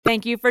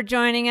Thank you for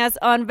joining us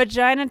on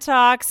Vagina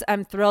Talks.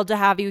 I'm thrilled to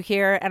have you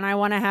here, and I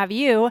want to have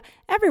you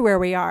everywhere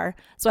we are.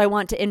 So I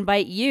want to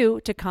invite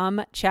you to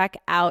come check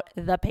out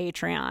the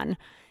Patreon.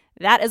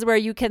 That is where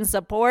you can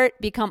support,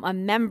 become a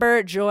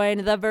member, join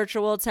the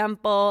virtual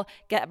temple,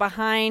 get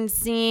behind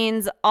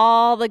scenes,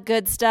 all the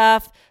good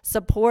stuff,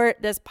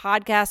 support this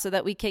podcast so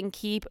that we can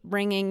keep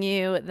bringing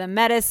you the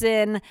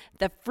medicine,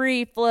 the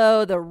free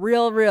flow, the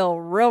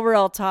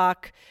real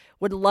talk.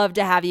 Would love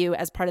to have you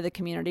as part of the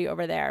community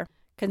over there.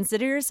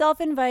 Consider yourself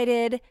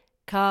invited.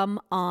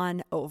 Come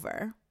on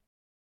over.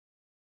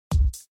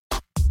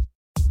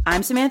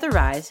 I'm Samantha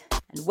Rise,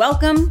 and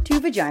welcome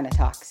to Vagina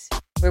Talks,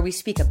 where we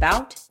speak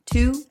about,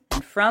 to,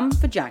 and from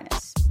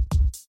vaginas.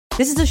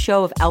 This is a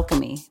show of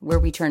alchemy, where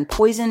we turn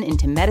poison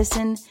into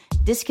medicine,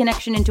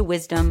 disconnection into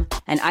wisdom,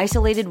 and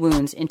isolated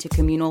wounds into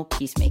communal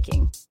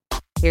peacemaking.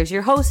 Here's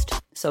your host,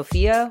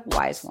 Sophia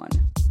Wise One.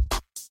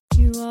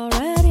 You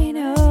already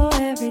know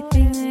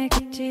everything they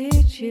could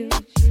teach you.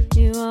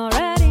 You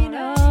already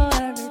know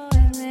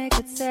everything they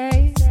could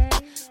say.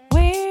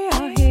 We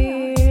are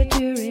here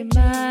to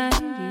remind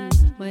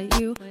you what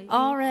you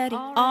already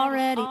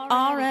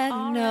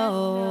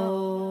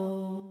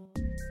know.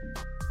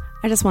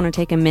 I just want to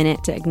take a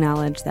minute to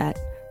acknowledge that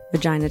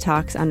Vagina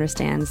Talks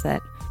understands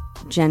that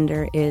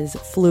gender is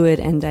fluid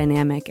and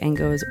dynamic and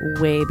goes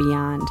way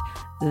beyond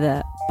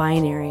the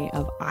binary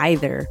of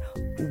either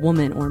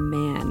woman or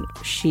man,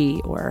 she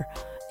or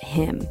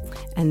him,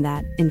 and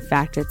that in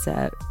fact it's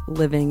a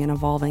living and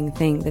evolving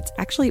thing that's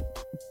actually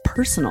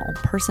personal,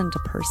 person to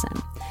person,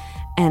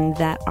 and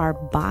that our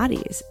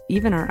bodies,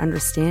 even our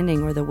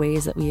understanding or the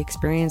ways that we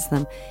experience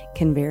them,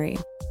 can vary.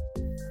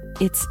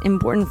 It's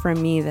important for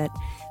me that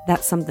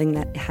that's something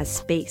that has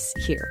space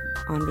here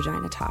on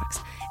Vagina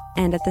Talks.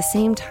 And at the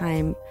same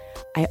time,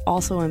 I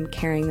also am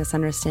carrying this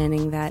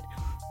understanding that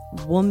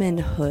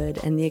womanhood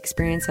and the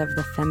experience of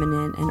the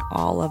feminine and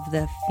all of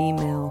the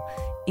female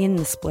in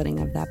the splitting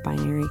of that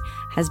binary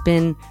has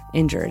been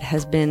injured,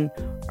 has been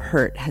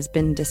hurt, has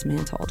been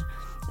dismantled.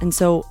 And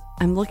so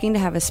I'm looking to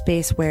have a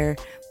space where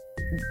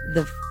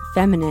the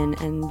feminine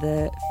and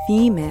the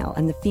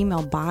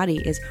female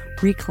body is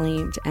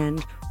reclaimed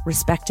and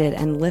respected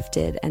and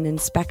lifted and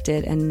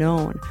inspected and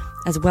known,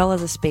 as well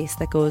as a space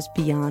that goes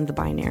beyond the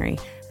binary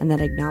and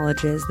that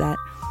acknowledges that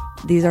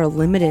these are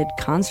limited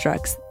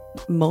constructs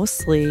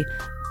mostly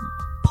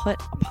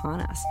put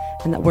upon us,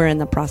 and that we're in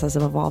the process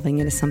of evolving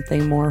into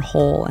something more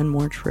whole and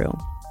more true.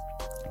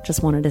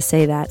 Just wanted to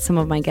say that some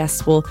of my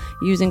guests will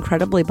use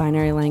incredibly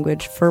binary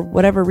language for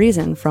whatever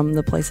reason from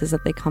the places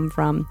that they come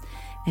from,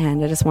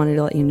 and I just wanted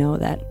to let you know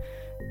that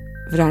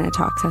Vagina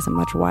Talks has a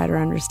much wider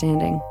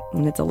understanding,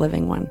 and it's a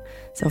living one.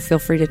 So feel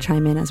free to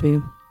chime in as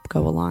we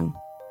go along.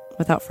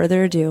 Without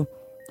further ado,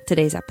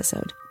 today's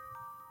episode.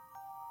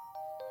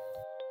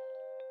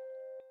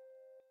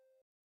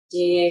 Do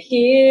you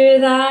hear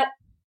that?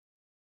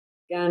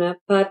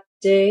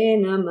 Ganapate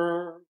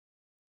Nama.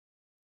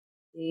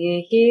 Do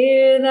you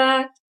hear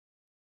that?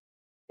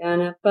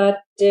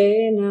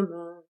 Ganapate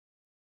Nama.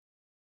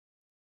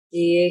 Do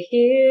you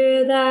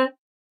hear that?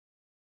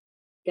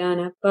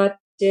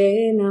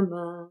 Ganapate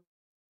Nama.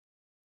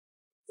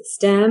 The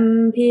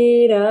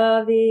stampede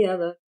of the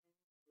elephant.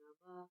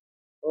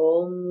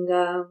 Om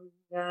Gam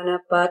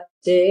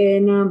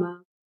Ganapate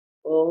Nama.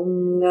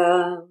 Om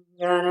Gam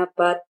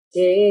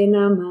Ganapate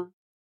Nama.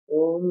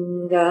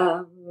 Om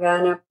Gam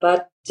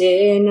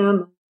Ganapate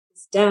Nama.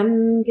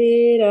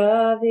 Stampede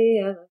of the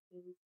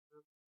elephant.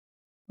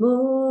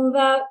 Move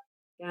out,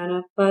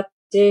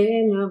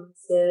 Ganapate Nama.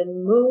 Said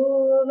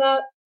move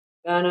out,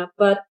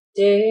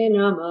 Ganapate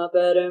Nama.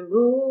 Better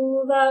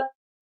move out,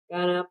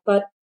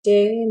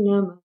 Ganapate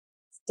Nama.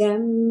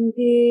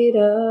 Stampede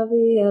of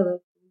the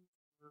elephant.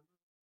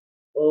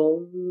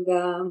 Om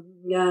Gam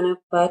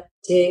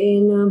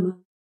Ganapate Nama.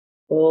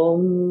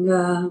 Om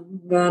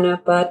Gam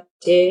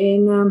Ganapate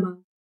Nama.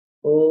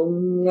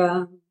 Om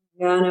Gam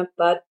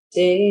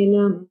Ganapate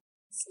Nama.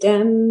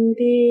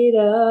 Stampede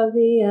of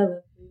the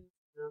elephant.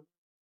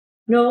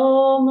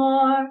 No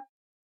more.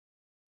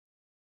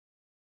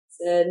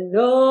 Said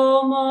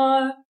no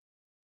more.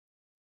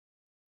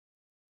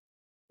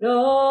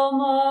 No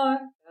more.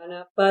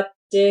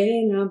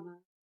 Ganapate Nama.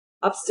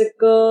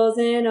 Obstacles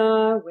in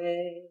our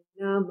way.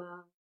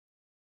 Nama.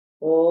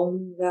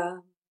 Om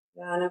Gam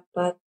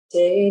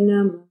Ganapate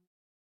Nama.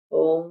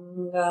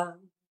 Om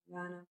Gam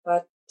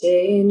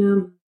Ganapate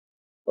Nama.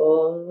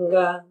 Om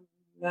Gam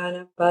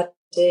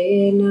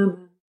Ganapate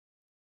Nama.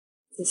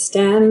 The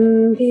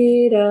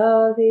stampede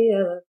of the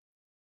elephant.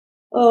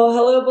 Oh,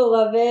 hello,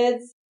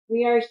 beloveds.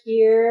 We are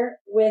here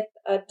with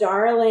a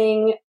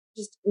darling,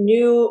 just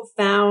new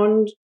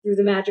found through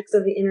the magics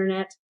of the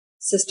internet,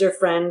 sister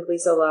friend,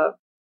 Lisa Love,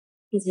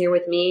 is here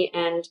with me,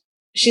 and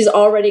she's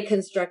already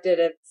constructed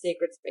a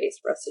sacred space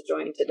for us to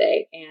join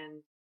today.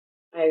 And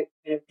I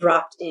kind of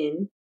dropped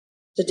in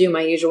to do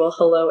my usual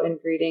hello and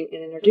greeting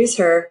and introduce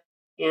her.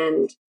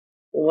 And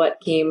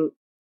what came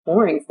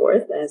pouring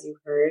forth, as you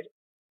heard,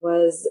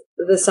 was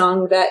the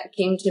song that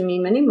came to me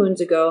many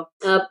moons ago,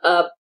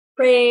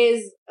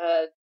 praise,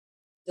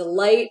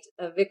 delight,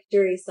 a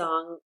victory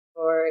song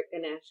for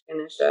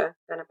Ganesha,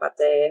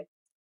 Ganapate.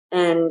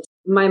 And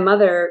my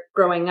mother,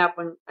 growing up,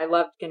 when I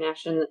loved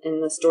Ganesh and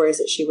the stories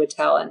that she would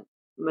tell, and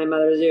my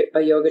mother's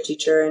a yoga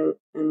teacher,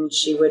 and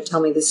she would tell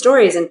me the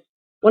stories. And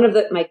one of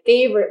my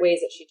favorite ways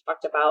that she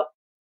talked about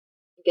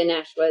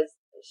Ganesh was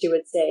she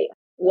would say,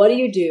 "What do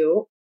you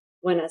do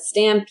when a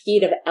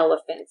stampede of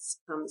elephants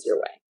comes your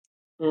way?"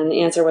 And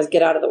the answer was,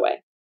 "Get out of the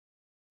way."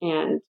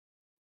 And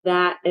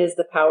that is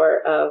the power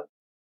of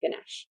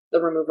Ganesh,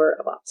 the remover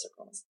of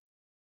obstacles.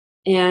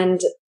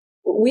 And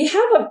we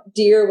have a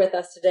deer with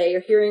us today.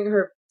 You're hearing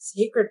her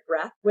sacred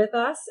breath with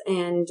us.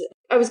 And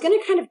I was going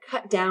to kind of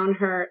cut down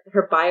her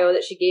bio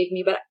that she gave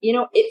me, but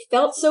it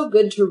felt so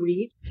good to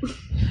read.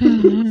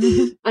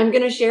 I'm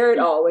going to share it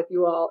all with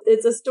you all.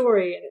 It's a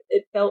story, and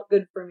it felt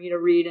good for me to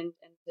read and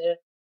to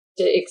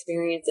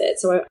experience it.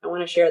 So I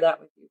want to share that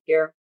with you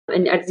here.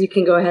 And you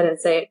can go ahead and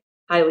say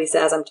hi,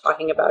 Lisa, as I'm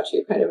talking about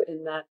you, kind of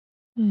in that.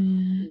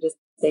 Just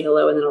say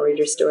hello, and then I'll read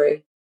your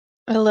story.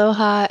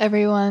 Aloha,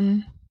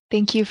 everyone.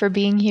 Thank you for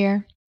being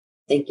here.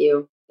 Thank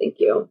you. Thank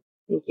you.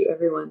 Thank you,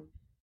 everyone.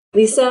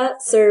 Lisa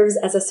serves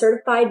as a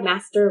certified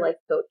master life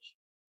coach,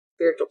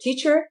 spiritual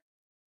teacher,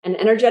 and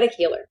energetic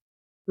healer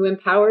who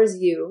empowers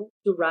you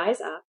to rise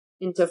up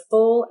into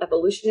full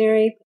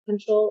evolutionary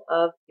potential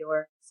of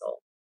your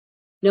soul,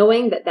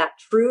 knowing that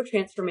true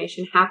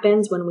transformation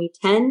happens when we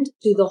tend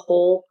to the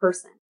whole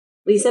person.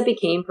 Lisa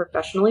became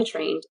professionally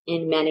trained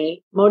in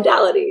many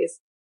modalities.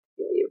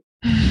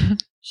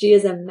 She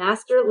is a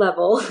master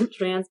level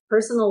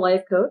transpersonal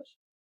life coach,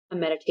 a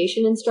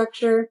meditation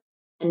instructor,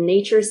 a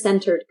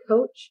nature-centered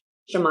coach,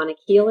 shamanic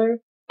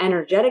healer,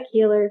 energetic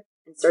healer,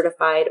 and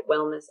certified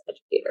wellness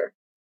educator.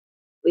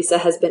 Lisa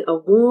has been a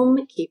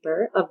womb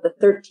keeper of the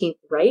 13th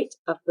rite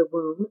of the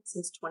womb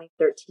since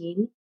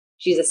 2013.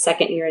 She's a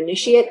second-year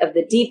initiate of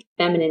the Deep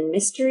Feminine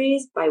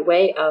Mysteries by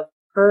way of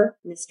her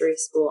mystery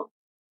school.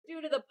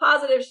 Due to the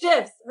positive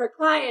shifts her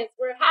clients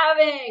were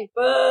having,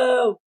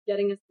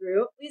 getting us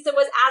through, Lisa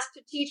was asked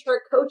to teach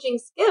her coaching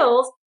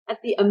skills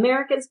at the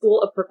American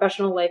School of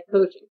Professional Life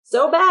Coaching.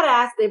 So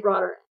badass, they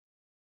brought her in.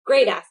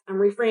 Great ass. I'm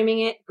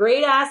reframing it.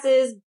 Great ass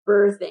is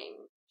birthing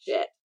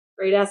shit.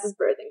 Great ass is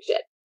birthing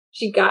shit.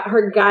 She got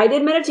her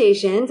guided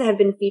meditations have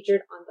been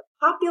featured on the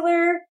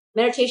popular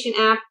meditation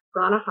app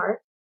Prana Heart.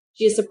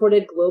 She has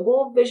supported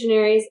global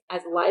visionaries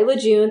as Lila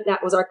June.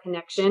 That was our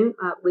connection,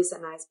 Lisa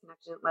and I's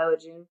connection, Lila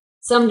June.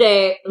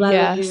 Someday,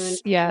 Lila June,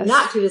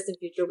 not too distant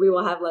future, we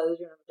will have Lila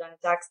June on Vagina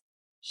Talks.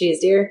 She is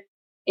dear.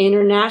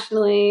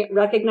 Internationally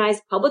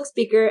recognized public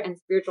speaker and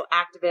spiritual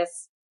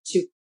activist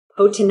to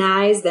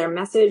potentize their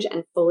message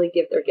and fully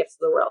give their gifts to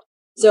the world.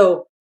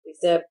 So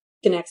Lisa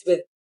connects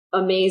with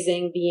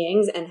amazing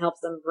beings and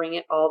helps them bring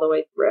it all the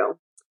way through.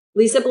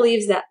 Lisa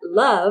believes that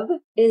love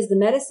is the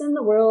medicine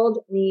the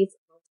world needs.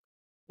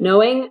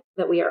 Knowing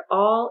that we are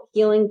all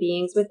healing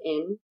beings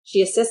within,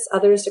 she assists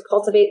others to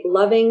cultivate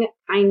loving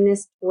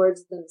kindness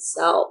towards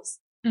themselves.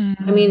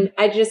 Mm-hmm. I mean,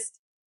 this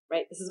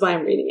is why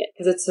I'm reading it,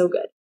 because it's so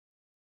good.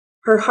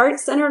 Her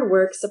heart-centered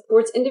work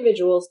supports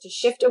individuals to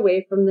shift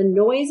away from the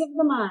noise of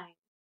the mind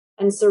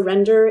and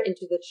surrender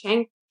into the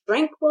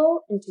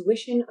tranquil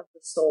intuition of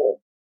the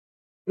soul.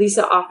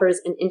 Lisa offers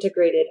an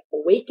integrated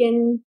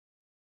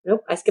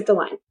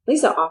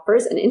Lisa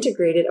offers an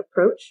integrated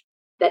approach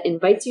that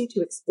invites you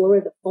to explore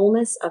the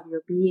fullness of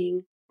your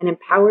being and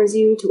empowers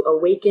you to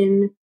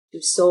awaken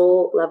to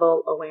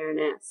soul-level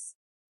awareness.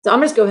 So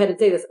I'm just go ahead and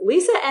say this.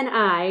 Lisa and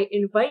I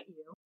invite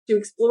you to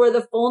explore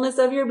the fullness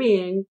of your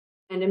being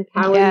and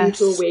empower you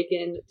to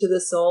awaken to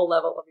the soul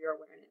level of your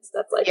awareness.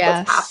 That's like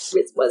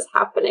what's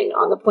happening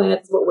on the planet.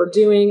 It's what we're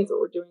doing. It's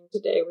what we're doing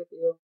today with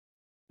you.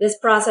 This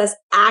process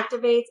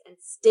activates and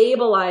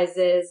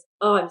stabilizes.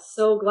 Oh, I'm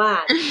so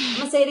glad. I'm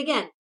going to say it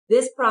again.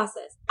 This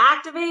process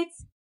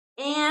activates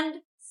and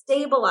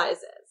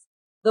stabilizes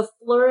the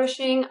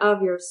flourishing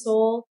of your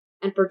soul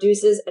and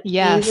produces a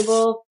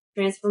tangible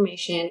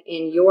transformation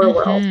in your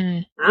world.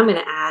 I'm going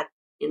to add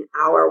in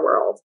our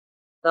world,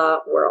 the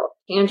world.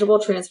 Tangible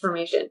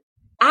transformation.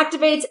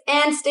 Activates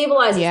and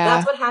stabilizes.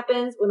 That's what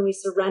happens when we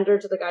surrender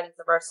to the guidance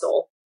of our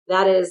soul.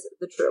 That is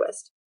the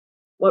truest.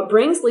 What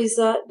brings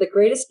Lisa the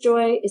greatest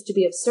joy is to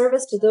be of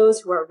service to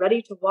those who are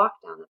ready to walk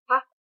down the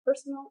path of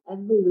personal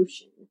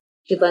evolution.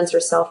 She lends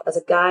herself as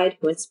a guide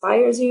who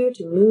inspires you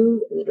to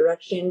move in the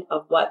direction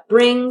of what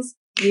brings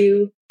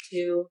you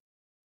to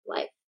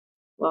life.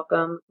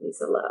 Welcome,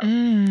 Lisa Lowe.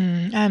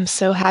 I'm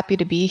so happy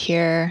to be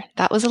here.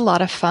 That was a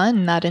lot of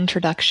fun, that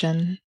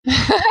introduction.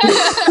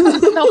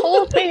 The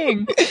whole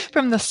thing,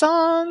 from the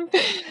song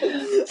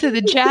to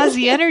the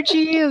jazzy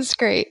energy, it was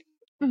great.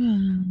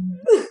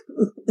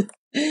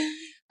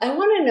 I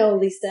want to know,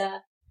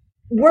 Lisa,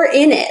 we're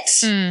in it,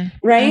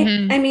 right?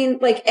 Mm-hmm. I mean,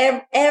 like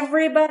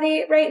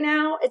everybody right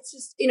now, it's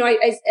just,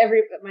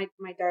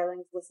 my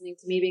darling's listening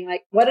to me being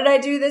like, what did I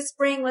do this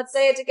spring? Let's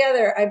say it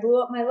together. I blew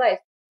up my life.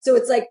 So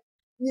it's like,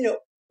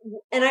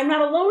 and I'm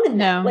not alone in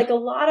that. Like a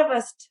lot of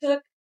us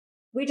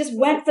we just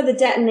went for the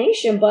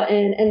detonation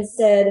button and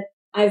said,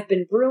 I've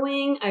been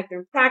brewing, I've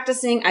been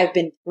practicing, I've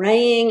been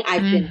praying,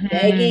 I've been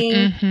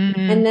begging.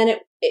 And then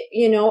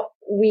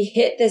we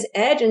hit this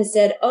edge and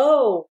said,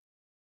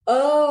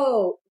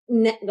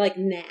 like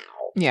now.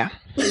 Yeah.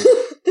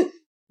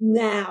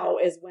 Now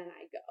is when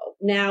I go.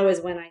 Now is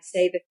when I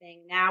say the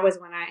thing. Now is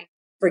when I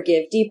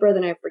forgive deeper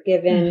than I've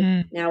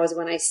forgiven. Now is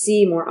when I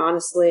see more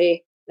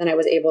honestly than I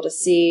was able to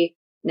see.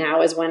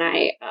 Now is when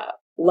I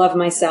love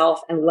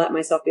myself and let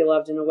myself be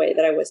loved in a way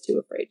that I was too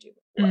afraid to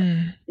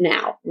before.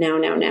 Now. And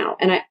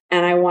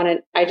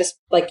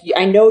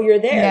I know you're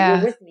there. Yeah.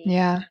 You're with me.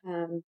 Yeah.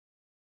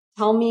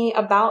 Tell me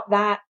about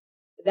that.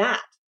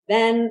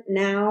 Then,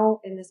 now,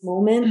 in this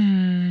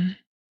moment,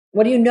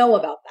 what do you know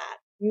about that?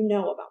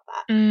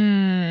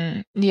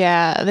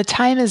 Yeah, the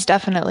time is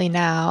definitely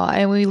now.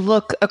 And we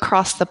look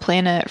across the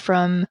planet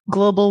from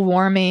global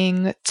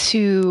warming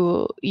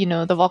to,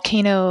 the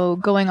volcano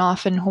going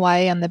off in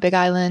Hawaii on the Big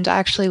Island. I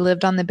actually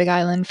lived on the Big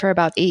Island for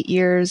about 8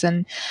 years,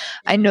 and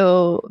I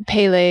know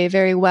Pele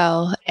very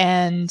well.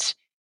 And,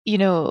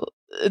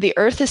 the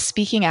earth is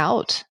speaking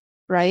out,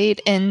 right?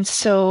 And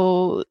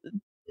so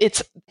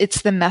it's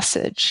the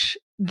message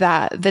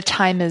that the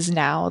time is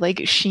now.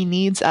 Like, she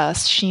needs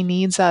us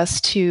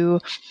to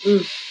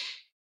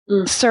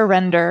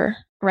surrender,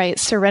 right?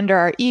 Surrender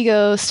our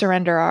ego,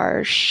 surrender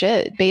our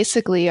shit,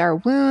 basically our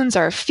wounds,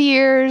 our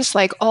fears,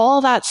 like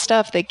all that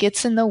stuff that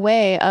gets in the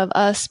way of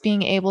us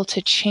being able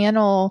to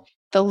channel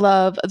the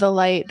love, the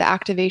light, the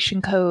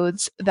activation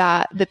codes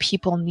that the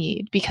people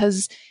need.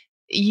 Because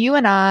you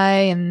and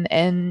I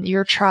and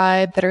your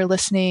tribe that are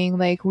listening,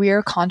 like, we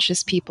are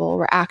conscious people,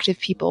 we're active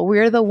people.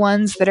 We're the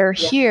ones that are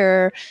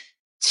here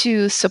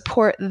to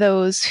support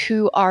those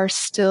who are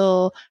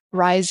still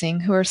rising,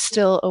 who are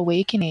still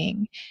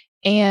awakening.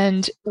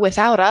 And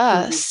without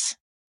us,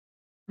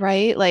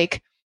 right?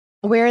 Like,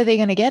 where are they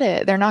going to get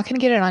it? They're not going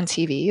to get it on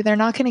TV. They're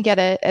not going to get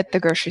it at the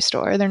grocery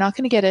store. They're not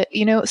going to get it,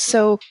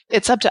 so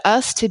it's up to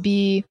us to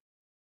be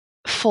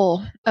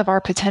full of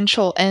our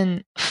potential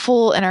and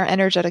full in our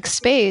energetic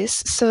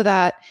space so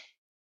that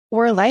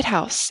we're a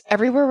lighthouse.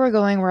 Everywhere we're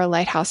going, we're a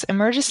lighthouse. And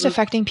we're just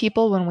affecting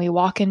people when we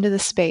walk into the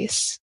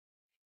space.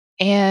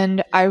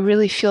 And I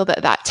really feel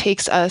that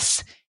takes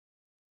us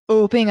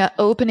opening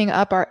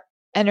up our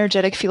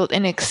energetic field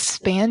and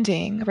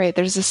expanding, right?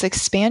 There's this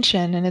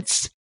expansion, and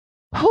it's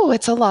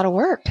a lot of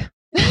work.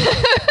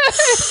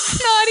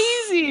 It's not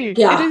easy.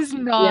 Yeah. It is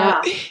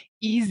not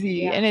easy.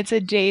 Yeah. And it's a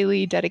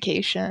daily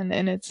dedication,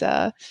 and it's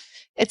a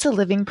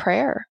living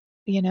prayer,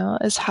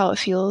 is how it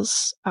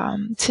feels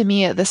to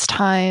me at this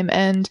time.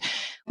 And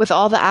with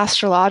all the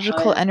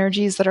astrological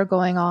energies that are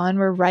going on,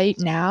 we're right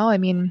now, I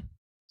mean,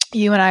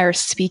 you and I are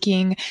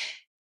speaking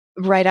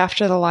right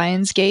after the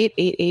Lion's Gate,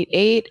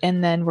 888,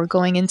 and then we're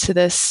going into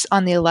this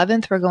on the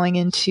 11th. We're going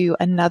into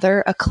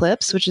another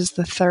eclipse, which is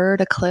the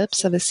third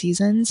eclipse of a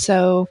season.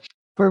 So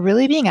we're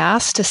really being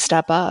asked to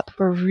step up.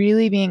 We're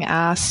really being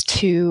asked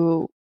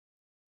to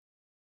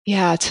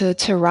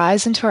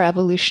rise into our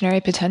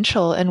evolutionary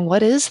potential. And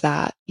what is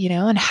that,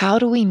 and how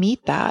do we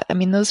meet that? I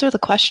mean, those are the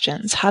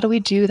questions. How do we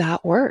do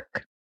that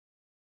work?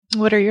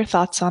 What are your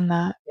thoughts on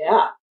that?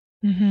 Yeah.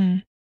 Mm-hmm.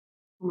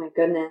 Oh my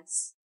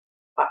goodness.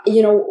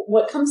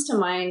 What comes to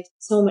mind,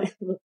 so many,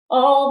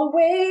 all the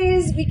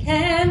ways we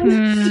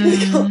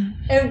can,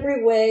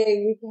 every way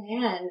we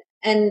can.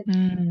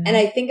 And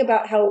I think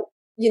about how,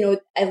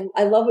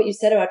 I love what you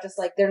said about just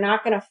like, they're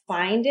not going to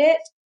find it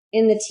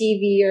in the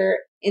TV or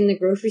in the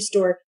grocery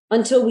store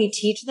until we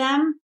teach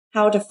them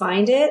how to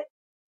find it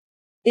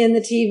in the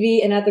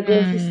TV and at the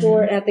grocery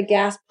store and at the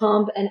gas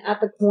pump and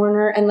at the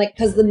corner. And like,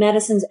 cause the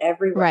medicine's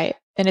everywhere. Right.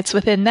 And it's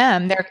within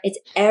them. It's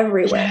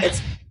everywhere.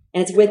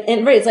 It's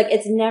within, right. It's like,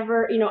 it's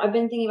never, I've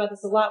been thinking about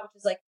this a lot, which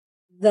is like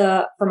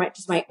for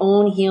my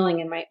own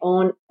healing and my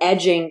own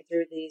edging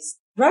through these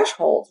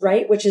thresholds,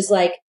 right? Which is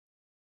like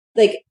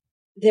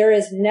there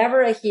is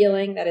never a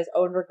healing that is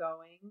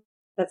undergoing,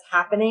 that's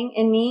happening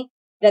in me,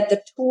 that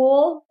the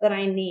tool that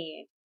I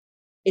need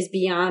is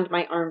beyond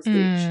my arm's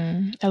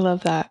reach. I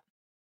love that.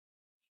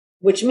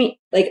 Which means,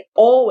 like,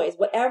 always,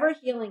 whatever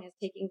healing is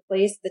taking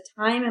place, the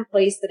time and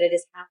place that it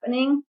is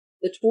happening,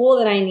 the tool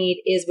that I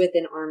need is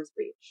within arm's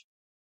reach.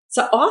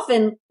 So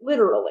often,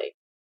 literally.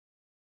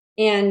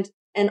 And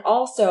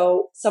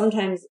also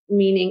sometimes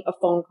meaning a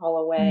phone call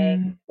away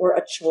or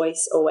a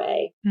choice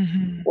away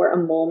or a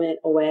moment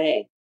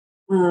away.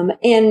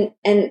 And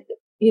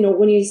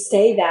when you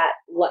say that,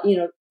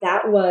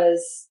 that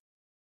was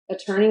a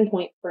turning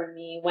point for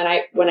me when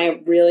I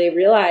really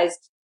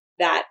realized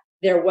that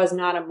there was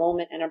not a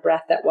moment and a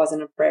breath that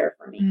wasn't a prayer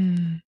for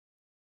me.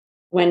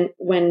 When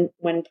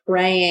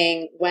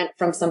praying went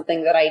from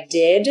something that I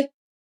did,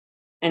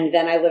 and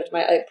then I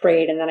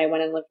prayed, and then I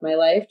went and lived my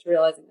life, to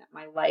realizing that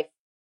my life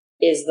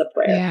is the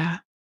prayer. Yeah,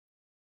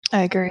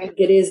 I agree.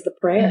 It is the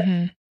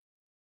prayer.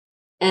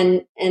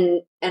 And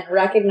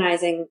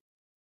recognizing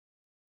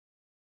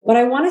what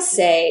I want to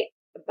say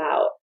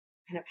about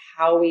kind of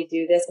how we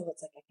do this. Oh,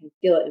 it's like, I can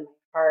feel it in my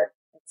heart.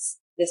 It's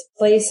this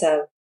place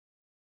of,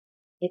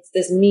 it's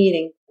this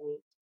meeting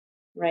point,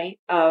 right?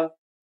 Of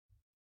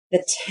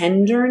the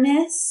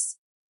tenderness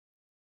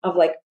of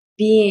like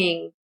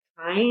being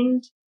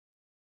kind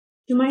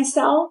to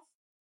myself,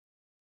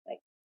 like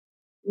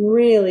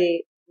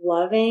really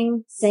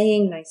loving,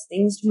 saying nice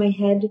things to my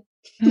head,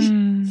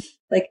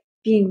 like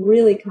being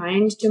really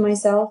kind to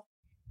myself,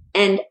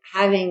 and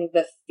having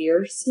the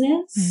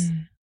fierceness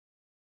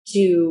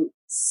to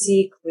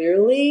see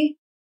clearly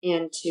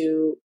and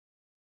to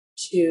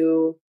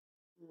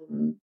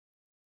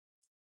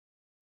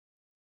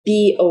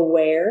be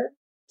aware,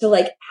 to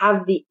like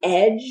have the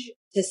edge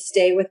to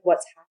stay with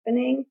what's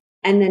happening,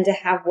 and then to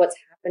have what's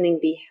happening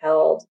be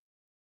held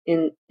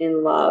in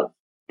love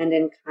and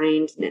in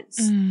kindness.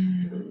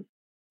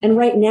 And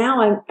right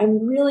now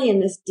I'm really in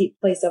this deep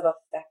place of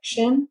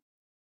affection.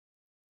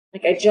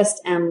 Like I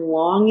just am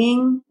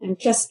longing. I'm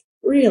just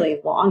really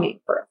longing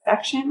for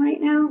affection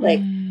right now. Like,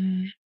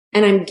 and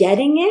I'm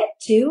getting it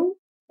too.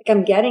 Like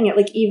I'm getting it.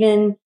 Like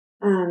even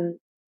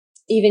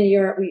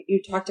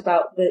you talked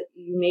about that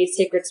you made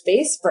sacred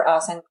space for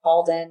us and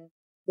called in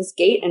this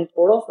gate and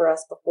portal for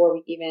us before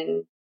we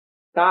even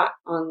got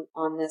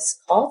on this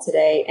call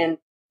today. And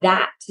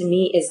that to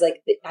me is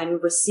like, I'm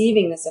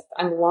receiving this.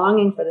 I'm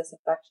longing for this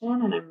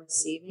affection and I'm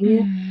receiving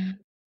it.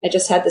 I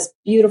just had this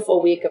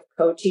beautiful week of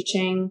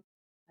co-teaching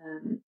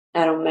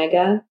at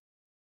Omega,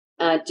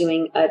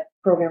 doing a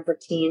program for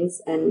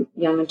teens and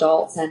young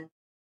adults. And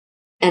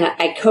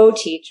I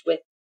co-teach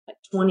with like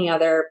 20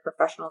 other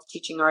professionals,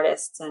 teaching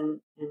artists and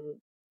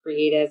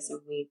creatives.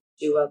 And we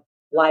do a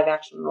live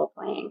action role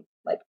playing,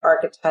 like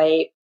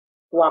archetype,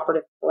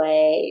 cooperative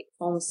play,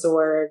 foam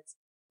swords,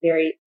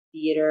 very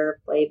theater,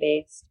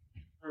 play-based,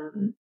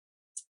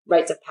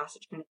 rites of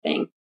passage kind of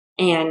thing.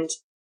 And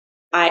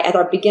at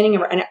our beginning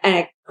of, and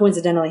I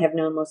coincidentally have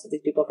known most of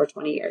these people for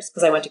 20 years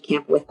because I went to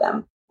camp with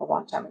them a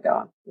long time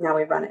ago. Now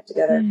we run it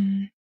together.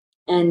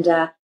 And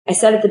I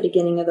said at the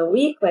beginning of the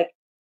week, like,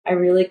 I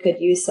really could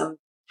use some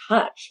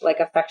touch, like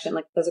affection,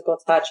 like physical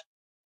touch,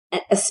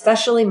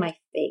 especially my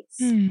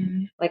face.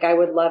 Like I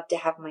would love to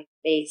have my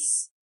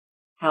face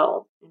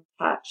held and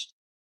touched.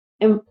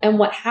 And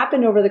what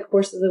happened over the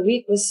course of the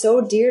week was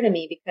so dear to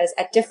me because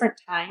at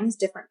different times,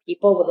 different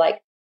people would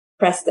like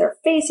press their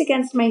face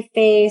against my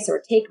face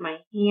or take my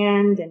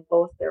hand in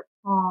both their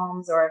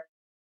palms or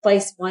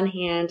place one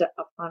hand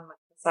upon the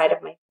side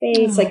of my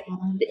face. Like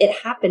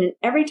it happened. And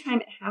every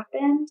time it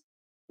happened,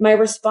 my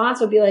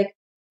response would be like,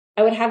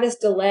 I would have this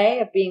delay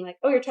of being like,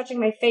 oh, you're touching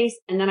my face.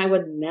 And then I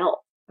would melt.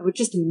 I would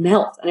just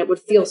melt and it would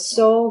feel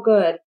so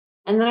good.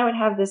 And then I would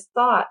have this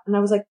thought and I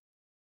was like,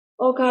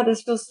 oh God,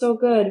 this feels so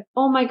good.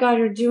 Oh my God,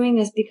 you're doing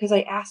this because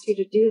I asked you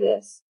to do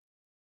this.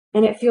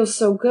 And it feels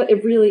so good.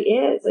 It really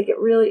is. Like, it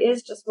really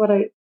is just what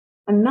I'm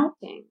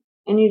melting.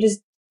 And you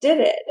just did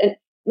it. And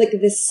like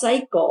this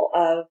cycle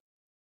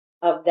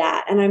of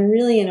that. And I'm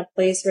really in a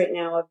place right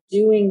now of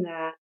doing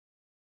that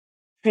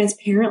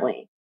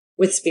transparently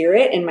with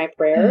spirit in my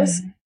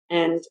prayers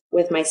and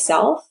with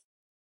myself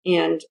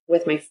and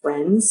with my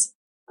friends.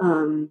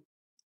 I'm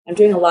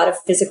doing a lot of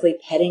physically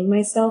petting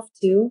myself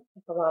too.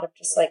 Like a lot of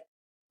just like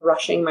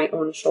brushing my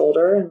own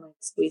shoulder and like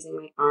squeezing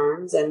my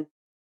arms and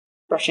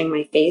brushing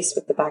my face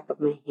with the back of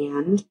my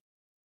hand.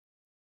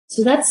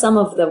 So that's some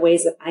of the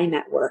ways that I'm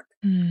at work.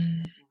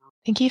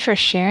 Thank you for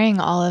sharing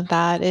all of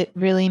that. It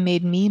really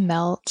made me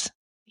melt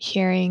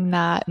hearing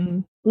that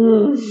and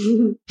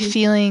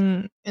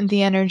feeling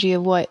the energy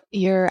of what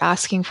you're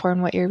asking for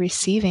and what you're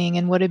receiving.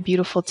 And what a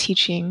beautiful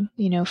teaching,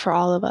 for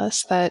all of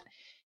us, that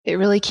it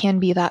really can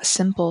be that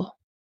simple,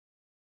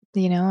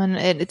 and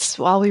it's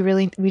all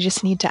we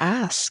just need to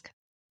ask.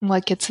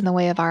 What gets in the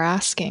way of our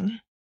asking?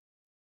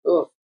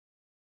 Ooh,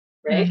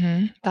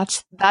 right?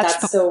 That's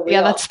so real.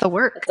 Yeah, that's the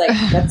work. It's like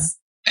that's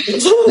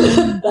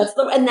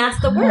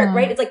the work,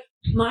 right? It's like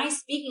my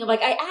speaking of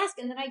like I ask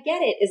and then I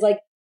get it is like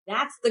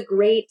that's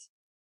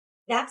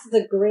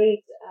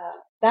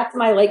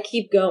my like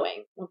keep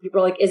going. When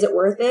people are like, is it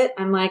worth it?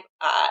 I'm like,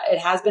 it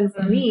has been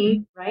for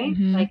me, right?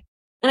 Like,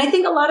 and I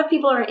think a lot of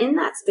people are in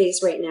that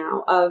space right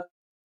now of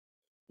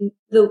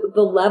the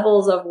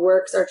levels of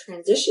works are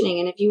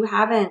transitioning, and if you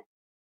haven't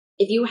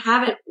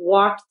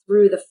walked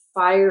through the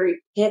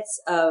fiery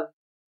pits of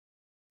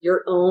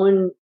your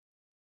own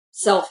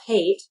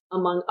self-hate,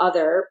 among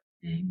other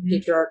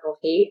patriarchal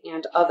hate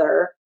and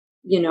other,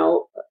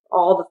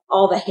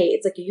 all the hate,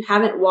 it's like if you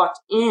haven't walked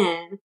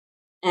in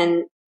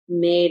and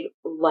made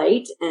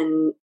light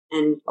and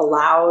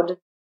allowed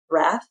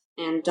breath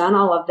and done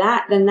all of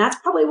that, then that's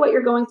probably what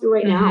you're going through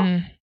right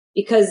now,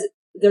 because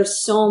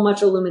there's so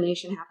much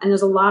illumination and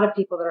there's a lot of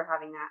people that are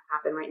having that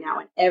happen right now.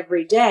 And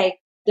every day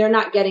they're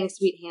not getting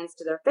sweet hands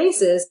to their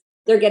faces.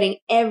 They're getting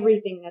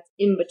everything that's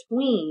in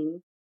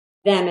between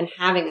them and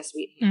having a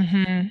sweet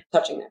hand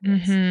touching their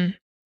face.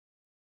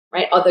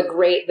 Right. Oh, the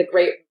great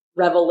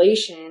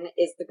revelation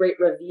is the great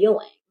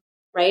revealing,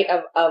 right?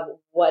 Of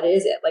what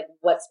is it? Like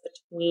what's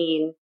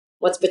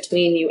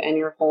between you and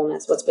your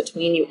wholeness? What's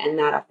between you and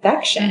that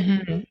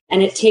affection?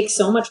 And it takes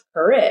so much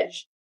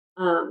courage.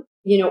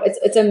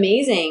 It's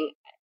amazing.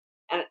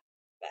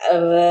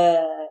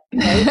 Right?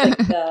 Like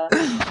the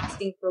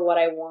asking for what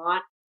I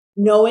want,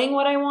 knowing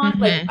what I want.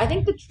 Like I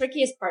think the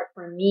trickiest part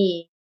for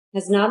me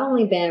has not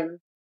only been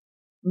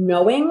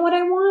knowing what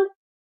I want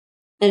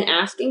and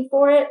asking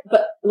for it,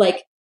 but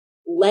like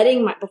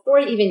before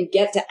I even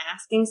get to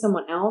asking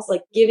someone else,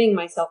 like giving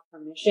myself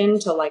permission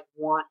to like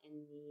want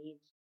and need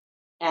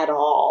at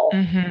all,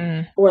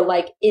 or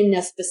like in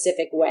a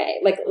specific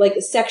way,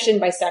 like section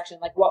by section,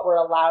 like what we're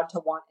allowed to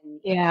want and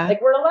need. Yeah.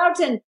 Like we're allowed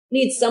to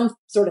need some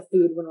sort of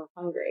food when we're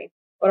hungry,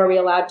 but are we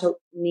allowed to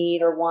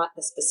need or want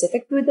the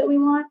specific food that we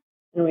want?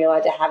 And are we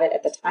allowed to have it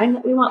at the time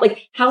that we want?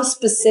 Like how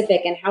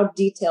specific and how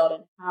detailed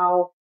and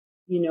how,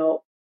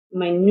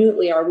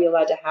 minutely are we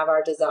allowed to have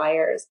our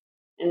desires?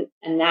 And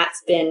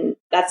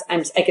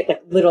I get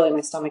like literally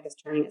my stomach is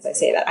turning as I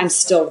say that. I'm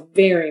still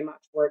very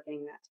much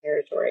working that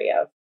territory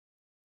of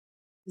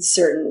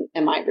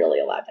am I really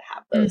allowed to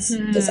have those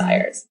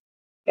desires?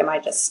 Am I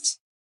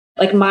just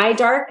like my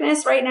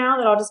darkness right now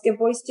that I'll just give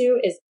voice to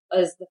is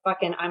the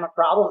fucking I'm a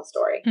problem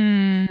story.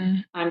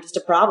 I'm just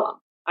a problem.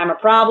 I'm a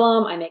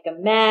problem. I make a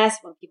mess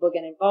when people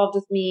get involved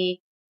with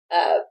me.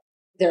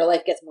 Their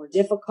life gets more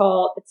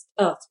difficult. It's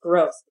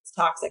gross. It's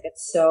toxic.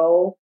 It's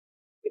so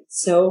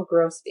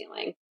gross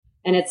feeling.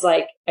 And it's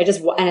like,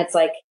 it's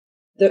like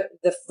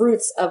the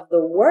fruits of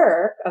the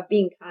work of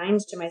being kind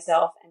to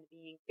myself and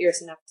being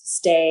fierce enough to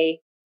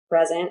stay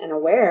present and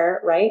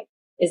aware, right?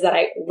 Is that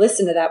I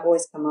listen to that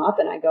voice come up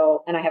and I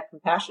go, and I have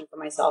compassion for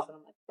myself. And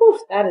I'm like,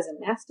 poof, that is a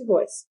nasty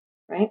voice,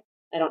 right?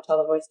 I don't tell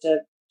the voice to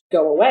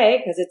go away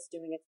because it's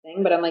doing its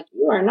thing, but I'm like,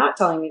 you are not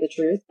telling me the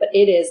truth, but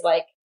it is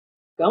like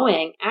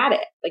going at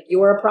it. Like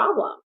you're a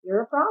problem.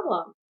 You're a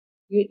problem.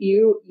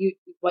 You,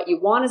 what you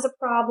want is a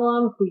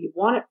problem. Who you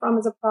want it from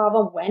is a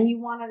problem. When you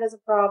want it is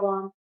a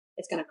problem.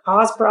 It's going to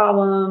cause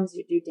problems.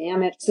 You do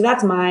damage. So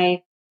that's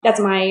my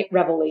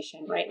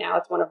revelation right now.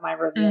 It's one of my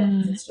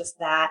revealings. It's just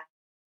that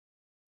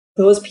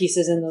those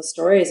pieces in those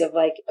stories of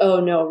like, oh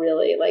no,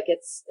 really,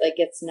 it's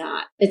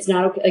not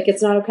okay. Like,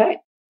 it's not okay.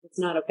 It's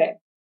not okay.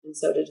 And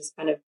so to just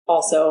kind of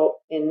also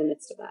in the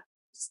midst of that.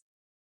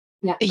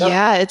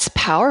 Yeah, it's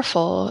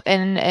powerful.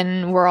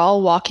 And we're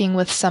all walking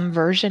with some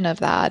version of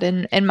that.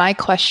 And my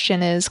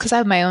question is, because I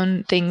have my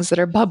own things that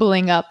are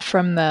bubbling up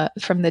from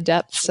the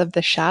depths of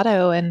the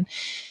shadow, and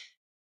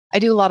I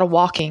do a lot of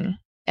walking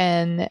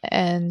and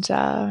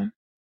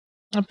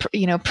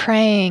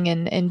praying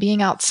and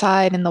being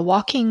outside, and the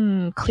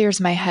walking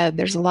clears my head.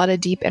 There's a lot of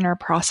deep inner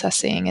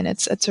processing, and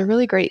it's a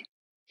really great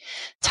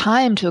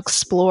time to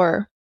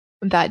explore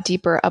that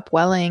deeper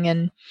upwelling.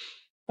 And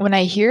when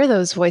I hear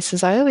those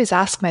voices, I always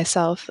ask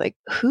myself, like,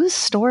 whose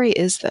story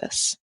is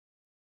this?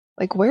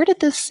 Like, where did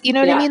this, you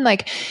know what I mean?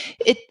 Like,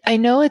 I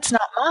know it's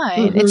not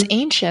mine. It's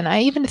ancient.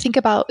 I even think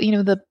about,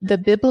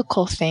 the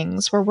biblical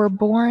things where we're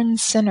born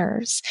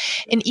sinners.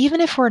 And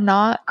even if we're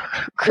not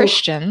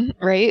Christian,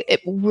 right,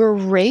 we're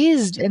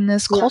raised in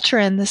this culture,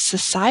 in this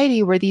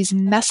society where these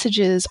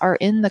messages are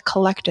in the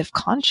collective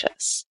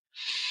conscious.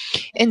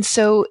 And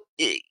so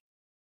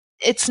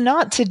it's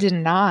not to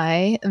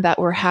deny that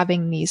we're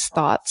having these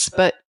thoughts,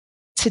 but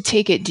to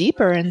take it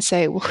deeper and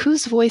say, well,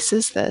 whose voice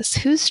is this?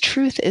 Whose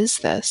truth is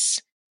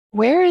this?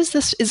 Where is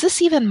this? Is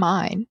this even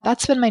mine?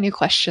 That's been my new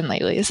question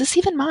lately. Is this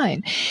even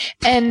mine?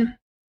 And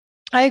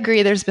I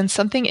agree. There's been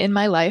something in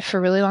my life for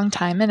a really long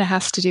time, and it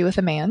has to do with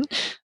a man,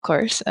 of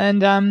course,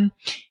 and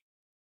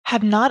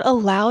have not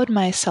allowed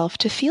myself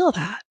to feel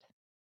that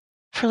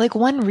for like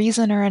one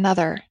reason or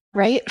another.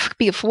 Right?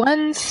 Be it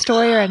one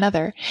story or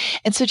another.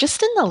 And so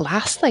just in the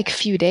last like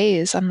few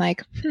days, I'm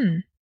like,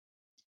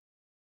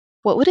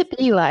 what would it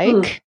be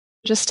like,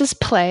 just as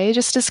play,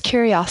 just as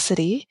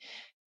curiosity,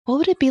 what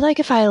would it be like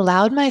if I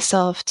allowed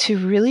myself to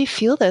really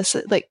feel this,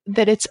 like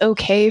that it's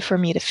okay for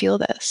me to feel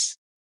this,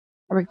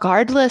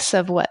 regardless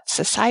of what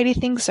society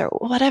thinks or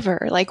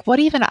whatever, like what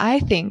even I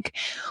think,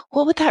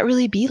 what would that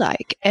really be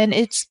like? And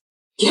it's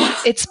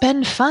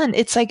been fun.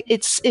 It's like,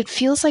 it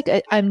feels like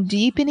I'm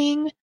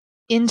deepening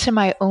into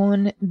my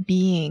own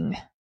being.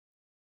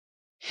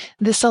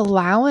 This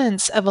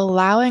allowance of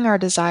allowing our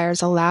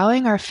desires,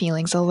 allowing our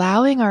feelings,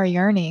 allowing our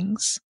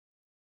yearnings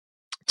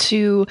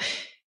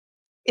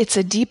it's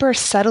a deeper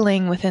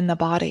settling within the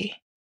body.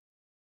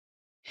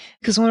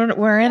 Because when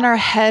we're in our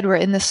head, we're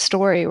in the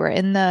story, we're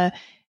in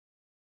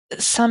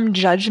some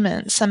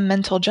judgment, some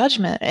mental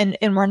judgment,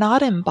 and we're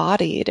not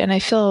embodied. And I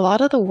feel a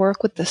lot of the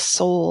work with the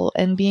soul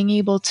and being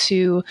able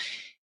to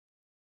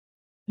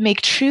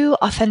make true,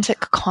 authentic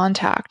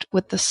contact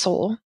with the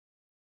soul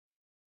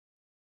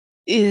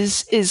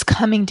is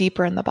coming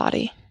deeper in the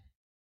body.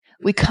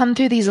 We come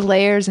through these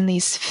layers and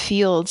these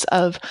fields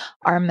of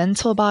our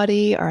mental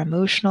body, our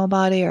emotional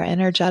body, our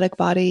energetic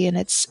body, and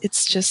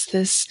it's just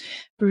this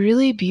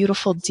really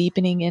beautiful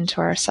deepening into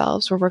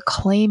ourselves where we're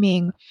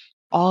claiming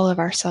all of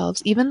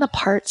ourselves, even the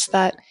parts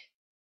that,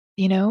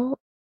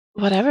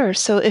 whatever.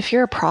 So if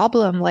you're a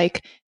problem,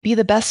 like, be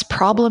the best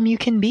problem you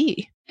can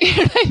be. You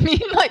know what I mean?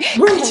 Like,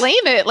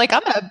 claim it. Like,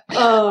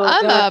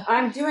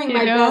 I'm doing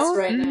my best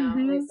right now.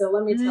 Like, so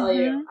let me tell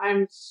you,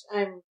 I'm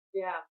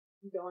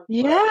going.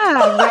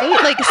 Yeah, right.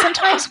 Like,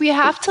 sometimes we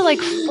have to like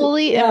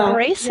fully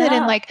embrace it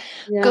and like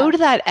go to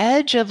that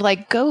edge of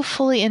like, go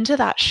fully into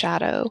that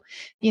shadow,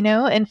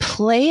 and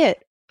play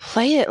it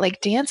play it,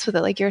 like dance with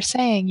it, like you're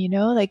saying,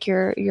 like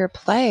your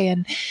play,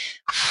 and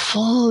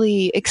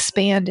fully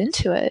expand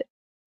into it.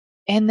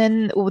 And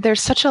then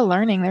there's such a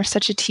learning, there's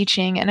such a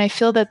teaching. And I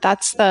feel that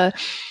that's the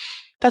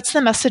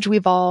message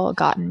we've all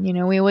gotten.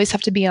 We always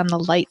have to be on the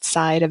light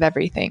side of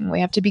everything. We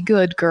have to be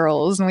good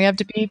girls, and we have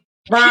to be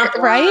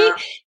right.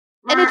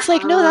 And it's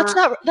like, no, that's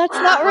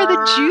not where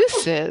the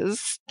juice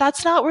is.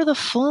 That's not where the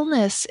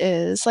fullness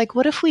is. Like,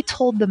 what if we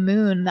told the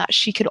moon that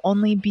she could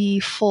only be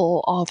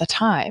full all the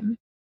time?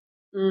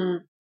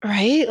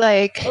 Right?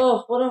 Like,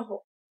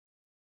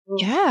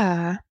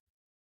 yeah.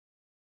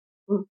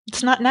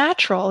 It's not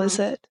natural, is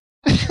it?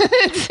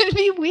 It'd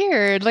be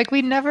weird. Like,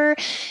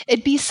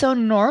 it'd be so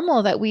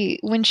normal that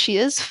when she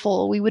is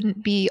full, we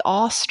wouldn't be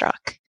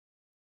awestruck.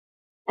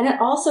 And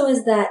it also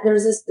is that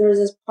there's this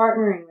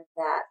partnering with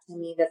that to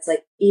me that's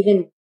like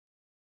even,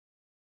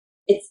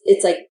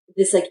 it's like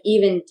this like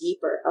even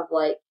deeper of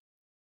like,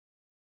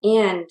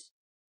 and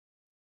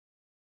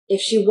if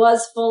she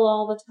was full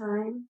all the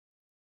time,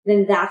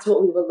 then that's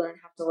what we would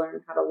have to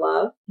learn how to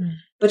love.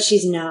 But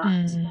she's not,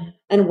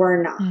 and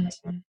we're not,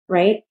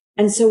 right?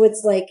 And so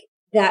it's like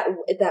that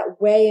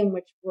way in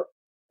which we're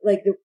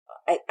like,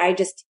 I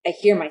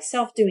hear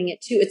myself doing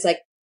it too. It's like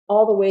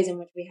all the ways in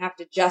which we have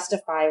to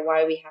justify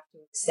why we have to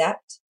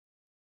accept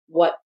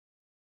what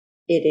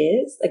it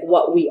is, like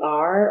what we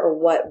are or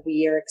what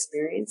we are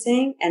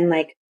experiencing. And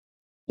like,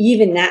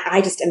 even that,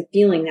 I just am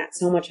feeling that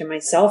so much in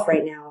myself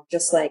right now.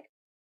 Just like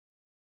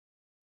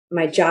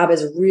my job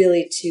is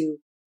really to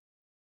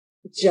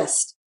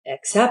just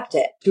accept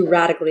it, to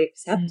radically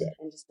accept it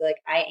and just be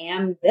like, I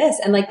am this.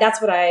 And like, that's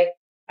what I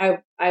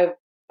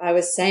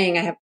was saying.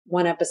 I have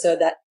one episode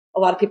that a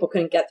lot of people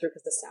couldn't get through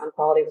because the sound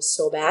quality was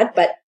so bad,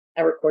 but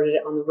I recorded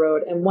it on the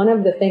road. And one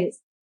of the things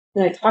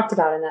that I talked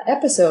about in that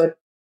episode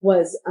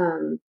was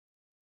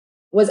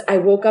I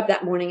woke up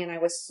that morning and I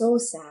was so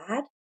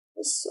sad. I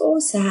was so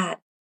sad.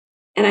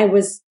 And I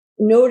was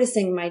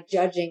noticing my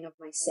judging of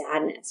my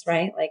sadness,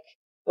 right? Like,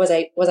 was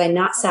I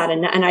not sad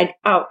enough? And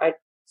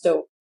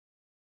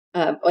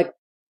like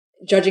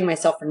judging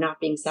myself for not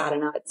being sad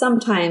enough at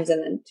sometimes,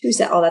 and then too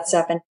sad, all that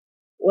stuff. And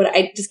what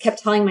I just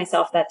kept telling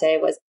myself that day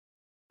was,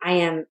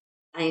 I'm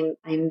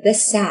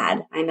this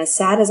sad. I'm as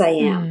sad as I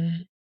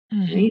am.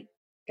 Right?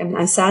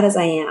 I'm sad as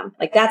I am.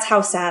 Like, that's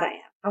how sad I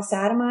am. How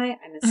sad am I?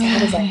 I'm as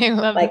sad as I am.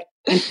 Like,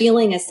 I'm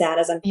feeling as sad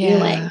as I'm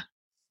feeling.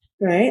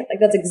 Right? Like,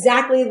 that's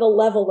exactly the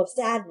level of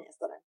sadness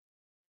that I'm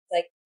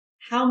like,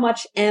 how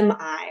much am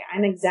I?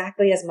 I'm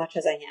exactly as much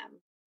as I am.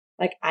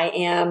 Like, I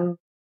am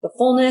the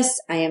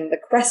fullness. I am the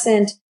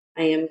crescent.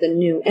 I am the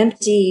new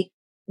empty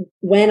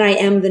when I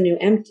am the new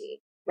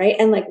empty. Right.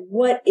 And like,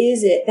 what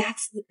is it?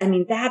 That's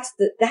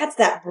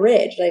that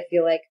bridge that I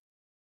feel like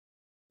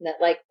that,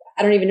 like,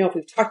 I don't even know if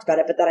we've talked about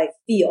it, but that I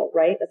feel,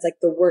 right? That's like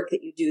the work that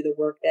you do, the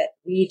work that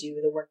we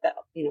do, the work that,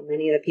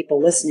 many of the people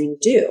listening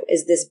do,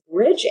 is this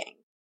bridging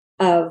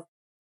of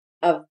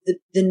the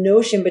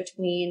notion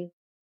between,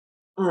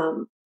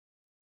 and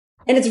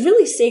it's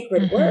really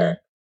sacred work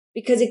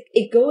because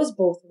it goes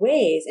both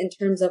ways in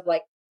terms of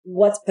like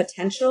what's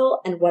potential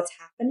and what's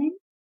happening,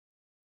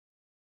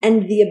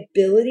 and the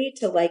ability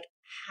to like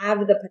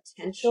have the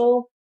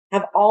potential,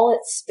 have all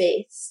its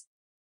space,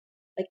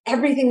 like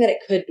everything that it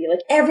could be,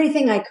 like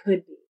everything I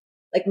could be,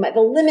 like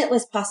the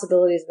limitless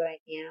possibilities that I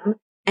am,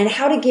 and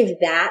how to give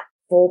that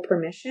full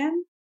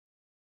permission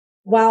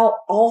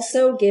while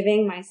also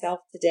giving myself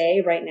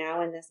today, right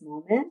now in this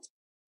moment,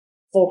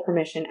 full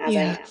permission as I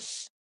am,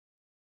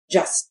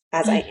 just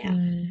as I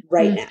am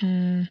right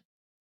now.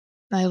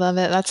 I love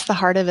it. That's the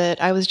heart of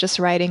it. I was just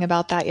writing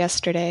about that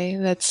yesterday.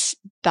 That's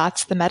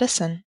the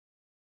medicine.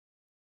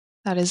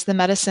 That is the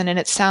medicine. And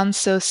it sounds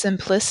so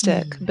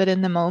simplistic, but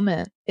in the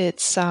moment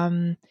it's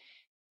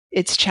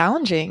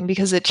challenging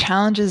because it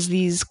challenges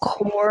these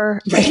core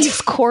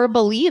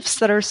beliefs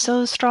that are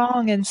so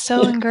strong and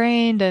so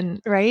ingrained,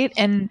 and right.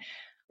 And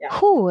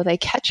they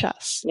catch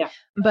us. Yeah.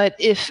 But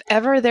if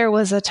ever there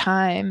was a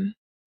time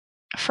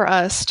for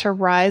us to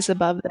rise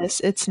above this,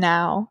 it's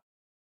now.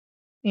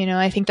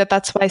 I think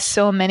that's why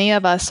so many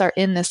of us are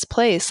in this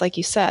place, like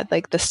you said,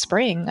 like the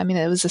spring. I mean,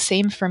 it was the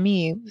same for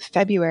me,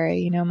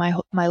 February.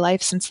 My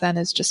life since then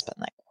has just been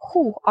like,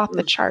 off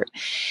the chart.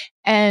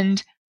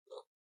 And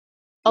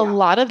a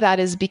lot of that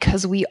is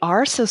because we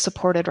are so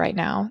supported right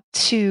now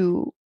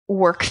to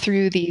work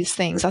through these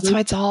things. That's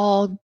why it's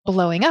all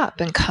blowing up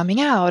and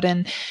coming out.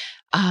 And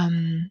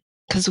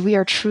because we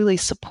are truly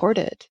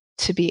supported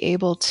to be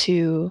able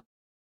to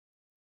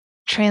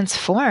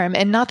transform.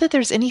 And not that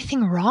there's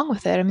anything wrong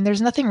with it. I mean,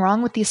 there's nothing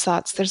wrong with these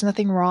thoughts. There's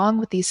nothing wrong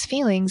with these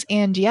feelings.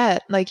 And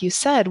yet, like you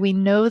said, we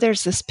know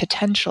there's this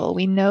potential.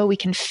 We know we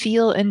can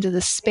feel into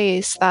the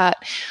space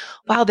that,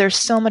 wow, there's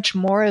so much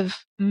more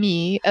of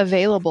me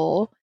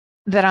available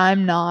that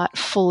I'm not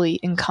fully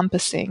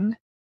encompassing,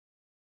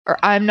 or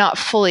I'm not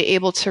fully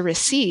able to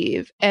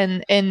receive.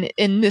 And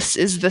this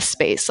is the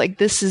space, like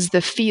this is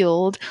the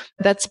field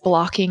that's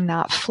blocking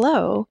that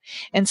flow.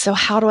 And so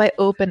how do I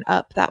open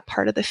up that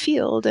part of the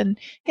field? And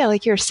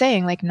like you're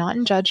saying, like not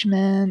in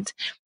judgment,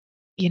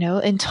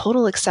 in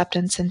total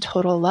acceptance and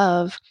total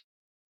love.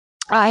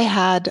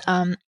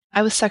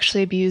 I was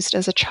sexually abused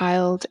as a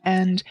child,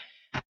 and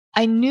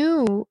I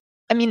knew,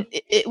 I mean,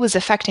 it was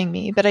affecting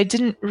me, but I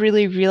didn't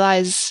really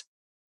realize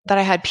that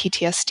I had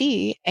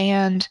PTSD.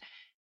 And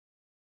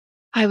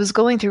I was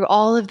going through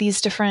all of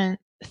these different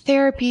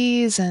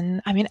therapies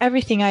and, I mean,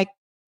 everything I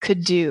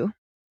could do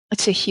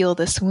to heal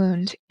this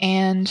wound.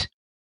 And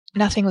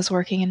nothing was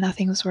working and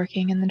nothing was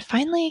working. And then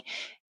finally,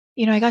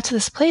 I got to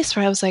this place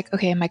where I was like,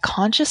 okay, my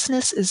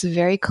consciousness is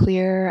very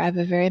clear. I have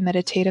a very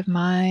meditative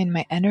mind.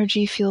 My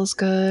energy feels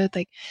good.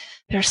 Like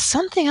there's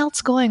something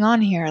else going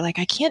on here. Like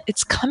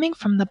it's coming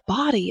from the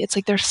body. It's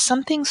like there's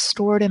something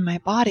stored in my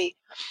body.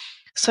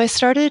 So I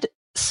started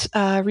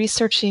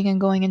researching and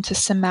going into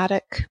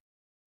somatic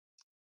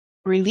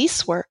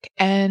release work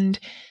and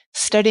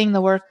studying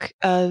the work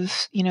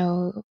of,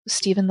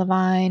 Stephen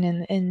Levine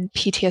and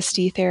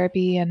PTSD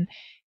therapy, and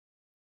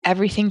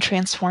everything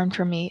transformed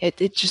for me.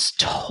 It just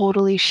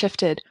totally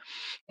shifted.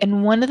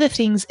 And one of the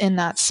things in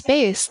that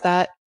space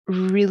that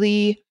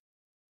really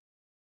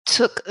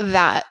took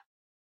that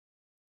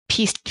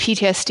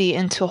PTSD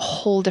into a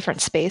whole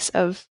different space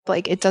of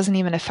like, it doesn't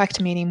even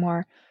affect me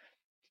anymore,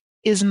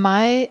 is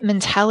my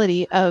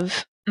mentality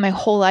of my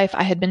whole life.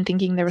 I had been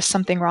thinking there was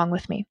something wrong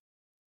with me.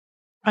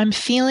 I'm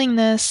feeling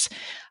this,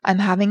 I'm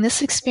having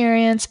this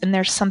experience, and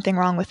there's something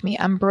wrong with me.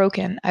 I'm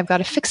broken. I've got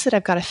to fix it.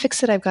 I've got to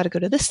fix it. I've got to go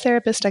to this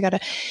therapist.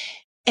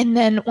 And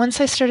then once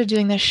I started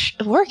doing this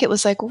work, it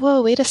was like,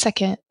 whoa, wait a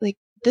second. Like,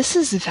 this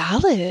is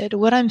valid.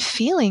 What I'm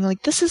feeling,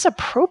 like, this is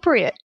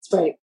appropriate.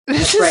 That's right.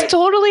 This is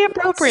totally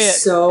appropriate.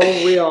 That's so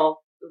real.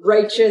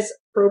 Righteous,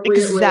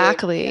 appropriate.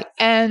 Exactly. Yes.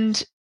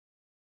 And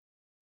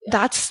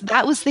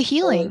that was the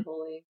healing. Holy.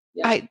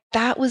 Yeah.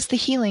 That was the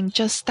healing,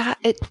 just that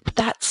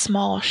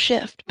small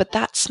shift. But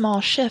that small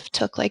shift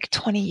took like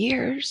 20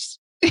 years,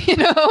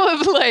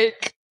 of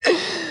like,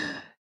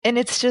 and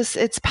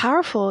it's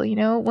powerful,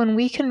 when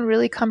we can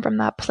really come from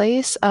that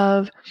place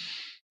of,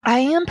 I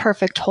am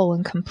perfect, whole,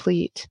 and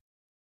complete.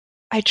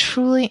 I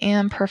truly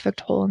am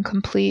perfect, whole, and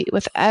complete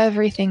with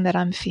everything that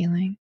I'm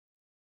feeling,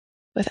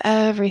 with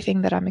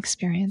everything that I'm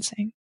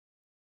experiencing.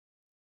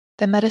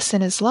 The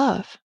medicine is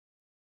love.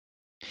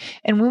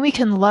 And when we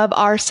can love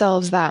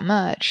ourselves that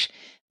much,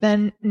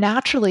 then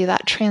naturally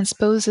that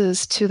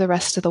transposes to the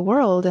rest of the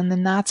world. And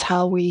then that's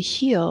how we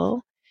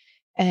heal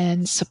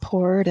and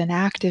support and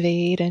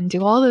activate and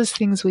do all those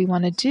things we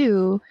want to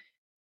do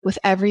with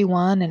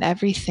everyone and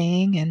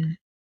everything. And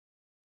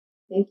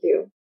thank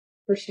you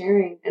for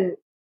sharing,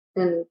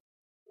 and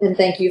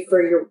thank you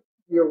for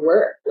your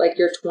work, like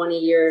your 20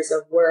 years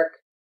of work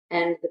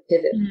and the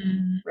pivot,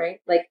 right?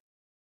 Like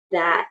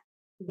that,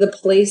 the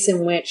place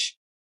in which,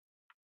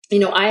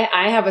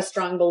 I have a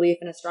strong belief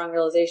and a strong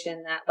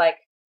realization that like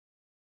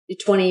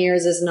 20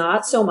 years is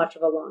not so much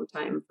of a long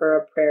time for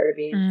a prayer to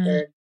be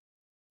answered.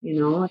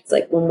 It's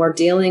like when we're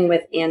dealing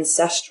with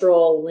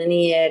ancestral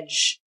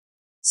lineage,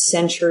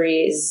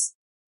 centuries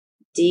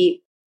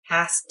deep,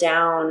 passed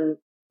down,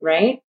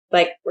 right?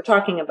 Like we're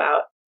talking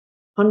about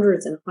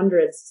hundreds and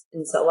hundreds,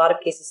 in a lot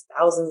of cases,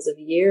 thousands of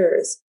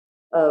years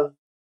of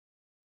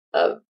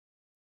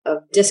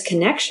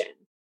disconnection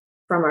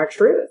from our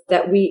truth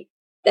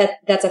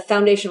that's a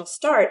foundational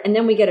start. And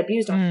then we get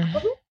abused on top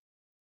of it.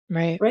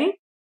 Right. Right.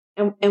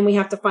 And we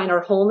have to find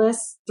our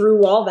wholeness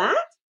through all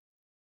that.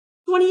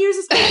 20 years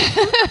is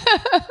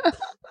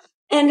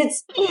and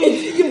it's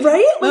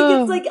right.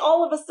 Like it's like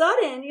all of a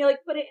sudden you like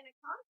put it in a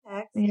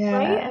context,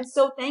 right? And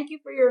so thank you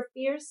for your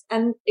fierce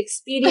and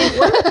expedient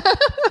work.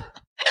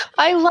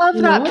 I love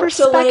that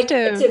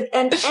perspective. So like,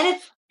 and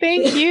it's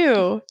thank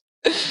you.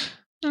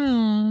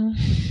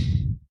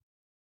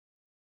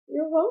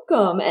 You're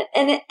welcome.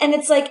 And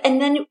it's like,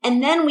 and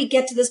then we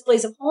get to this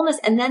place of wholeness,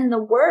 and then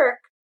the work.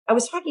 I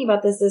was talking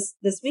about this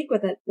week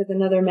with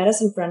another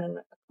medicine friend and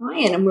a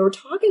client, and we were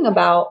talking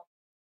about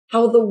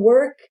how the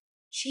work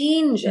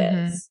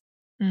changes,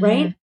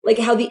 right? Like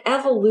how the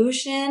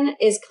evolution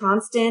is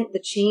constant, the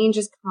change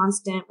is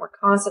constant. We're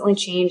constantly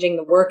changing.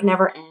 The work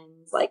never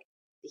ends. Like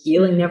the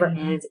healing never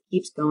ends. It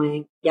keeps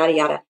going, yada,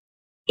 yada.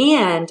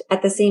 And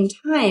at the same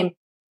time,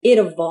 it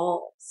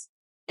evolves.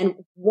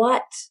 And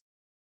what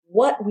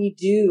we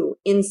do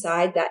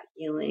inside that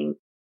healing,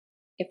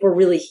 if we're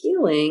really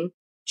healing,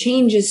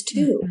 changes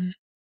too,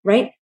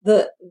 right?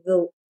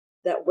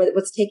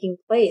 What's taking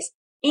place.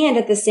 And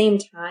at the same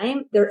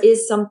time, there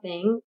is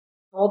something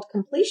called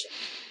completion.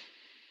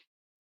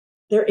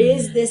 There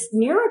is this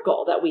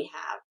miracle that we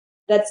have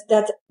that's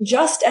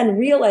just and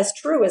real as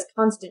true as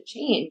constant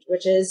change,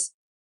 which is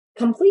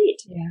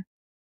complete. Yeah.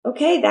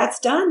 Okay, that's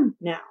done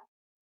now.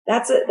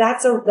 That's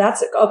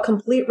a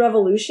complete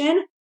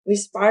revolution. We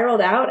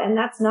spiraled out, and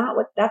that's not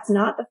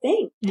the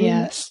thing.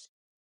 Yes.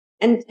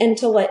 And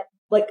to let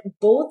like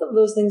both of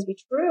those things be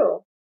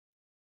true,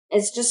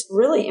 it's just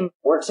really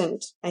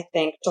important, I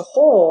think, to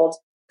hold,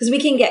 because we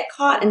can get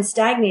caught and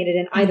stagnated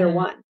in either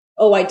one.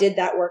 Oh, I did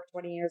that work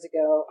 20 years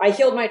ago. I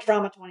healed my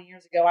trauma 20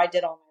 years ago. I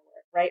did all my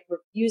work, right?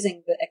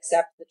 Refusing to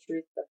accept the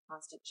truth of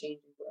constant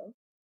change and growth.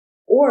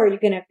 Or you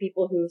can have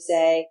people who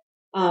say,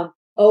 oh,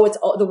 it's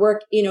all the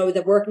work,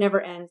 the work never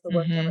ends. The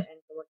work never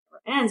ends. The work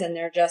never ends. And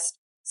they're just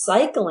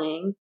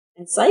cycling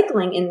in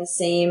the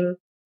same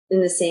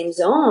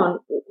zone,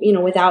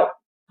 without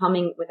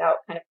kind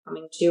of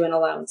coming to and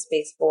allowing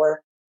space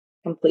for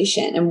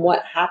completion. And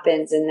what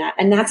happens in that,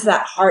 and that's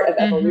that heart of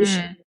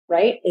evolution,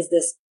 right? Is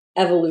this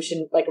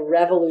evolution, like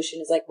revolution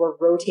is like we're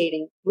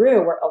rotating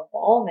through, we're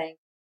evolving,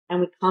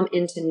 and we come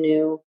into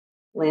new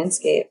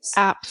landscapes.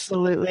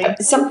 Absolutely.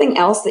 Something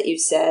else that you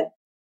said.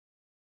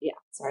 Yeah.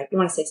 Sorry. You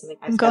want to say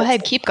something? Go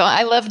ahead. Keep going.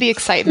 I love the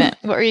excitement.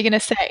 What were you going to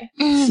say?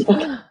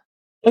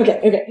 Okay. I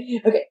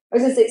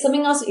was going to say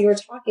something else that you were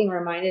talking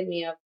reminded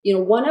me of,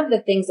 one of the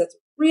things that's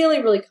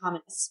really, really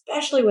common,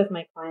 especially with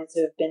my clients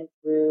who have been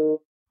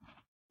through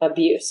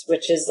abuse,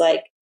 which is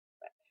like,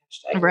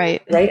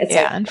 right. It's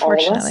yeah, like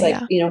unfortunately,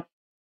 all of us,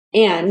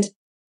 and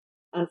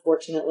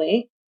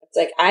unfortunately, it's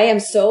like, I am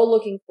so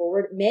looking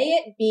forward. May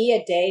it be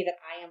a day that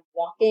I am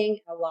walking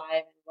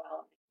alive and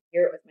well, and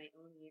hear it with my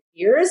own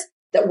ears,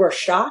 that we're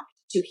shocked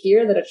to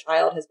hear that a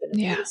child has been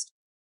abused.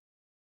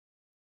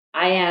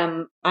 I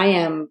am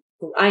that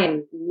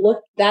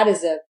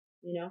is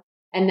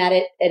and that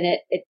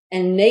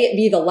and may it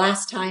be the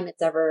last time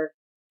it's ever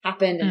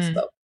happened and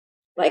spoke.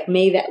 Like,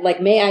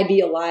 may I be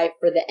alive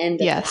for the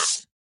end of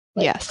that.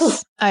 Like,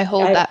 yes. I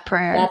hold that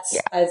prayer. That's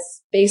a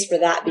space for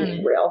that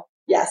being real.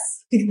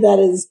 Yes.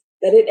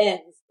 that it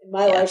ends in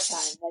my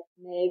lifetime. Like,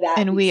 may that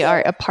and we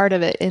are a part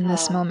of it in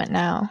this moment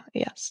now.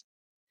 Yes.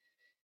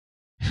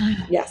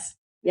 Yes.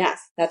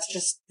 That's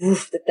just,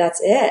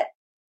 that's it.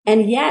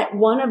 And yet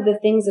one of the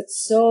things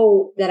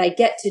that I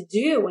get to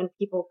do when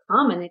people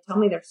come and they tell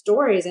me their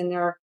stories and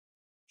they're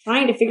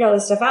trying to figure all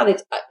this stuff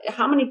out,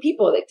 how many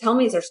people, they tell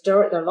me their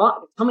story, they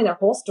tell me their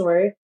whole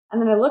story.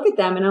 And then I look at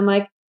them and I'm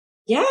like,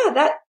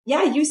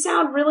 you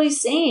sound really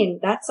sane.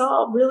 That's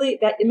all really,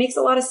 it makes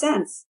a lot of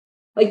sense.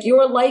 Like,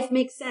 your life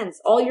makes sense.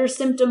 All your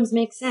symptoms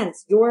make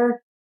sense.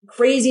 Your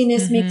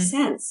craziness makes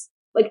sense.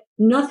 Like,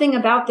 nothing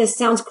about this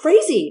sounds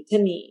crazy to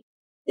me.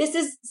 This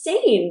is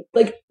sane.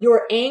 Like,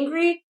 you're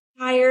angry,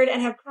 tired,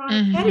 and have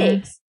chronic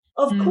headaches.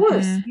 Of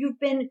course, you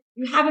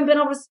haven't been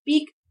able to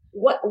speak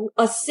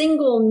a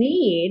single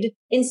need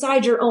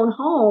inside your own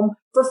home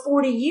for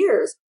 40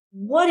 years.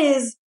 What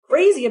is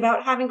crazy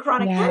about having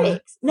chronic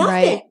headaches? Nothing.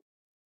 Right.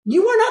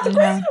 You are not the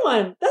crazy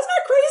one. That's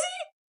not crazy.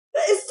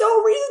 That is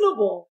so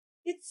reasonable.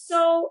 It's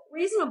so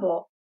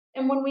reasonable.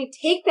 And when we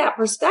take that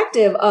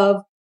perspective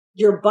of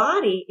your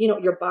body,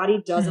 your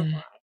body doesn't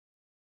lie.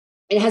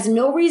 It has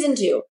no reason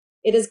to.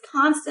 It is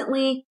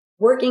constantly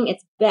working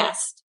its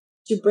best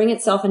to bring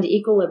itself into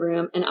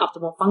equilibrium and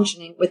optimal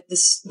functioning with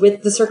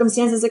the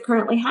circumstances it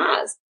currently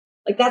has.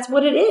 Like, that's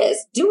what it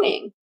is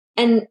doing.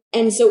 And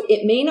so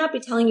it may not be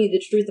telling you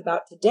the truth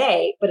about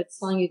today, but it's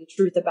telling you the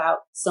truth about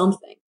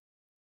something.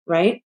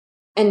 Right.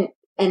 And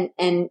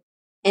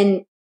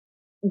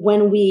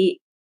when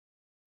we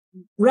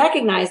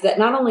recognize that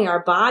not only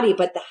our body,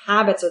 but the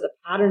habits or the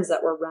patterns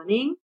that we're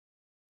running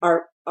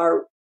are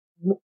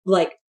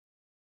like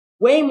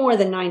way more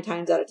than 9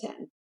 times out of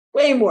 10,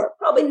 way more,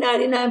 probably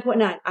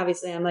 99.9.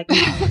 Obviously I'm like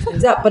making these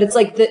things up, but it's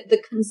like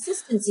the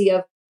consistency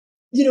of,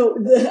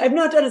 I've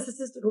not done a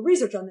statistical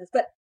research on this,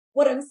 but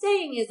what I'm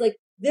saying is, like,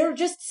 they're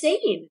just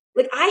sane.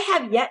 Like, I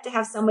have yet to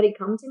have somebody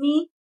come to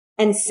me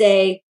and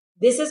say,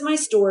 this is my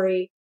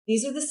story.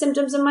 These are the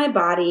symptoms in my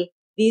body.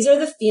 These are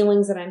the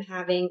feelings that I'm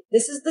having.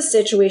 This is the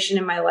situation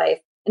in my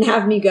life, and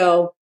have me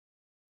go,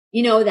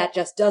 that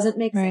just doesn't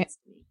make sense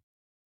to me.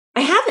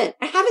 I haven't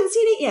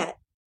seen it yet.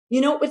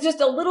 It's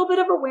just a little bit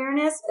of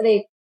awareness.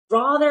 They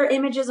draw their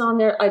images on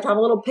I draw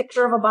a little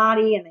picture of a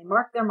body and they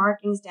mark their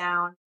markings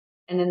down,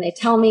 and then they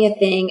tell me a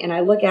thing and I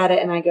look at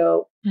it and I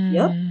go,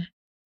 yep.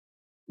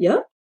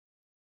 Yeah.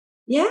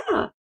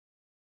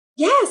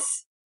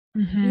 Yes.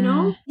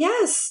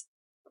 Yes,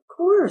 of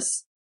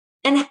course.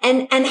 And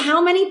how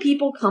many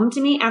people come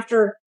to me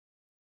after,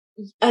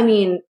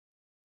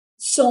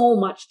 so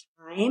much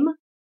time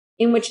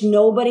in which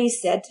nobody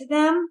said to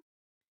them,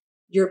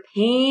 your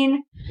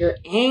pain, your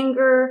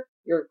anger,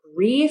 your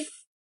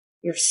grief,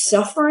 your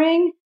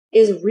suffering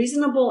is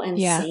reasonable and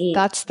sane.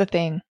 That's the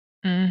thing.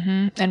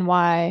 And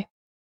why?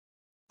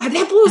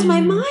 That blows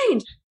my mind. I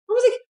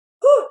was like,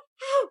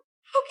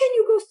 how can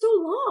you go so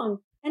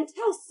long and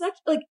tell such,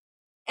 like,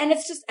 and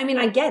it's just,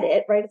 I get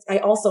it, right? I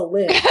also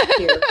live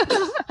here.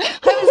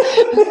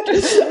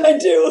 I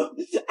do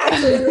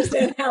actually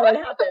understand how it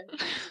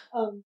happened.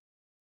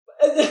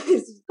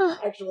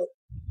 Actually.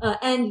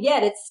 And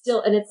yet it's still,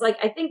 and it's like,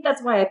 I think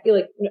that's why I feel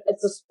like,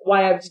 it's just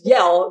why I'm just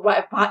going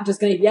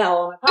to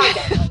yell on my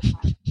podcast all the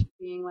time,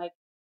 being like,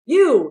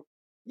 you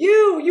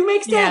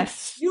make sense.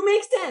 Yes. You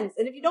make sense.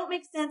 And if you don't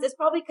make sense, it's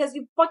probably because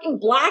you fucking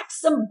blacked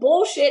some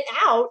bullshit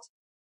out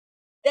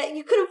that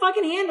you couldn't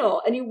fucking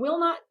handle, and you will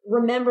not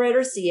remember it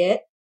or see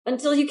it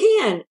until you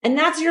can. And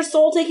that's your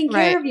soul taking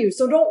care of you.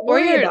 So don't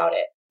worry about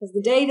it. Because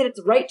the day that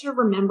it's right to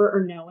remember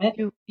or know it,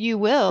 you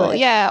will.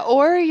 Yeah.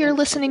 Or you're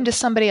listening to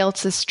somebody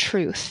else's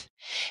truth.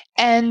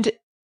 And,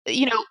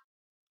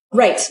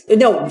 right.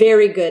 No,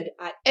 very good.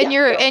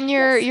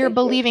 You're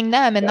believing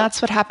them. And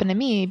that's what happened to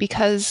me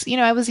because,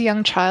 I was a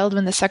young child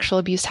when the sexual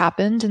abuse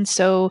happened. And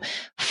so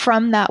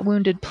from that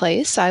wounded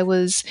place, I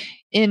was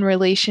in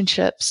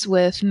relationships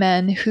with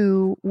men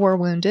who were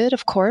wounded,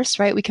 of course,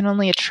 right? We can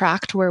only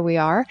attract where we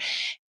are.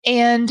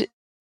 And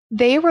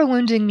they were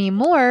wounding me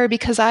more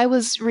because I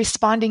was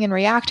responding and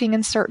reacting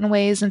in certain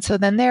ways. And so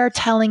then they're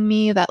telling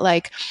me that,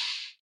 like,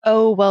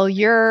 oh, well,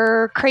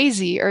 you're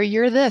crazy, or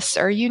you're this,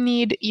 or you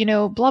need,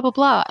 blah, blah,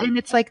 blah. And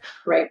it's like,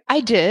 right.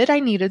 I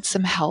needed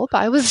some help.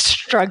 I was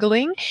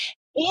struggling,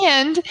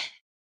 and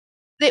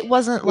it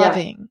wasn't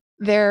loving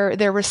their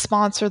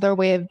response or their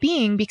way of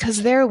being,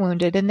 because they're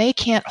wounded and they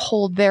can't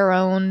hold their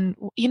own,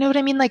 you know what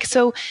I mean? Like,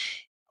 so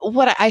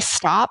I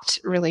stopped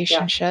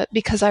relationship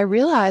because I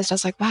realized, I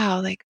was like,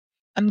 wow, like,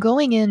 I'm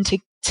going in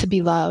to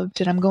be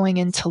loved, and I'm going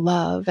into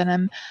love, and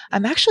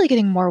I'm actually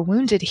getting more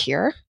wounded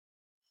here.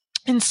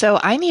 And so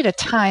I need a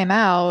time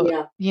out,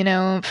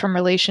 from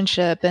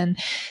relationship, and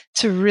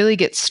to really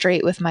get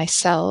straight with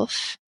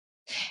myself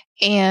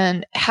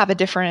and have a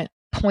different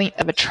point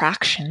of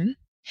attraction.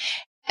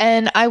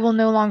 And I will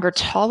no longer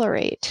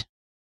tolerate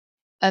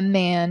a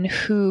man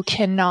who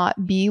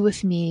cannot be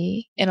with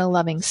me in a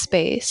loving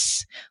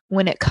space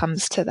when it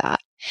comes to that.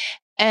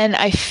 And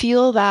I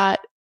feel that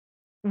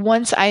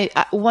once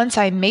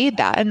I made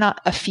that, and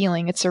not a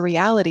feeling, it's a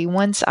reality.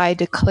 Once I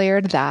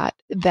declared that,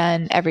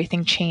 then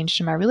everything changed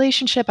in my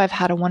relationship. I've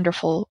had a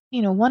wonderful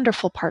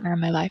partner in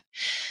my life.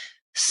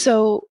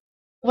 So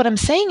what I'm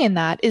saying in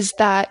that is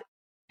that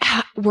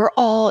we're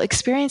all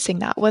experiencing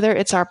that, whether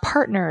it's our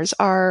partners,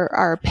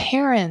 our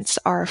parents,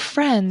 our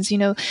friends.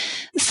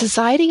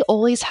 Society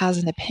always has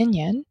an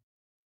opinion.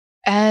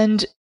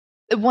 And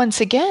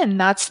once again,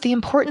 that's the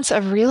importance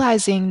of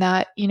realizing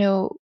that,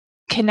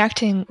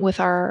 connecting with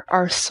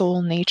our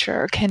soul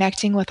nature,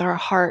 connecting with our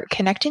heart,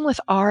 connecting with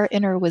our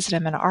inner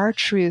wisdom and our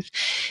truth,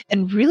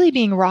 and really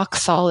being rock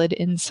solid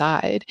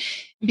inside.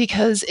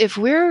 Because if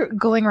we're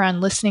going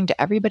around listening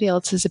to everybody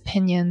else's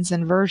opinions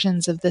and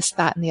versions of this,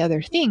 that, and the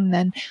other thing,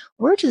 then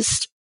we're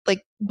just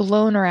like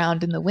blown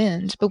around in the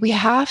wind. But we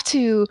have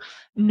to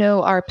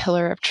know our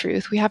pillar of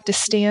truth. We have to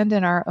stand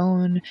in our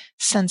own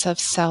sense of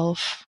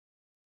self.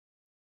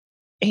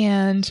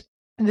 And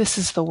this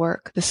is the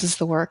work. This is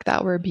the work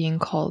that we're being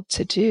called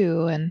to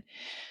do. And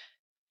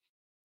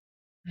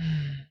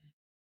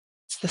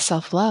it's the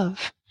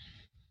self-love.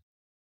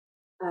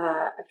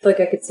 I feel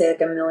like I could say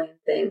like a million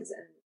things.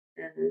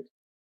 And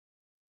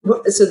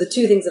so the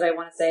two things that I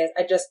want to say is,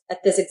 I just,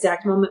 at this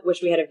exact moment,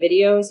 wish we had a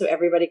video so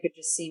everybody could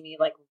just see me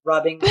like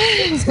rubbing my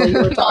face while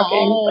you were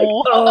talking. Like,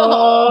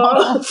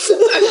 oh.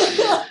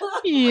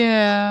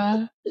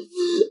 Yeah.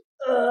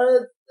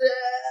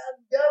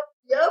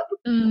 Yep.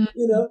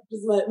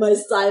 Just my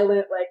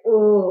silent, like,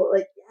 oh,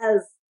 like,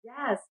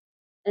 yes.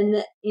 And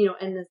the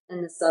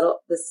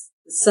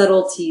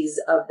subtleties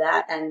of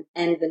that, and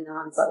the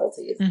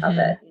non-subtleties of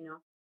it,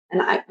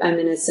 and I'm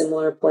in a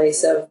similar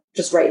place of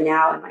just right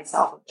now in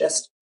myself, of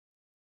just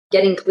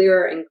getting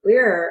clearer and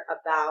clearer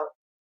about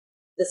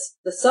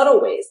the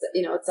subtle ways that,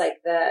 it's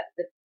like the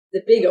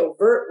big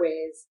overt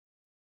ways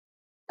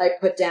I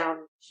put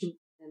down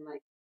and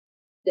like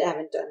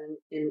haven't done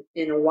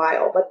in a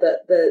while, but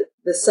the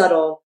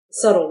subtle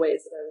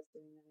ways that I was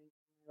doing in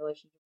my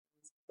relationship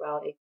and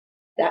sexuality,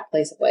 that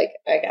place of like,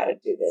 I gotta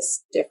do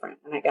this different,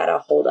 and I gotta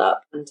hold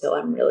up until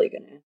I'm really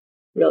gonna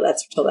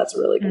that's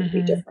really gonna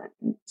be different.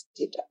 I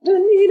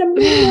need a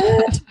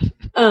minute.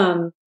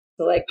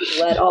 To like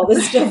let all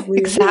this stuff release.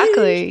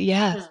 Exactly.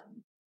 Yes.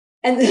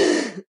 And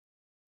the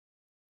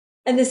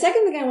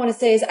second thing I want to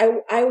say is I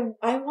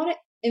want to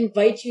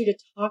invite you to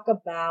talk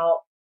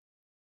about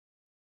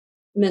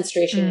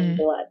menstruation and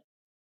blood,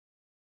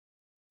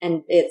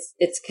 and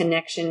its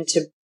connection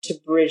to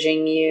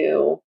bridging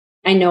you.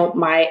 I know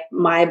my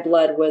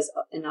blood was,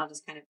 and I'll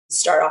just kind of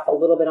start off a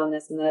little bit on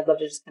this, and then I'd love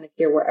to just kind of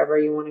hear wherever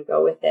you want to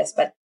go with this.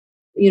 But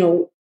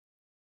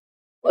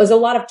there's a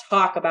lot of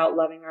talk about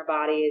loving our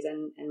bodies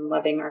and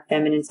loving our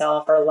feminine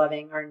self, or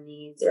loving our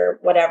needs, or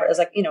whatever. It's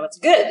like,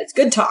 it's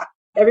good talk.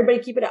 Everybody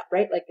keep it up,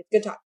 right? Like, it's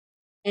good talk.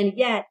 And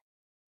yet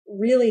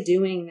really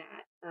doing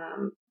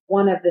that,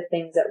 one of the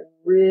things that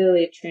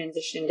really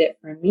transitioned it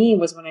for me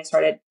was when I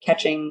started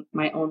catching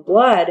my own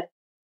blood,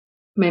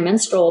 my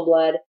menstrual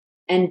blood,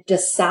 and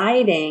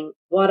deciding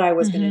what I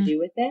was going to do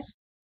with it,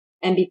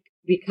 and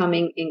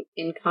becoming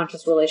in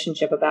conscious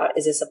relationship about,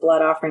 is this a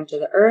blood offering to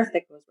the earth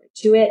that goes right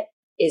to it?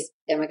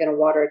 Am I going to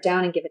water it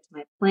down and give it to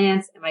my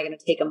plants? Am I going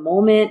to take a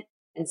moment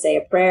and say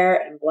a prayer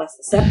and bless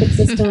the septic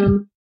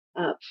system?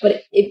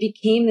 But it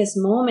became this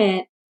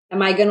moment.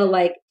 Am I going to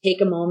like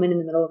take a moment in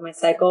the middle of my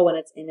cycle when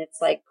it's in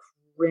its like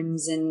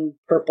crimson,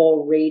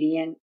 purple,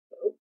 radiant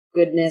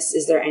goodness?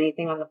 Is there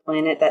anything on the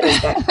planet that is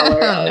that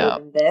color other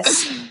than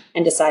this?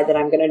 And decide that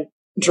I'm going to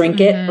drink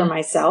it for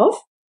myself,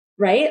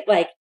 right?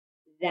 Like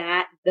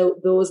that,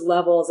 those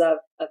levels of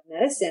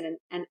medicine.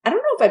 And I don't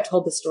know if I've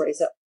told this story.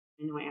 So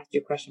I know I asked you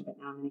a question, but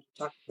now I'm going to keep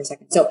talking for a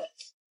second. So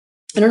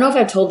I don't know if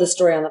I've told this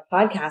story on the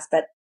podcast,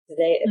 but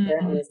today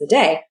apparently is the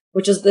day,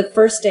 which is the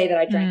first day that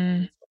I drank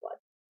menstrual blood.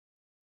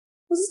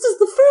 Well, this is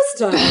the first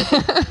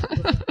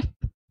time.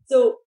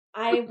 So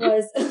I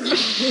was,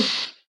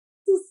 let's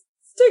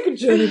take a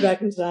journey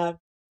back in time.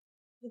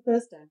 The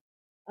first time.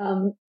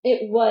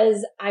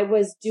 I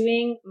was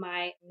doing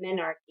my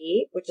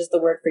menarche, which is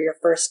the word for your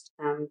first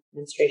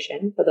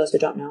menstruation, for those who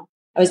don't know.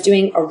 I was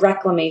doing a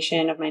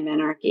reclamation of my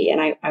menarche,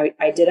 and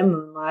I did a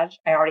moon lodge.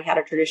 I already had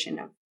a tradition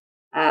of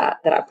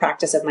that I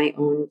practice of my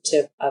own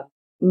of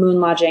moon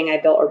lodging. I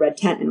built a red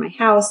tent in my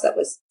house that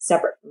was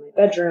separate from my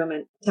bedroom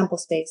and temple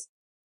space.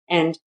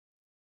 And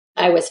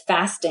I was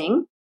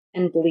fasting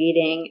and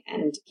bleeding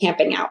and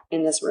camping out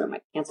in this room.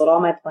 I canceled all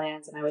my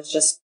plans and I was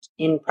just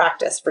in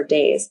practice for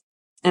days.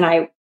 And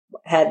I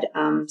had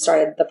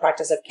started the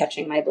practice of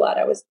catching my blood.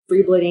 I was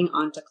free bleeding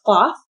onto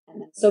cloth and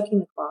then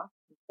soaking the cloth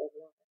in cold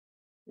water,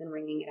 then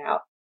wringing it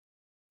out.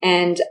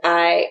 And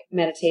I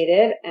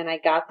meditated and I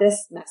got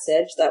this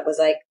message that was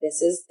like,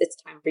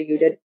 it's time for you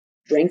to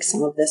drink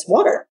some of this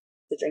water,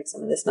 to drink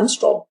some of this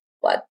menstrual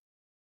blood.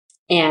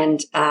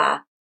 And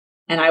I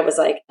was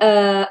like,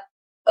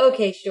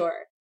 okay,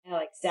 sure. And I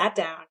like sat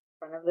down in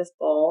front of this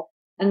bowl.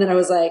 And then I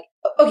was like,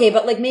 okay,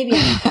 but like maybe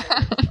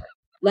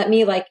let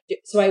me like,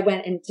 so I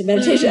went into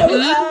meditation. I was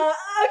like,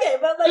 okay,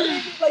 but like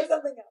maybe like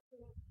something else.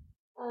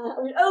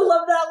 I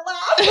love that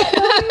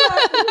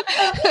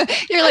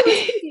laugh. You're like,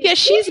 yeah,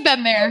 she's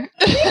been there.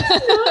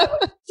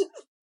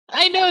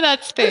 I know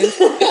that space.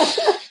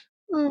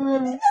 I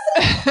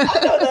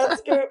know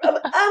that's true. I'm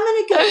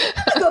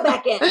gonna go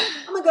back in.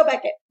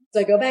 So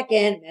I go back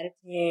in,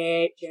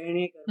 meditate,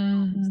 journey, go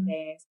to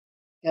space,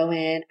 go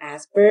in,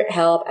 ask for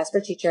help, ask for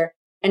a teacher,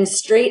 and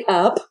straight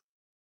up,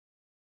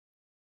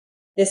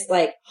 this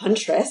like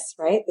huntress,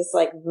 right? This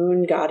like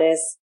moon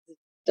goddess,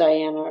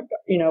 Diana,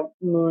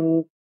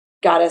 moon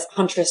goddess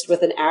huntress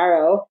with an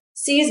arrow,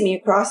 sees me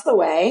across the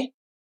way,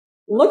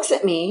 looks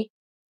at me,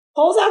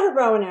 pulls out her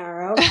bow and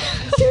arrow,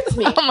 and shoots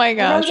me. Oh my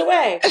gosh. And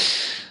runs away.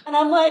 And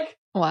I'm like,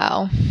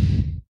 wow.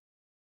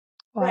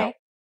 Right.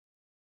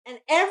 And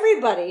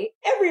everybody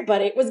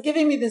was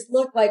giving me this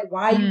look like,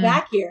 why are you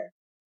back here?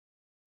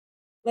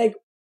 Like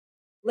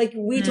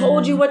we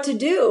told you what to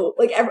do.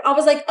 Like, I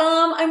was like,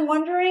 I'm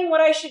wondering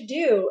what I should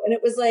do. And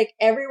it was like,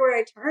 everywhere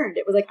I turned,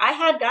 it was like, I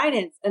had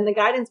guidance and the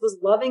guidance was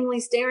lovingly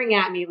staring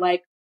at me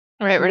like,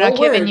 right. We're not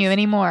giving you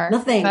anymore.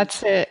 Nothing.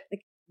 That's it.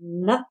 Like,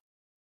 nothing.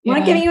 We're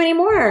not giving you any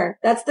more.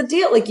 That's the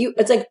deal. Like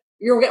it's like,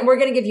 we're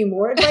going to give you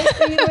more advice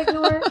for you to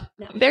ignore.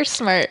 No. They're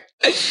smart.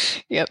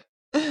 Yep.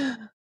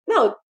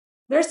 No,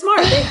 they're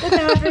smart. They have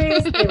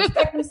boundaries. They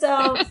respect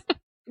themselves.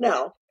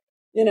 No,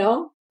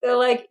 they're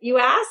like, you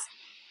ask,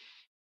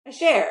 I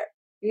share.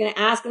 You're going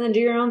to ask and then do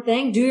your own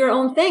thing. Do your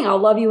own thing. I'll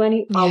love you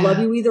I'll love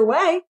you either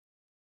way,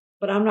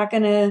 but I'm not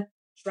going to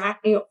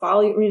track you,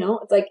 follow you,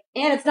 it's like,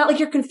 and it's not like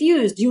you're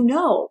confused. We're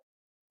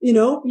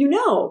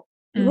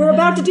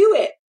about to do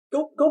it.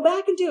 Go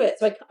back and do it.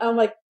 So I'm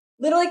like,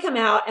 literally come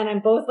out and I'm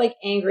both like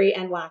angry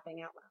and laughing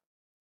out loud.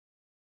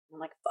 I'm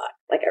like, fuck,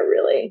 like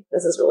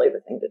this is really the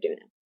thing to do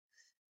now.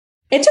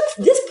 It took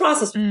this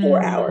process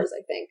 4 hours,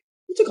 I think.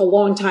 It took a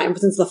long time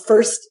since the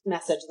first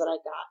message that I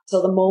got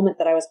till the moment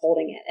that I was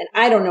holding it. And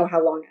I don't know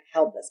how long I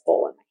held this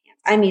bowl in my hands.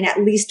 I mean, at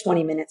least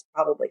 20 minutes,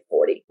 probably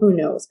 40. Who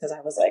knows? Because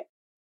I was like,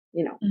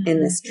 in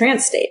this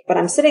trance state. But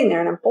I'm sitting there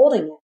and I'm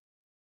holding it.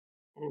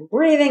 And I'm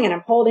breathing and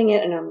I'm holding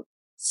it and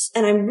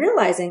I'm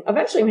realizing,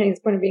 eventually I'm hitting this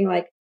point of being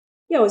like,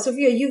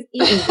 Sophia, you've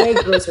eaten way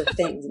grosser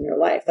things in your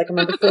life. Like,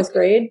 remember 4th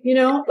grade,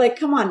 like,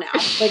 come on now.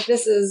 Like,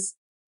 this is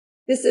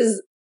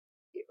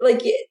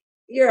like,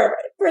 you're,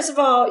 first of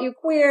all, you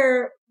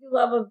queer, you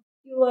love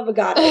a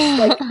goddess.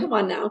 Like, come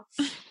on now.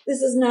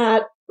 This is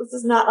not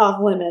off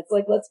limits.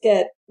 Like, let's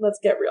get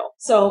real.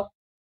 So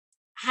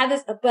I had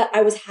this, but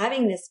I was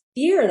having this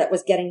fear that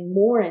was getting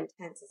more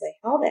intense as I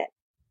held it.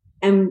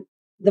 And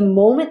the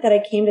moment that I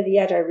came to the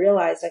edge, I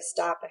realized I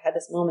stopped. I had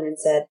this moment and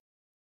said,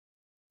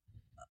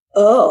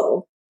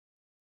 oh,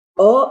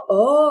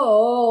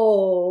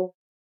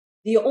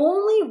 the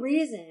only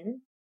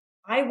reason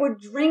I would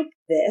drink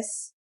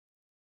this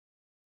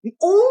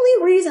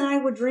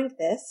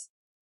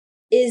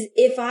is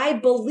if I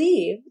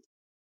believed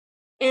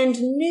and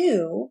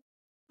knew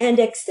and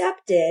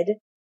accepted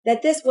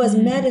that this was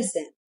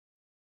medicine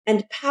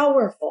and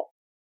powerful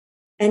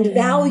and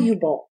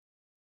valuable.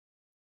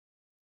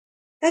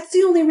 That's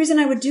the only reason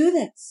I would do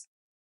this.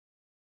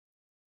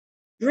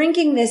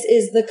 Drinking this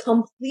is the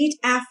complete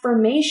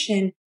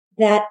affirmation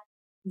that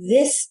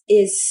this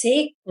is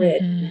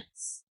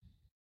sacredness.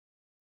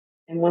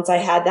 And once I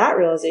had that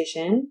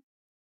realization,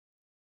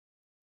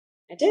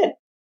 I did.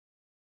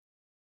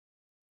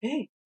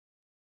 Okay.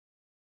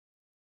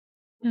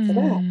 For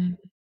that.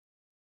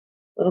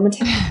 Little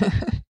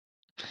Matilda.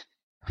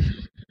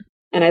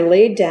 And I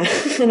laid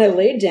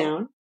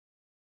down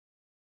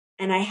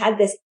and I had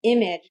this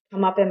image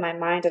come up in my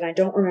mind and I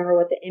don't remember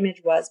what the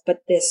image was,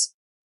 but this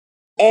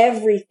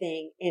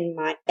everything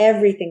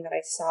that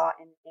I saw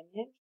in the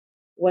image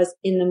was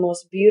in the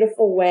most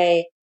beautiful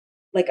way,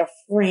 like a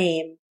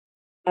frame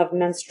of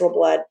menstrual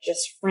blood,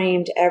 just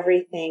framed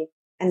everything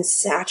and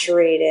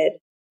saturated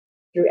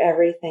through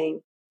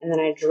everything. And then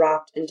I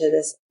dropped into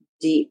this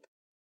deep,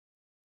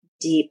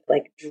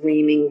 like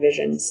dreaming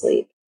vision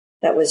sleep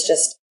that was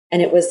just,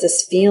 and it was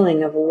this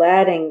feeling of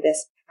letting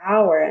this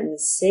power and the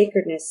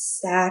sacredness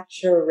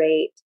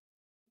saturate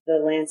the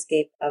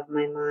landscape of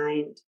my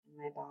mind and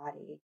my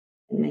body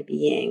and my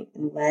being,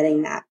 and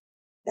letting that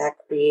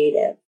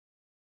creative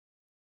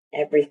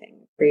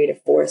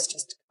force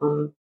just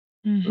come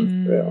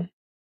through.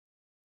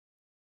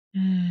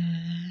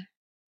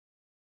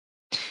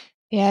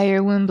 Yeah,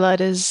 our womb blood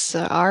is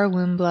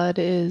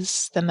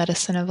the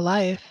medicine of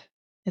life.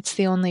 It's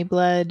the only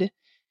blood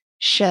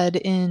shed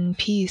in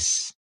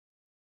peace.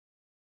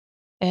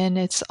 And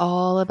it's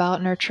all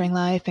about nurturing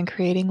life and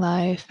creating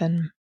life.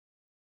 And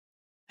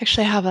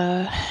actually I have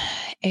a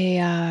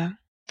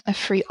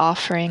free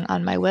offering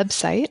on my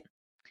website,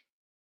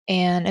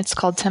 and it's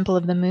called Temple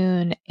of the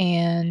Moon,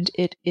 and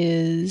it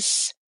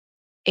is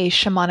a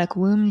shamanic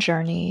womb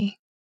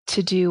journey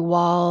to do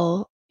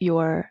while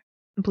you're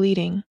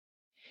bleeding.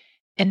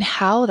 And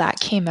how that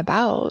came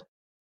about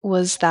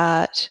was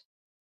that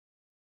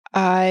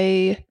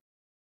I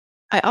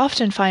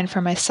often find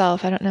for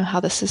myself, I don't know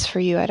how this is for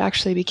you, I'd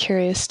actually be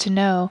curious to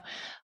know,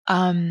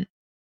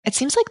 it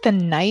seems like the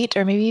night,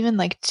 or maybe even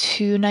like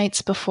 2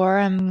 nights before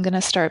I'm going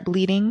to start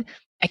bleeding,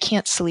 I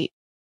can't sleep.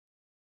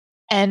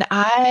 And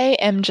I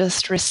am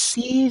just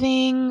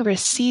receiving,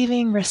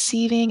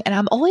 and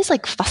I'm always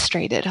like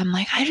frustrated. I'm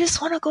like, I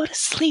just want to go to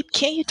sleep.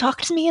 Can't you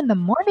talk to me in the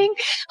morning?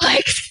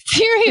 Like,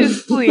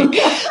 seriously,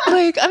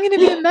 like I'm going to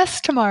be a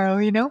mess tomorrow,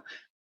 you know?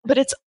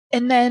 But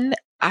and then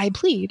I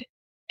bleed,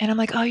 and I'm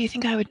like, oh, you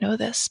think I would know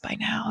this by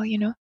now, you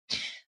know?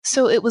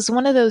 So it was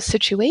one of those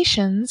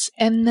situations.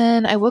 And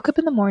then I woke up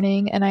in the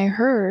morning and I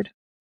heard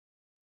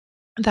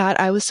that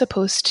I was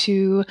supposed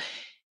to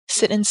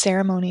sit in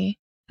ceremony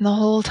the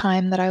whole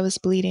time that I was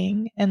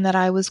bleeding, and that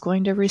I was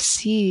going to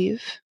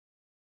receive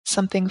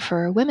something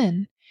for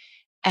women.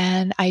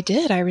 And I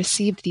did. I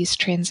received these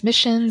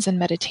transmissions and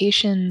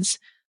meditations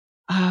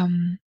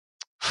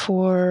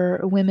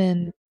for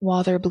women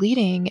while they're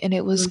bleeding, and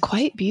it was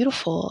quite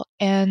beautiful.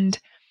 And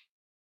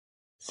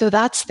so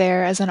that's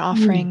there as an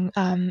offering.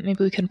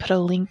 Maybe we can put a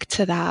link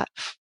to that,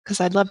 because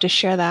I'd love to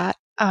share that.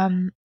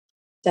 And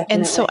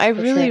so I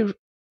really, sure.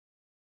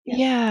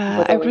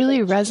 I really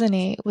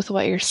resonate with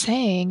what you're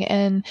saying,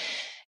 and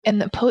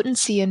the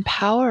potency and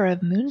power of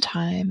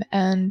moontime.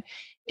 And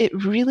it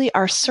really,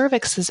 our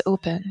cervix is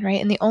open,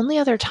 right? And the only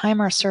other time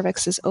our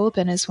cervix is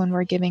open is when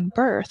we're giving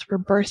birth. We're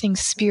birthing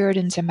spirit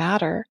into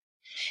matter.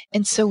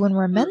 And so when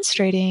we're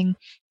menstruating,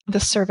 the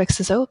cervix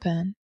is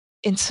open.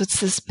 And so it's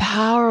this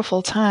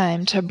powerful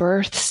time to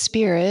birth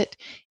spirit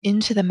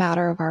into the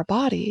matter of our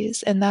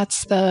bodies. And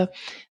that's the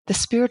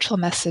spiritual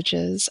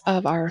messages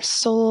of our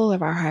soul,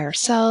 of our higher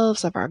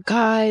selves, of our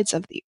guides,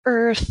 of the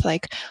earth,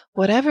 like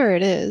whatever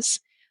it is,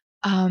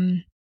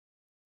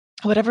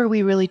 whatever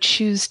we really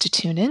choose to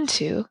tune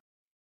into.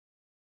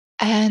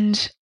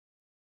 And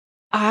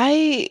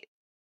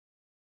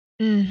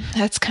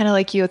that's kind of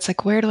like you. It's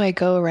like, where do I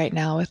go right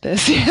now with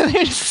this?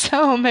 There's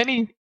so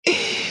many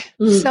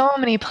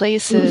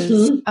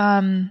places.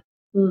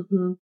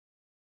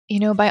 You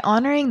know, by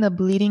honoring the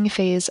bleeding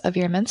phase of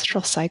your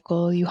menstrual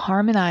cycle, you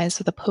harmonize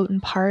with a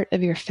potent part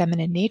of your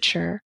feminine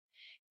nature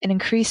and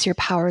increase your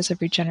powers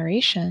of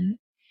regeneration.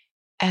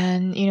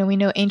 And, you know, we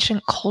know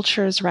ancient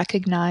cultures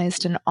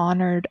recognized and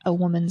honored a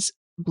woman's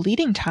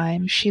bleeding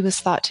time. She was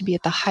thought to be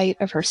at the height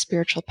of her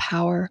spiritual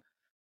power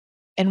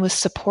and was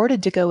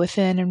supported to go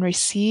within and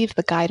receive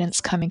the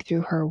guidance coming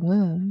through her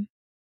womb.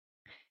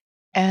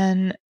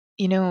 And,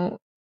 you know,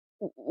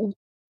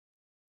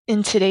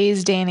 in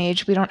today's day and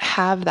age, we don't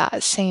have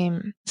that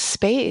same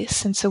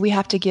space. And so we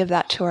have to give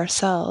that to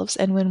ourselves.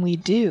 And when we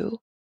do,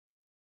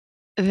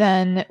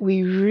 then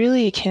we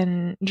really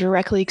can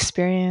directly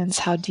experience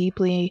how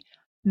deeply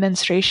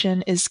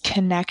menstruation is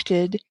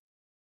connected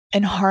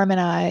and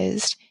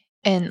harmonized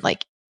and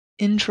like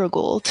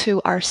integral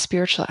to our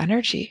spiritual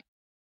energy.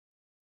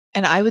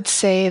 And I would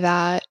say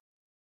that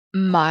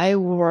my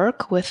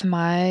work with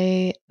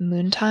my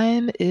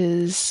moontime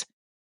is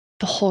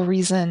the whole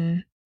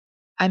reason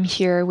I'm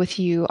here with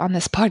you on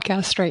this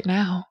podcast right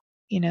now.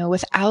 You know,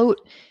 without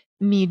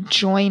me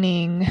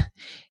joining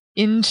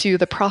into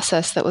the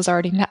process that was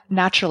already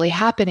naturally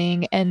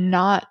happening and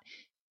not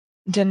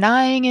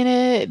denying in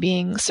it,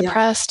 being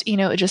suppressed, you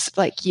know, just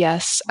like,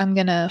 yes, I'm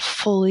going to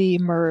fully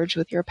merge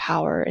with your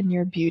power and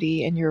your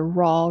beauty and your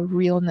raw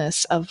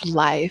realness of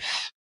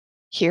life.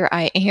 Here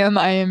I am,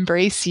 I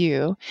embrace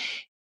you.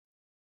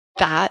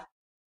 That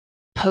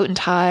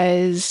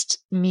potentized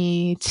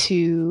me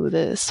to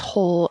this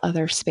whole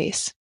other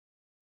space.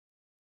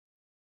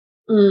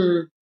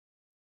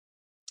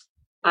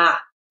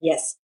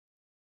 Yes.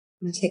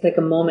 I'm going to take like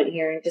a moment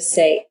here and just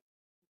say,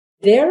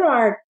 there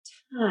are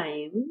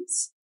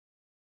times,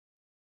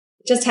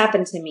 it just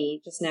happened to me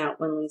just now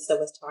when Lisa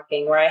was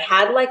talking, where I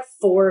had like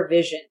 4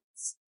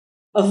 visions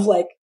of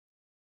like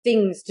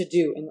things to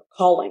do and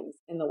callings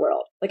in the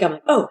world. Like I'm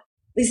like, oh,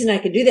 Lisa and I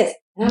could do this,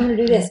 and I'm going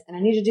to do this, and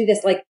I need to do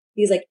this. Like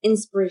these like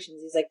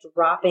inspirations, these like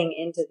dropping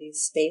into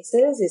these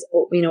spaces is,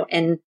 you know,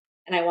 and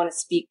I want to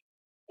speak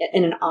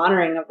in an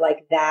honoring of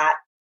like that,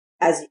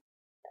 as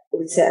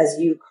Lisa, as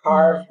you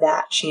carve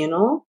that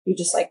channel, you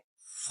just like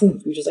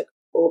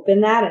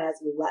open that and as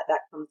you let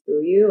that come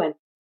through you and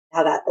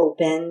how that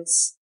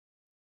opens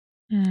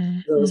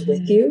goes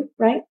with you,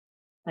 right?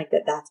 Like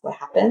that's what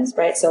happens,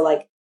 right? So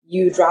like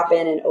you drop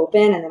in and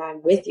open and then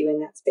I'm with you in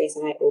that space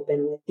and I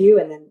open with you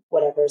and then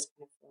whatever's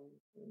kind of flowing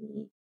through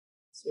me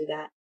through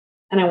that.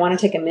 And I want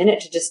to take a minute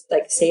to just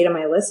like say to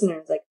my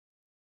listeners, like,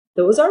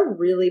 those are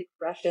really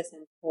precious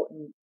and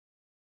potent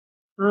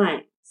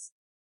times.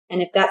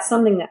 And if that's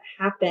something that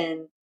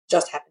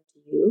just happened to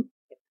you,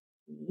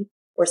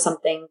 or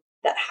something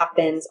that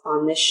happens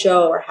on this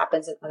show or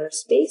happens in other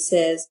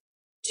spaces,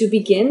 to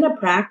begin the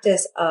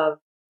practice of,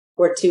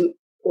 or to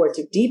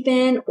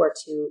deepen or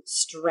to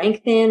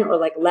strengthen, or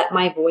like let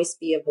my voice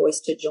be a voice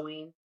to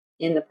join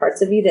in the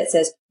parts of you that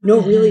says,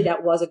 no, really,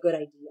 that was a good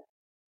idea.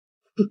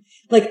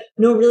 Like,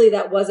 no, really,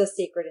 that was a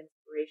sacred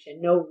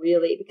inspiration. No,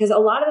 really, because a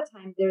lot of the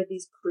time there are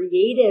these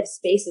creative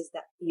spaces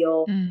that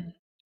feel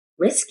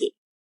risky,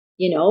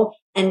 you know,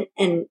 and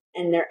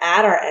they're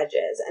at our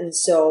edges. And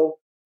so,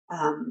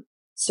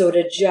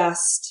 to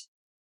just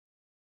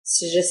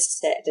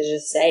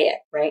say it,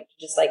 right?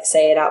 To just like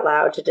say it out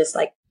loud, to just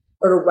like,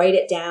 or to write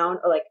it down,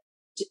 or like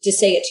to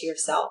say it to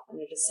yourself and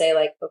to just say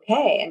like,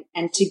 okay.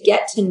 And to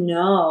get to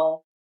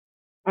know,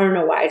 I don't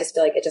know why, I just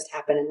feel like it just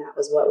happened. And that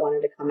was what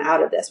wanted to come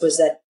out of this, was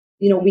that,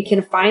 you know, we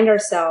can find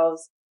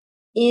ourselves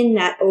in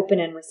that open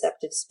and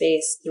receptive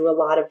space through a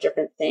lot of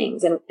different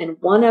things. And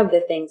one of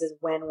the things is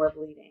when we're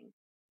bleeding.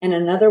 And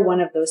another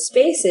one of those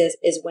spaces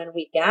is when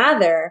we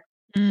gather,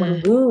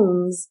 when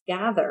wombs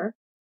gather,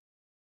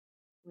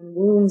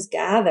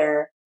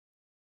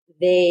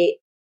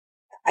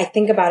 I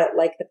think about it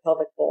like the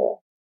pelvic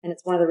bowl. And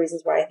it's one of the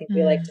reasons why I think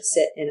we like to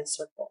sit in a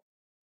circle.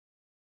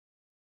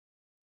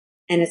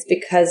 And it's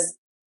because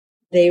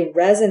they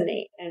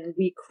resonate and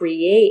we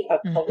create a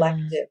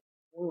collective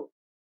womb.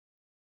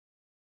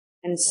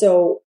 And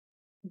so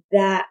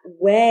that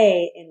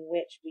way in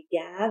which we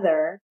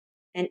gather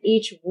and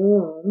each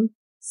womb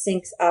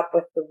syncs up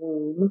with the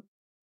womb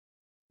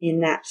in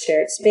that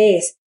shared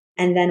space.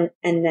 And then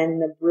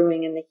the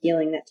brewing and the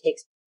healing that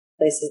takes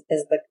place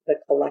is the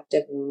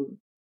collective womb.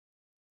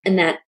 And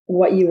that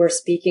what you were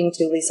speaking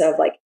to, Lisa, of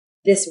like,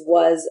 this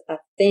was a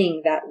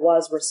thing that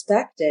was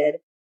respected.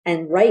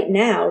 And right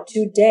now,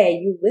 today,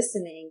 you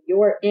listening,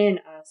 you're in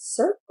a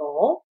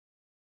circle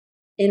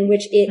in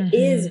which it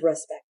is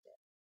respected.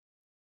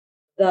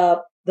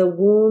 The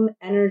womb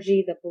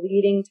energy, the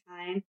bleeding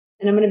time.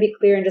 And I'm going to be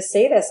clear and just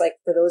say this, like,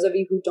 for those of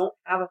you who don't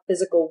have a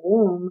physical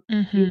womb,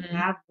 you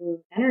have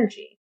womb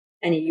energy,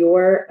 and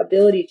your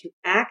ability to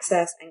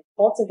access and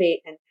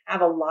cultivate and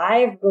have a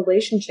live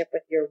relationship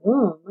with your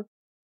womb,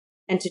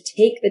 and to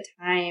take the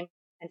time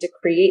and to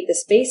create the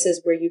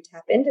spaces where you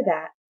tap into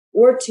that,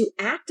 or to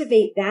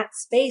activate that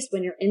space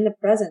when you're in the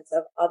presence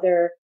of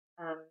other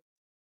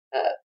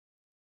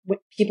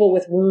people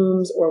with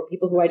wombs or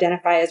people who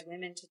identify as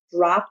women, to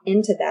drop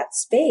into that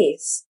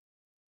space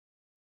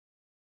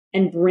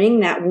and bring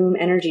that womb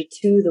energy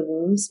to the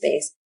womb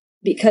space,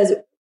 because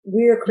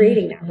we're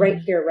creating that right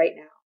here, right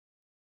now.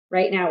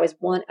 Right now is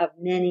one of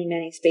many,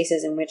 many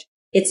spaces in which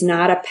it's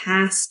not a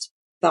past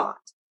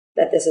thought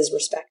that this is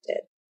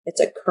respected. It's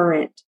a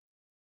current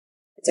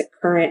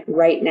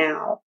right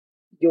now.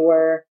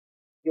 Your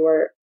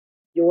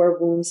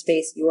womb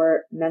space,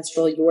 your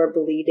menstrual, your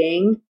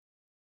bleeding,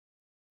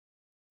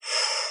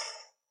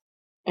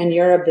 and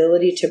your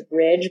ability to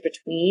bridge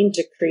between,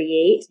 to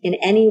create in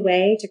any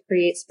way, to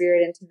create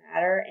spirit into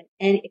matter.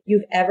 And if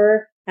you've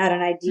ever had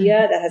an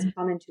idea that has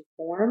come into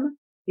form,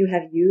 you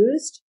have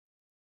used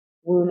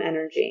womb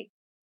energy.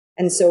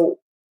 And so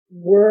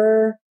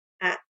we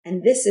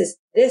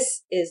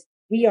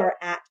are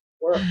at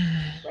work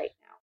right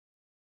now.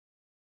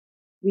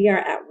 We are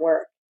at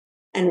work,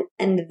 and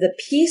the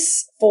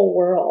peaceful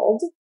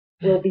world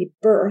will be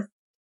birthed,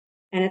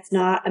 and it's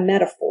not a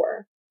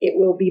metaphor. It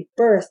will be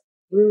birthed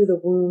through the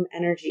womb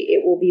energy.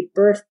 It will be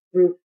birthed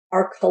through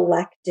our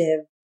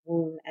collective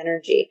womb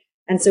energy.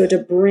 And so to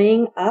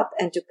bring up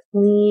and to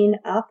clean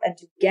up and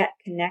to get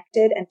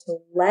connected and to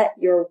let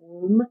your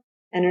womb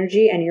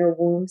energy and your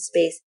womb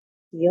space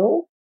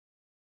heal,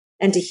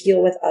 and to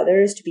heal with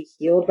others, to be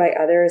healed by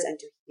others and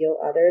to heal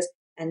others,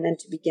 and then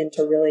to begin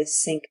to really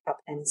sync up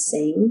and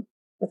sing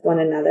with one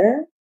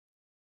another.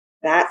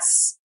 That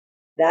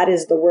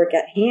is the work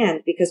at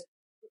hand, because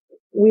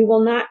we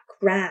will not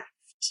craft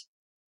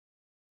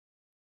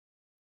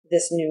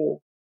this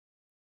new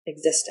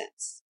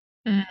existence.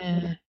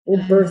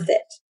 We'll birth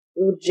it.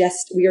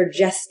 We are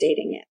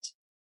gestating it.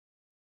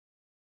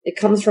 It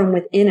comes from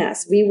within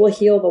us. We will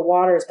heal the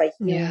waters by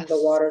healing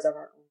the waters of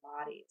our own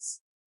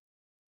bodies.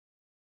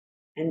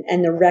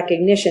 And the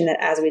recognition that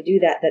as we do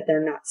that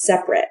they're not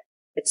separate.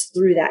 It's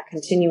through that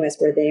continuous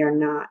where they are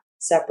not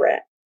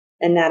separate.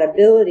 And that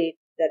ability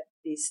that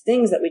these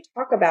things that we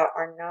talk about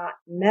are not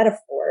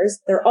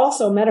metaphors. They're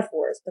also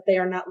metaphors, but they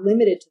are not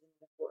limited to the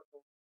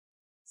metaphorical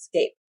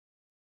scape.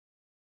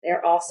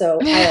 They're also,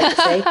 I like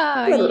to say,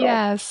 literal.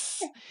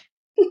 Yes.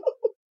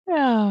 Oh.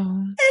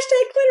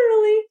 Hashtag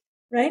literally,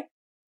 right?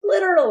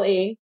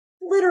 Literally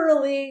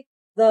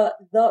the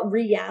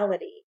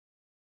reality,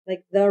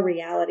 like the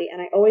reality.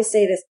 And I always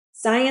say this,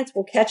 science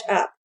will catch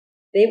up.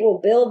 They will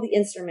build the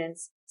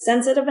instruments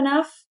sensitive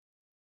enough,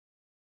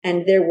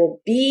 and there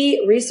will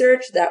be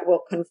research that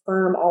will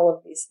confirm all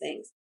of these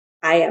things.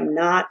 I am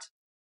not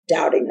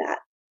doubting that.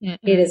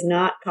 It is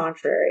not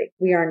contrary.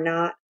 We are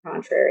not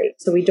contrary.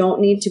 So we don't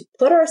need to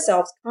put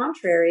ourselves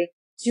contrary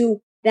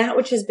to that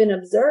which has been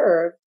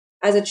observed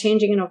as a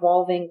changing and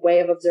evolving way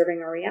of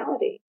observing our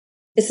reality.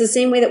 It's the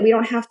same way that we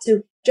don't have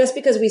to, just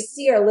because we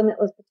see our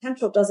limitless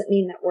potential doesn't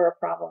mean that we're a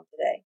problem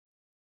today.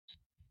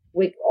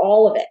 With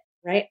all of it,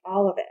 right?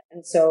 All of it.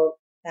 And so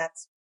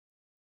that's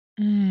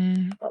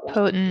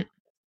potent.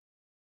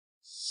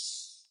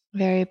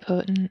 Very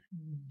potent.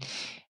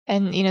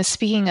 And, you know,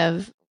 speaking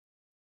of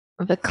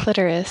the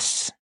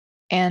clitoris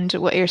and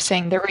what you're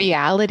saying, the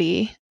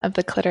reality of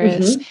the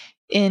clitoris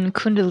in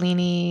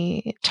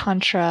Kundalini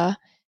Tantra,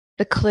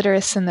 the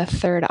clitoris and the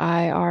third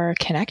eye are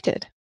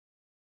connected.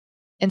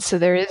 And so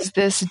there is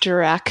this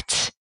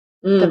direct,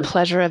 the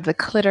pleasure of the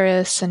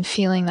clitoris and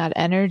feeling that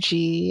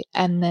energy,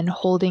 and then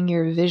holding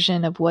your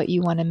vision of what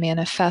you want to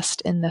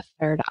manifest in the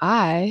third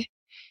eye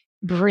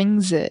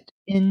brings it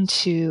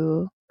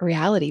into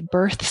reality,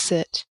 births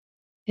it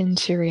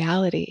into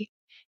reality.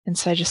 And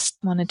so I just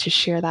wanted to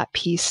share that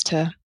piece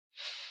to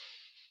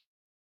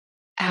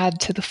add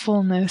to the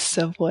fullness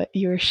of what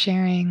you were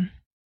sharing.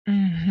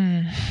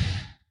 Thank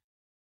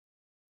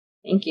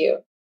you.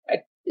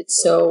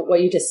 It's so,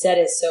 what you just said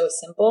is so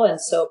simple and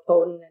so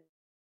potent.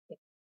 And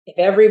if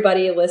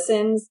everybody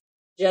listens,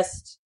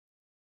 just,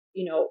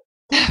 you know,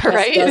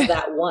 right? does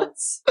that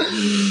once,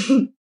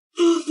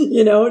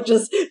 you know,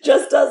 just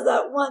does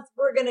that once,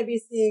 we're going to be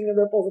seeing the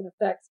ripples and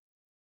effects,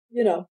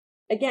 you know,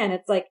 again,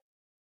 it's like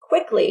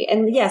quickly.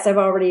 And yes, I've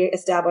already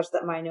established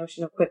that my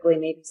notion of quickly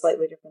may be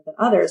slightly different than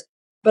others,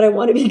 but I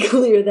want to be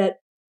clear that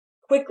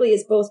quickly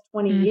is both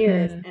 20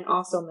 years and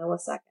also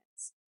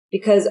milliseconds,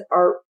 because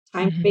our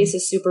time space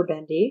is super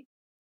bendy,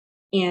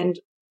 and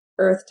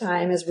Earth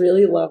time is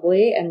really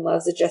lovely and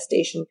loves a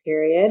gestation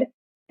period.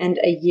 And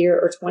a year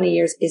or 20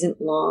 years isn't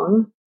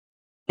long.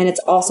 And it's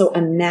also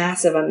a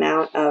massive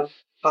amount of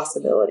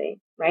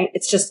possibility, right?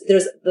 It's just,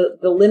 there's the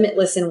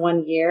limitless in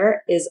 1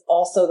 year is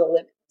also the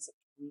limitless.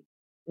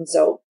 And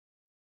so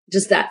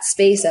just that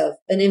space of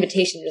an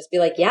invitation to just be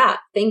like, yeah,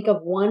 think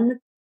of one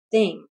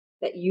thing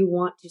that you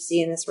want to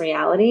see in this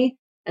reality,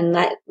 and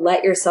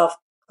let yourself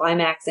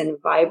climax and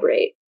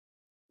vibrate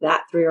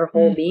that through your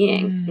whole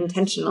being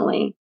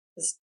intentionally.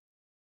 Just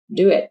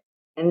do it.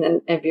 And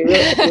then if you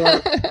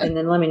want, and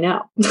then let me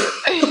know.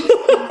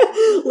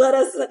 let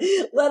us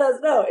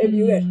know if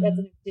you wish. That's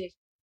an invitation.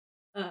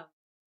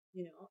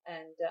 You know,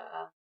 and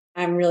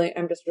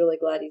I'm just really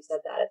glad you said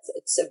that.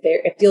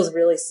 It feels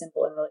really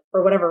simple, and really,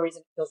 for whatever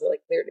reason, it feels really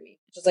clear to me.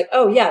 It's just like,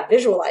 oh yeah,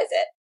 visualize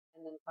it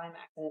and then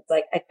climax. And it's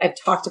like, I've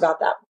talked about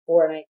that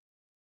before, and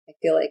I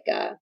feel like,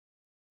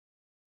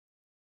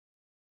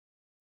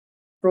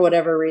 for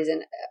whatever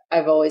reason,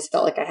 I've always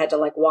felt like I had to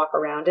like walk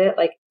around it,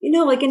 like, you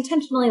know, like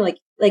intentionally, like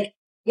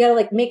you gotta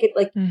like make it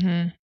like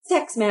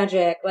sex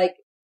magic, like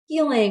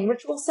healing,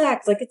 ritual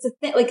sex, like it's a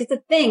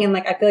thing. And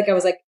like, I feel like I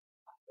was like,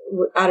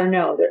 I don't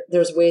know,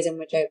 there's ways in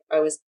which I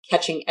was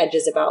catching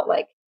edges about,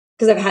 like,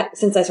 because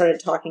since I started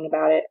talking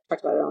about it,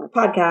 talked about it on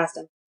my podcast,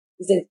 and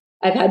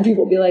I've had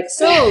people be like,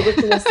 so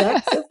ritual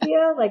sex,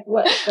 Sophia, like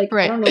what, like,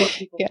 right. I don't know what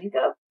people think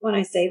of when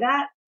I say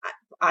that.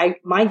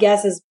 My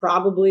guess is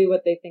probably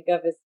what they think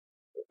of is,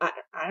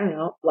 I don't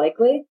know,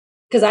 likely.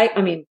 Because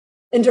I mean,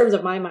 in terms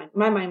of my mind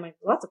might be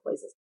lots of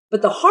places,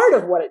 but the heart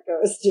of what it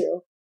goes to,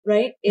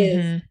 right,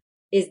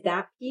 is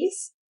that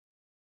piece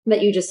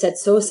that you just said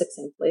so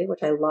succinctly,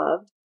 which I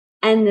loved.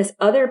 And this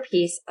other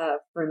piece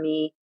for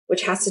me,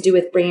 which has to do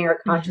with bringing our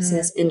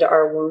consciousness into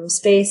our womb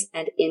space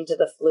and into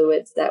the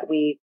fluids that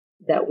we,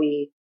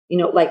 you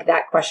know, like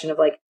that question of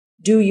like,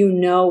 do you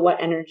know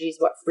what energies,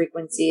 what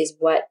frequencies,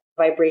 what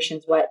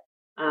vibrations, what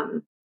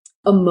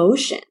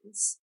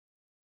emotions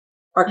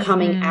are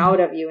coming out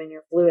of you in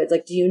your fluids?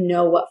 Like, do you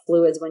know what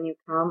fluids, when you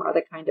come, are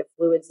the kind of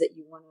fluids that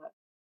you want to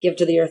give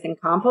to the earth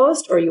and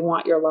compost, or you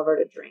want your lover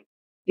to drink?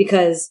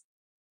 Because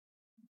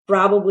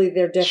probably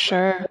they're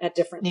different at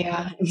different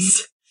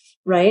times,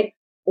 right?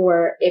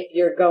 Or if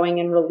you're going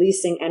and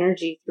releasing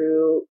energy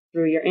through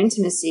your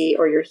intimacy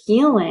or your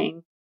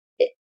healing,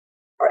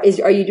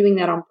 are you doing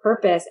that on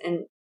purpose?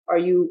 And are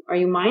you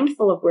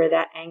mindful of where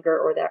that anger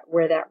or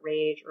where that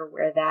rage or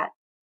where that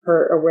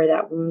hurt or where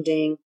that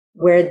wounding,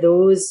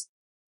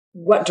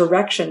 what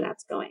direction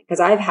that's going? Because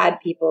I've had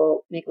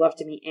people make love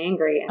to me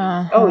angry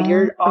and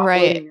you're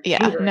offloading your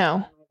anger.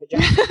 No.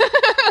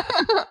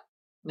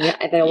 Yeah,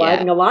 I think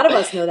a lot of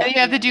us know that. And you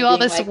have to do all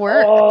this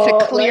work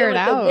to clear it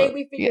out. The day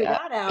we figure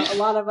that out, a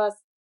lot of us,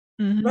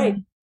 right?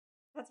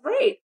 That's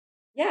right.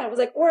 Yeah, I was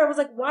like,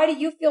 why do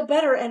you feel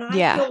better and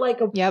I feel like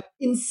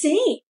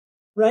insane,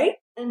 right?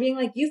 And being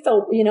like, you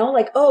felt, you know,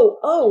 like,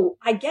 oh,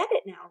 I get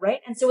it now,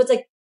 right? And so it's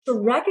like to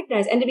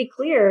recognize and to be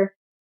clear.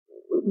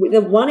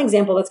 The one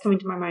example that's coming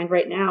to my mind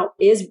right now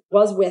was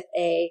with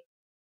a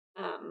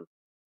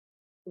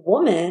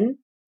woman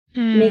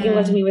making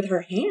love to me with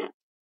her hand.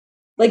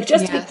 Like,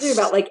 just to be clear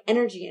about like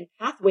energy and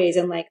pathways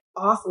and like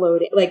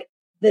offloading, like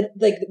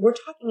we're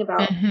talking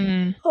about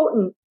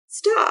potent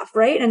stuff,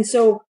 right? And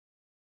so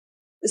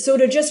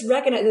to just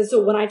recognize,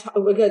 so when I'm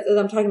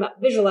talking about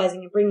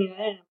visualizing and bringing that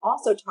in, I'm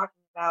also talking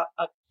about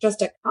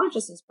just a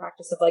consciousness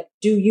practice of like,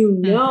 do you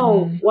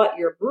know what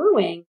you're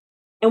brewing?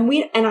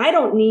 And I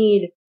don't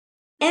need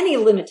any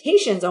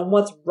limitations on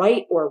what's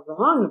right or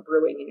wrong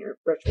brewing in your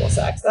ritual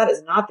sex. That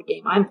is not the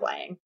game I'm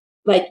playing.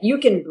 Like, you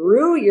can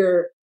brew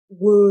your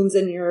wounds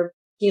and your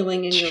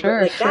healing and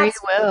your like, free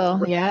will.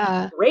 Great.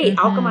 Yeah. Great.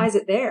 Alchemize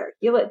it there.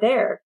 Heal it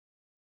there.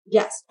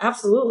 Yes,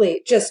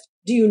 absolutely. Just,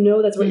 do you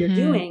know that's what you're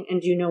doing,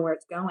 and do you know where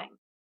it's going?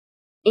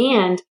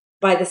 And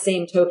by the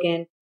same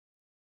token,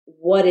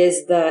 what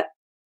is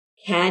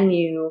can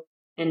you,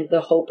 and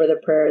the hope or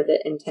the prayer,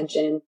 the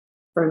intention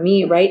for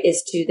me, right,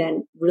 is to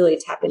then really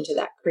tap into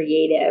that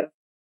creative,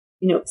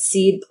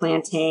 seed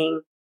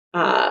planting,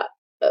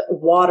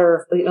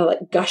 water,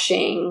 like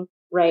gushing,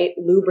 right?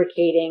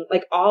 Lubricating,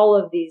 like all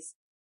of these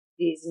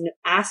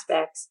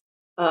aspects,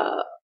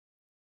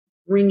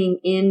 bringing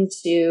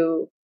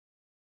into,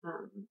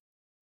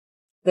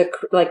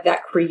 that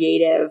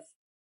creative.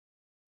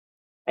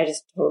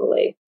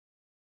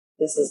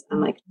 This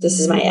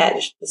is my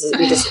edge.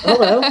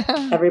 Hello,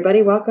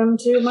 everybody. Welcome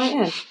to my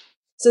edge.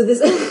 So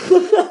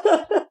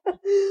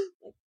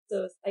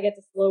so I get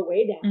to slow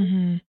way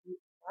down.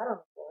 I don't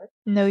know.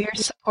 No, you're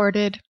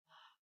supported.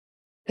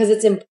 Because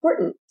it's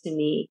important to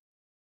me.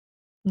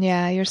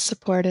 Yeah, you're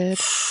supported.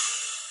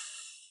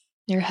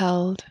 You're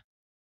held.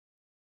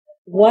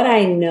 What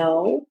I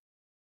know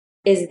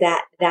is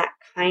that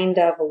kind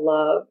of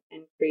love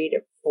and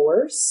creative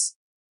force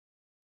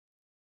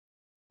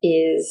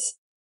is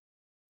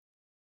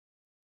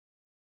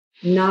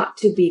not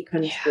to be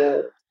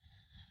controlled.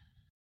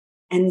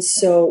 Yeah. And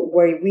so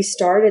where we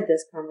started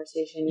this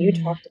conversation, you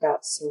talked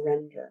about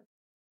surrender.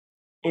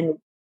 And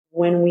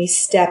when we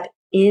step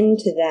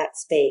into that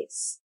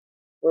space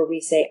where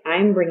we say,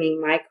 I'm bringing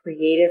my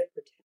creative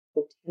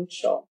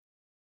potential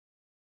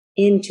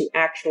into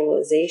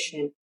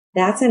actualization,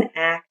 that's an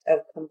act of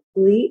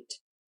complete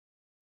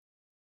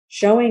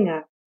showing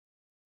up,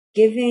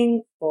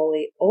 giving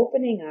fully,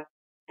 opening up,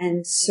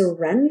 and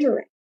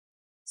surrendering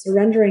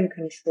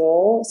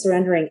control,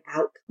 surrendering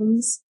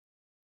outcomes,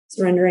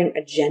 surrendering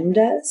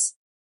agendas.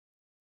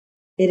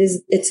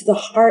 It's the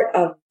heart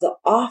of the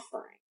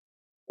offering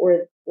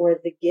or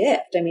the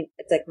gift. I mean,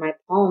 it's like my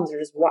palms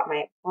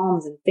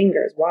and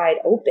fingers wide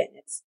open.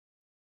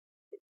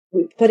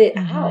 We put it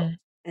out,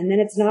 and then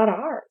it's not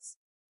ours.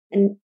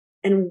 And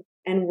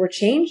we're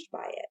changed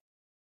by it.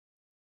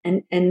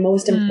 And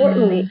most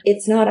importantly,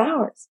 it's not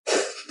ours.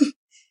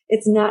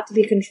 It's not to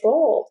be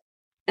controlled.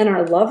 And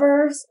our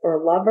lovers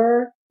or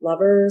lovers,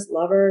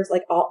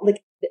 like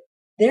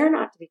they're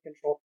not to be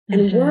controlled,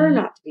 and we're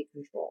not to be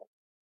controlled.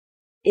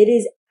 It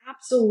is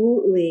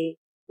absolutely,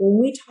 when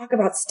we talk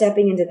about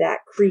stepping into that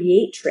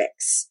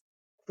creatrix,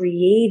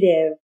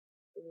 creative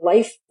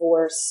life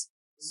force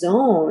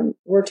zone,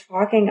 we're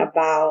talking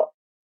about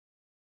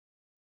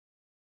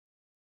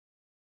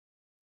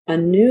a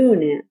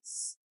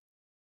newness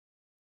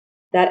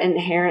that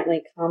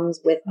inherently comes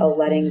with a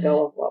letting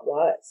go of what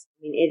was.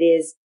 I mean, it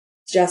is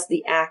just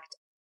the act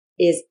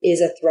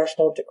is a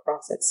threshold to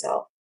cross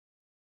itself.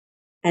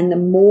 And the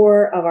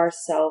more of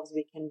ourselves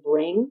we can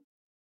bring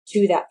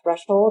to that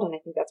threshold, and I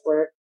think that's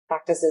where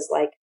practices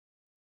like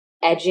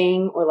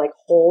edging or like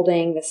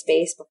holding the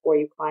space before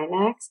you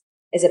climax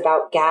is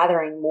about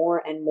gathering more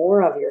and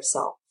more of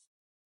yourself,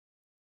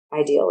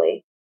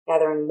 ideally.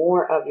 Gathering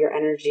more of your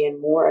energy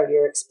and more of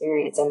your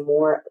experience and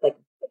more, like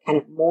kind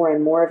of more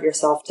and more of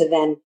yourself to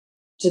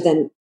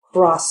then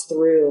cross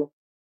through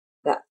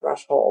that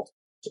threshold,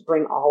 to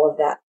bring all of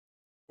that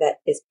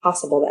is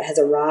possible, that has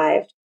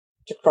arrived,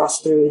 to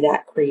cross through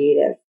that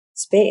creative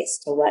space,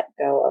 to let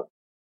go of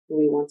who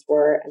we once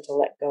were and to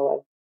let go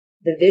of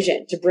the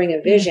vision, to bring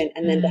a vision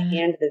and then to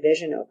hand the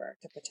vision over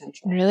to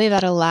potential. Really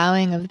that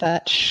allowing of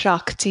that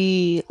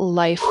Shakti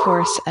life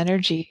force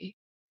energy,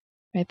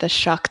 right? The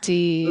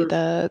Shakti,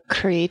 the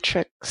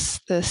creatrix,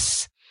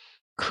 this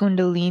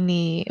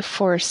Kundalini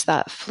force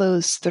that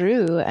flows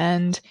through,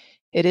 and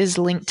it is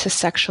linked to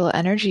sexual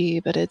energy,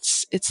 but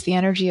it's the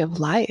energy of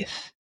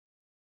life.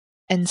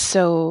 And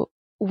so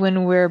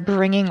when we're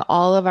bringing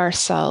all of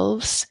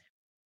ourselves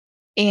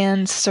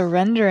and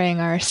surrendering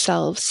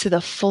ourselves to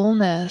the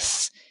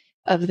fullness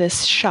of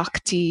this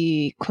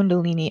Shakti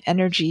Kundalini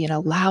energy and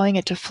allowing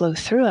it to flow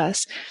through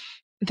us,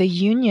 the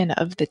union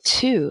of the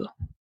two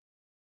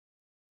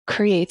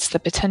creates the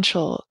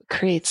potential,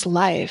 creates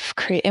life,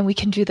 and we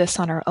can do this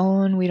on our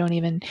own. We don't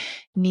even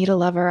need a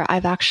lover.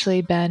 I've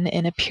actually been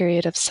in a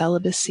period of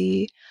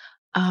celibacy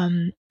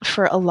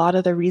for a lot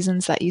of the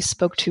reasons that you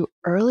spoke to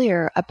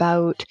earlier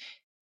about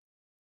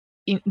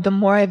the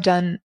more I've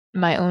done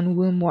my own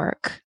womb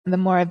work, the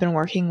more I've been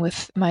working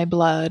with my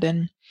blood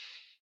and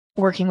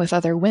working with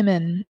other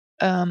women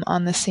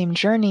on the same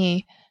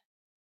journey,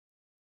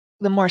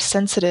 the more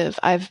sensitive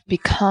I've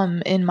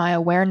become in my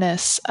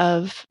awareness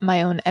of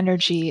my own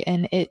energy.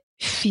 And it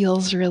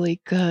feels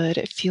really good.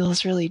 It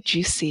feels really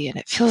juicy and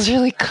it feels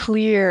really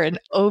clear and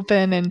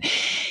open, and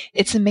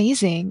it's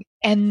amazing.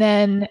 And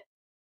then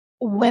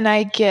when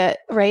I get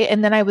right,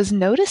 and then I was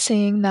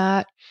noticing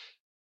that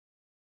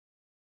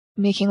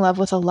making love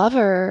with a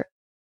lover,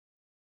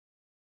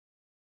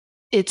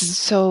 it's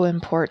so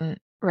important,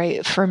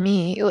 right? For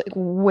me, like,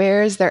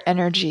 where's their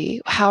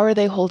energy? How are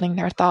they holding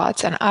their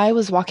thoughts? And I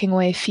was walking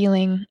away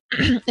feeling,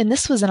 and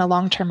this was in a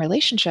long-term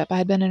relationship. I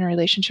had been in a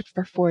relationship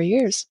for 4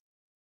 years,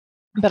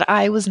 but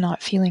I was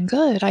not feeling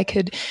good. I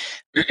could,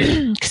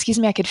 excuse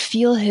me, I could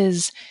feel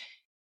his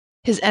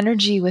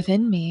energy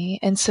within me.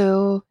 And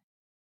so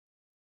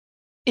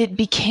it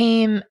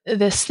became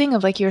this thing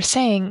of, like you're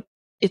saying,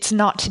 it's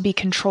not to be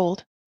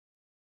controlled.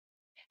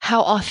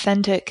 How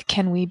authentic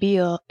can we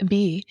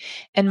be?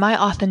 And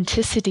my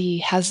authenticity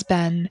has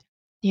been,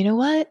 you know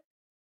what?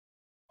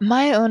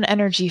 My own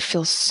energy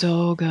feels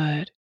so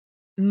good.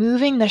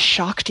 Moving the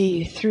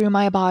Shakti through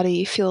my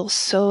body feels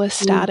so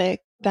ecstatic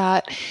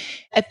that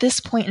at this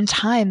point in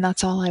time,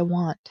 that's all I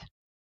want.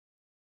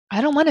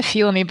 I don't want to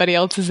feel anybody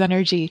else's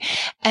energy.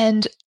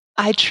 And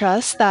I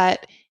trust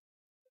that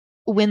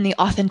when the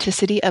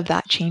authenticity of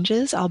that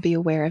changes, I'll be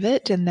aware of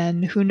it. And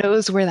then who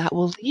knows where that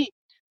will lead,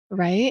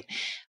 right?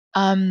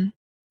 And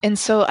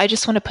so I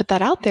just want to put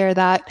that out there,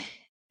 that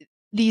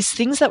these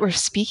things that we're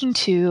speaking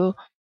to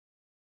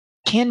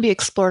can be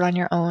explored on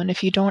your own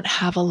if you don't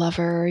have a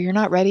lover, or you're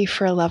not ready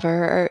for a lover,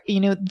 or,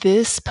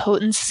 this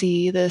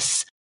potency,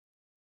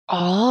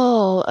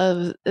 all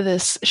of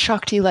this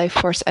Shakti life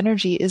force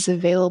energy is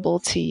available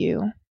to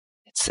you.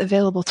 It's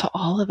available to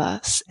all of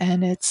us.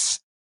 And it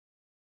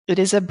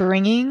is a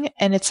bringing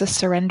and it's a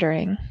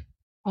surrendering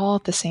all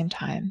at the same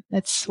time.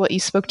 It's what you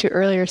spoke to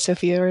earlier,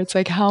 Sophia, where it's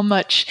like, how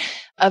much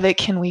of it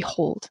can we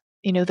hold?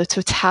 The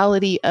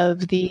totality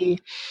of the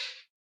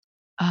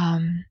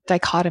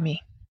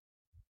dichotomy.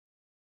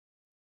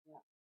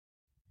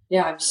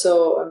 Yeah, I'm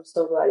so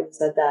glad you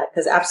said that,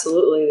 because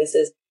absolutely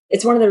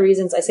it's one of the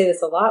reasons I say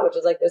this a lot, which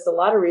is like, there's a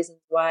lot of reasons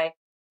why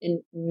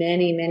in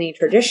many, many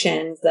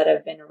traditions that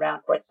have been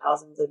around for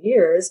thousands of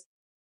years,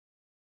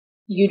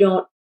 you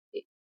don't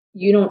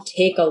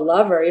take a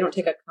lover, you don't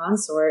take a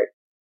consort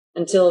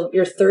until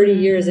you're 30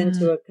 years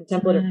into a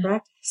contemplative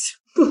practice.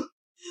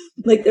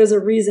 Like, there's a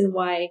reason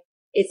why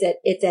it's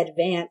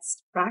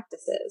advanced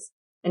practices.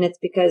 And it's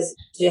because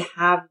to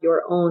have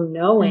your own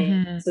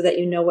knowing so that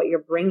you know what you're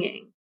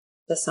bringing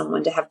to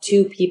someone, to have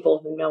two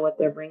people who know what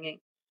they're bringing.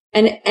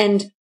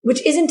 And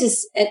which isn't to,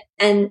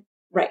 and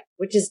right,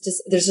 which is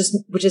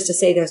to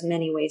say there's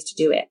many ways to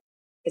do it,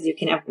 because you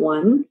can have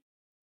one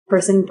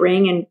person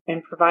bring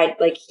and provide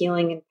like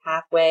healing and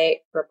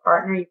pathway for a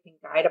partner. You can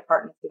guide a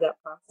partner through that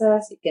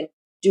process. You can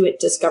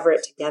discover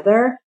it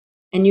together,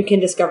 and you can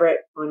discover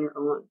it on your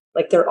own.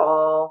 Like, they're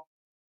all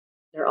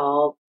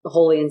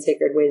holy and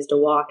sacred ways to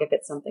walk. If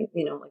it's something,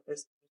 like,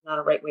 there's not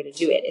a right way to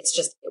do it. It's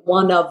just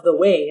one of the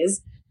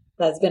ways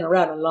that's been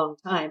around a long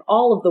time.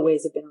 All of the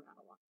ways have been around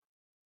a long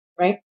time,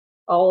 right?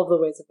 All of the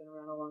ways have been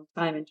around a long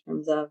time in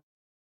terms of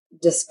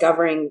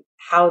discovering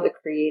how the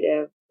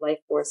creative life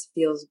force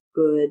feels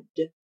good,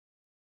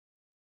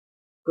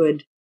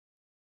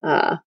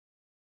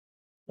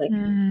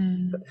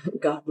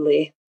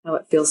 godly, how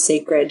it feels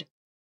sacred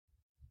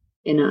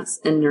in us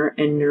and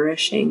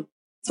nourishing.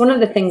 It's one of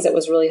the things that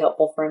was really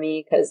helpful for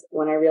me, because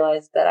when I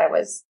realized that I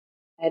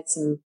had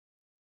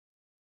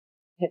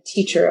a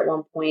teacher at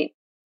one point.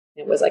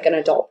 It was like an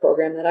adult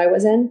program that I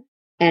was in,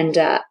 and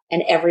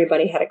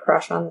everybody had a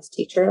crush on this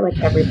teacher. Like,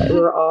 everybody, we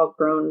were all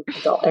grown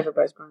adult,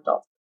 everybody's grown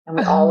adults, and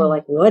we all were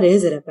like, what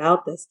is it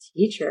about this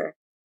teacher?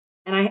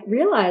 And I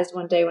realized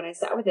one day when I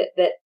sat with it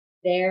that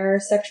their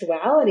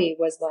sexuality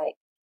was like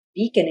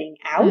beaconing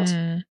out,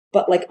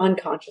 but like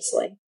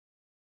unconsciously.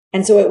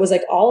 And so it was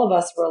like all of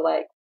us were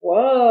like,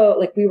 whoa,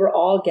 like we were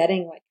all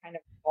getting like kind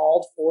of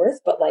called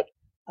forth, but like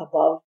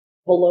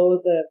below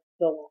the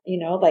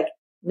like,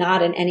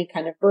 not in any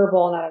kind of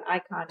verbal, not an eye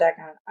contact,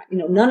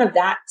 none of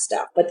that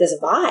stuff, but this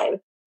vibe.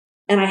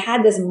 And I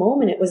had this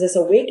moment, it was this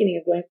awakening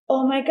of going,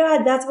 oh my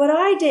God, that's what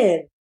I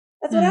did.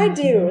 That's what I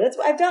do. That's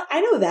what I've done. I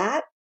know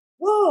that.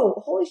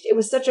 Whoa, holy shit. It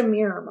was such a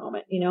mirror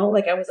moment,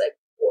 like I was like,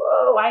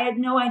 whoa, I had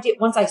no idea.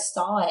 Once I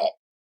saw it,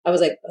 I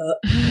was like,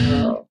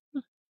 oh.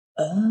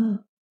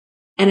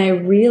 And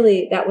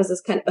that was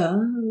this kind of,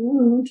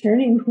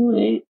 turning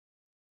point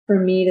for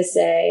me to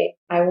say,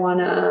 I want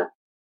to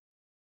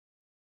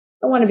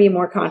be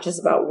more conscious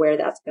about where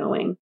that's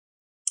going.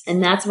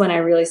 And that's when I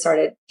really this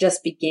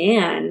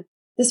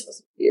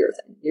was years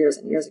and years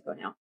and years ago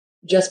now,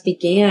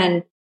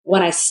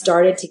 when I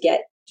started to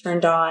get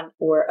turned on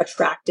or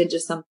attracted to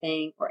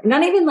something, or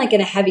not even like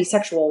in a heavy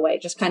sexual way,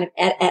 just kind of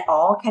at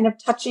all, kind of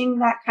touching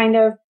that kind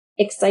of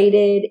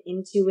excited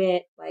into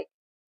it, like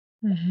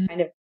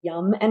kind of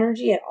yum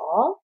energy at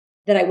all,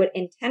 that I would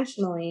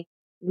intentionally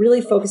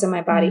really focus on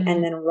my body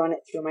and then run it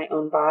through my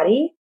own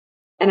body.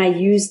 And I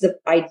use the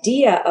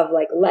idea of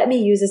like, let me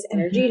use this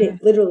energy to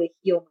literally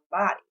heal my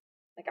body.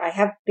 Like I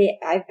have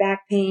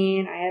back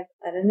pain. I have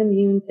an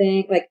immune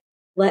thing. Like,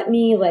 let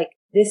me like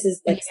this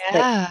is like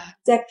Yeah.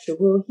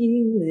 sexual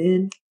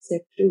healing,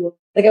 sexual.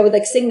 Like I would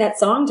like sing that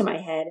song to my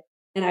head,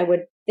 and I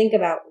would think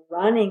about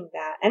running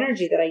that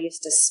energy that I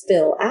used to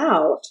spill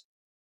out,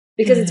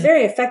 because it's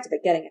very effective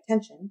at getting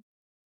attention,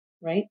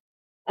 right?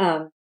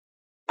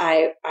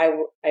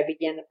 I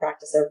began the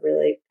practice of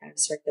really kind of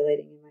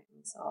circulating in my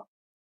own self.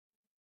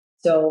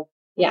 So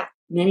yeah,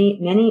 many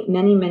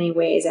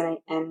ways. And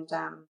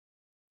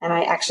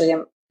I actually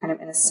am kind of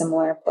in a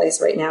similar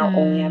place right now,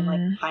 only I'm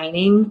like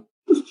pining.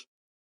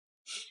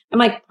 I'm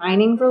like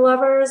pining for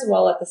lovers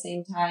while at the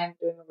same time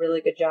doing a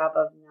really good job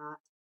of not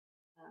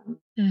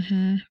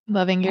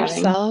loving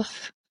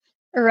yourself,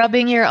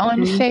 rubbing your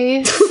own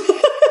face.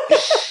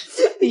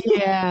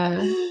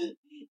 Yeah.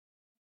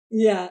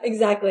 Yeah,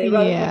 exactly.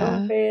 Rubbing my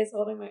own face,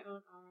 holding my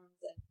own arms,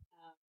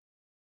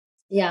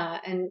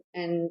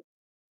 and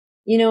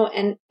you know,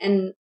 and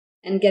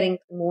getting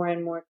more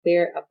and more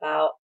clear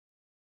about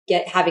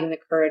having the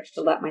courage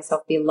to let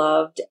myself be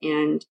loved,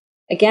 and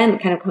again,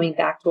 kind of coming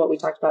back to what we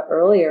talked about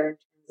earlier in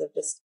terms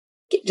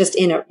of just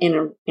in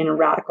a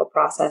radical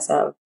process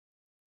of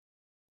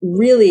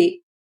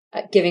really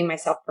giving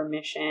myself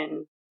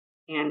permission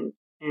and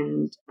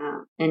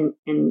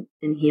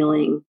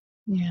healing.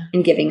 Yeah.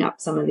 And giving up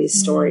some of these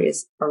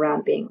stories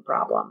around being a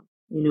problem,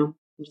 you know,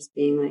 and just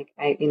being like,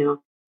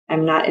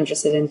 I'm not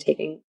interested in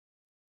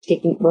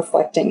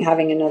reflecting,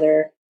 having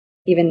another,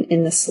 even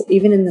in the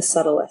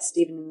subtlest,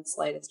 even in the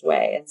slightest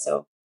way. And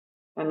so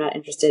I'm not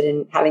interested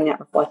in having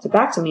that reflected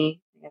back to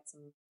me. I got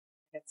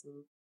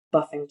some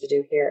buffing to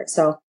do here.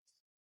 So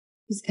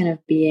just kind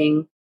of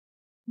being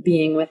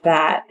with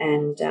that.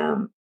 And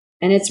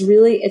it's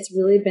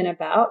really been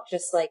about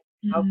just like,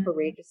 how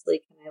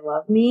courageously can I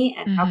love me,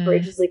 and how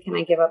courageously can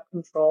I give up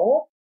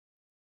control,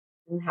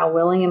 and how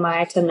willing am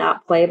I to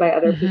not play by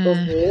other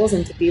people's rules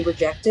and to be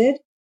rejected?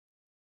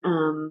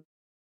 You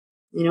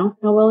know,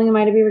 how willing am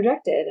I to be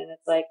rejected? And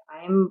it's like,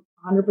 I'm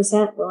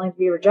 100% willing to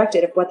be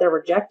rejected. If what they're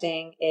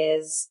rejecting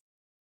is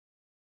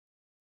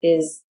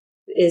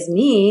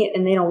me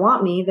and they don't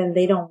want me, then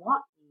they don't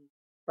want me.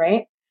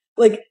 Right?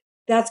 Like,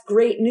 that's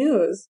great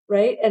news.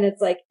 Right? And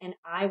it's like, if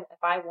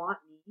I want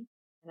me,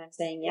 and I'm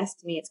saying yes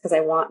to me, it's because I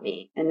want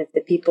me. And if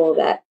the people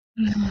that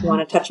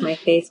want to touch my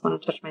face,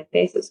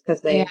 it's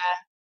because they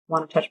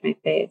want to touch my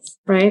face.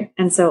 Right.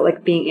 And so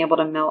like being able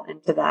to melt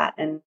into that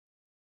and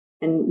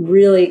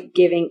really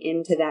giving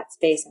into that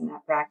space and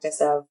that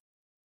practice of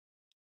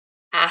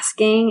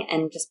asking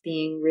and just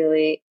being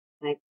really,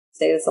 and I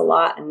say this a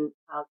lot and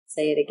I'll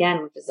say it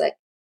again, which is like,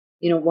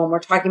 you know, when we're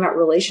talking about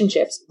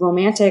relationships,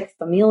 romantic,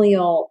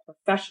 familial,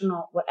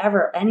 professional,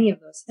 whatever, any of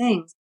those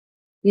things,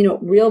 you know,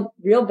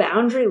 real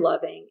boundary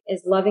loving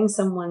is loving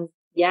someone's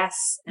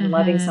yes and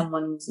loving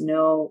someone's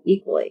no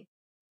equally,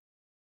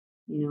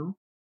 you know,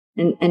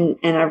 and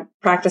a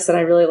practice that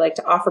I really like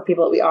to offer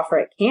people that we offer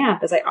at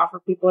camp is I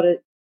offer people to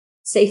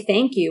say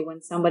thank you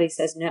when somebody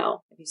says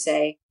no. If you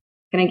say,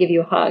 can I give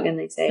you a hug? And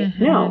they say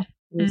no.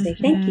 And you say,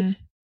 thank you.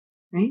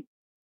 Right?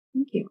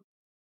 Thank you.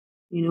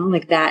 You know,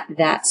 like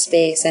that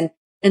space and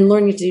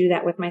learning to do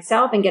that with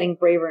myself and getting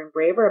braver and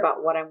braver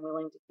about what I'm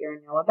willing to hear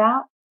and know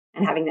about.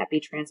 And having that be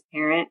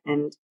transparent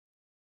and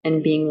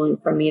being willing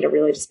for me to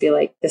really just be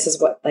like, this is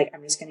what, like,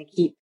 I'm just going to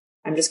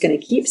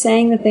keep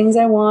saying the things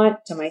I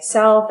want to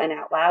myself and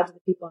out loud to the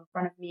people in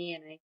front of me.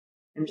 And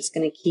I'm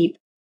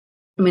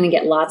going to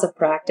get lots of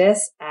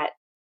practice at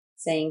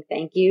saying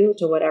thank you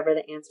to whatever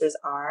the answers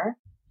are.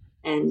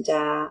 And,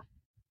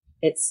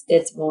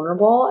 it's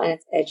vulnerable and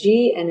it's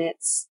edgy and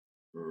it's,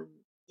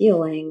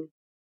 healing.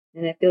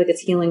 And I feel like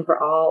it's healing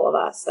for all of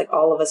us, like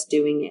all of us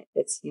doing it.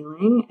 It's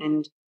healing.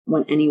 And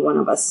when any one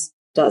of us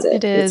does it.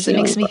 It is. It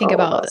makes me think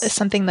about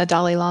something the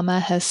Dalai Lama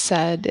has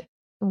said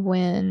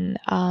when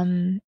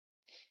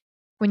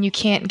you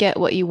can't get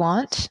what you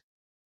want,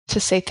 to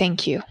say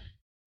thank you.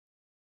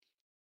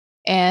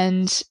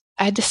 And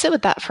I had to sit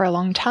with that for a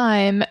long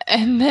time.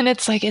 And then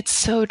it's like, it's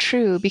so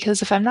true,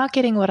 because if I'm not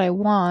getting what I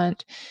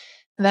want,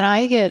 then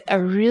I get a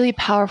really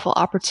powerful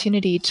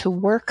opportunity to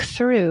work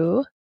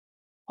through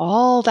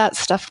all that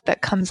stuff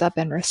that comes up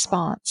in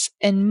response.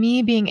 And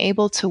me being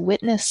able to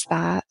witness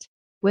that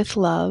with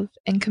love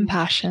and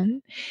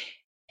compassion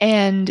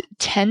and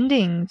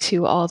tending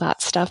to all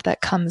that stuff that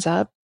comes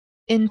up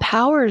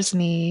empowers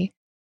me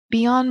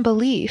beyond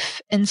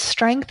belief and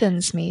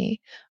strengthens me,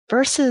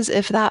 versus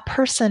if that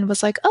person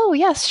was like, oh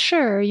yes,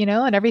 sure, you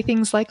know, and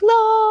everything's like,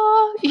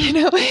 la, you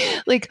know,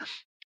 like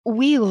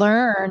we truly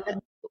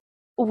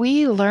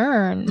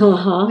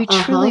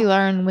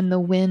learn when the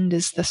wind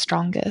is the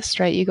strongest,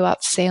 right? You go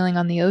out sailing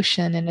on the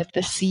ocean, and if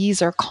the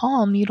seas are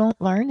calm, you don't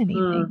learn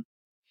anything.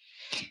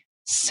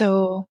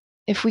 So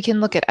if we can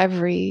look at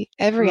every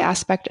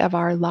aspect of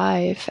our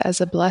life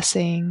as a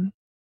blessing,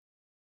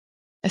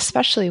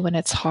 especially when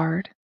it's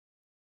hard,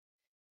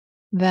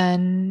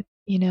 then,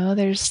 you know,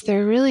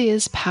 there really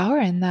is power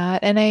in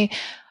that. And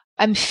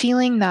I'm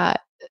feeling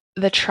that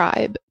the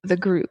tribe, the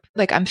group,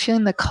 like I'm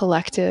feeling the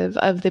collective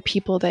of the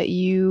people that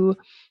you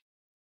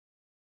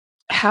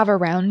have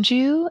around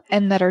you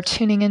and that are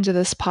tuning into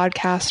this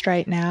podcast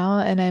right now.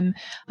 And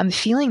I'm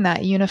feeling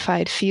that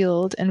unified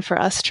field. And for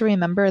us to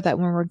remember that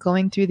when we're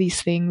going through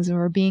these things and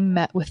we're being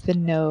met with the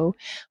no,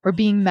 we're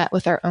being met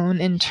with our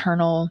own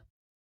internal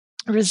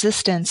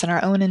resistance and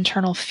our own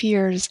internal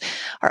fears,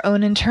 our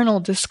own internal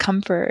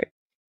discomfort,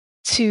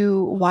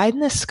 to widen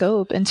the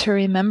scope and to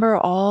remember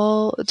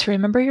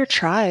your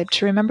tribe,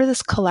 to remember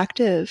this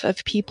collective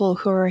of people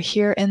who are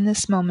here in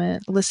this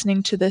moment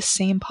listening to this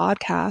same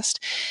podcast,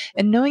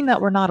 and knowing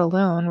that we're not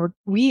alone.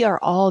 We are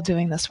all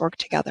doing this work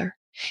together,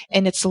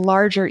 and it's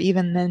larger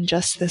even than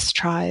just this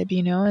tribe,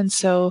 and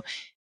so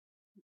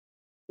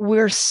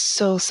we're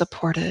so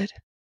supported.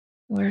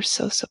 We're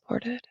so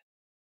supported.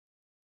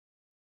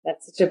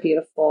 That's such a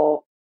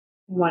beautiful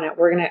one.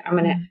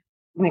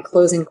 My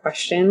closing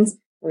questions,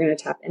 we're going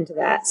to tap into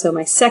that. So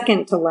my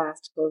second to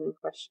last closing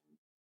question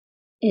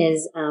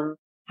is,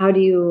 how do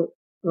you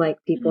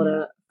like people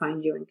to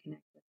find you and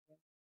connect with you?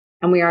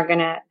 And we are going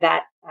to,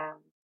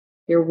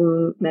 your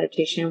womb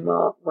meditation,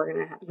 we're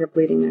going to have your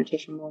bleeding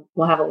meditation.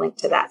 We'll have a link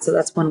to that. So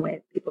that's one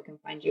way people can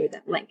find you,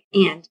 that link.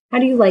 And how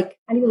do you like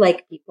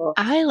people?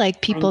 I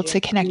like people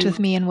to connect with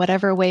me in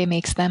whatever way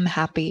makes them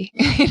happy.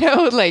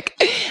 Like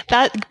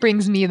that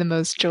brings me the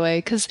most joy,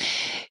 because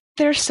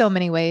there's so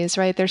many ways,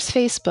 right? There's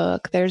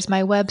Facebook, there's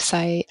my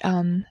website,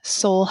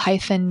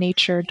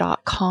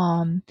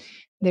 soul-nature.com,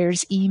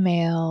 there's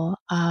email,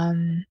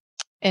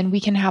 and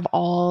we can have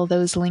all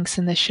those links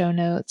in the show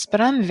notes.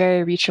 But I'm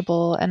very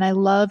reachable, and I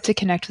love to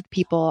connect with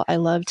people. I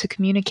love to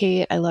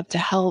communicate. I love to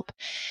help.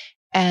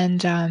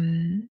 And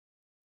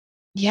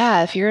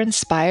if you're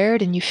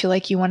inspired and you feel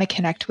like you want to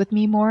connect with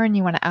me more and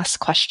you want to ask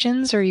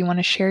questions or you want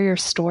to share your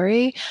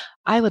story,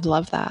 I would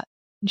love that,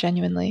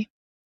 genuinely.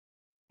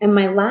 And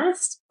my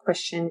last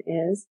question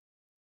is,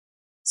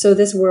 so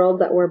this world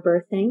that we're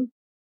birthing,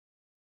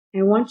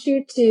 I want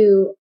you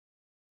to,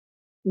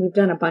 we've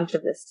done a bunch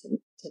of this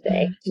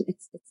today. Mm-hmm.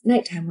 It's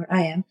nighttime where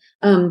I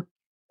am.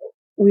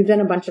 We've done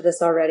a bunch of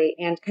this already,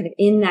 and kind of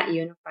in that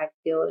unified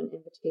field and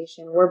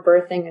invitation, we're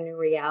birthing a new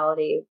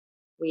reality.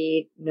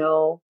 We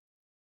know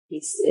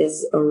peace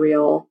is a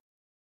real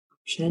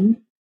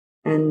option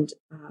and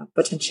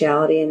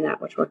potentiality in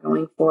that which we're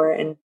going for.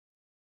 And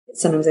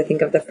sometimes I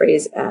think of the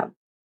phrase,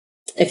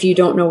 if you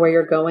don't know where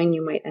you're going,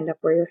 you might end up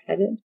where you're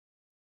headed.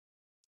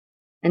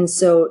 And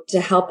so to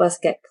help us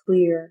get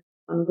clear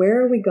on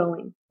where are we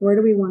going, where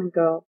do we want to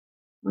go,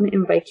 I want to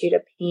invite you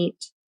to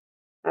paint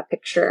a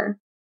picture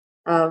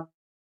of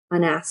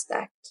an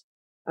aspect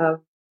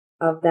of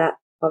that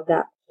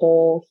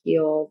whole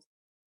healed,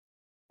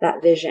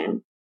 that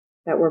vision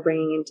that we're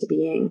bringing into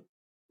being.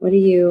 What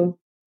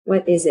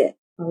is it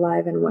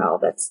alive and well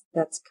that's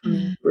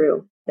coming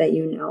through that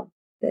you know.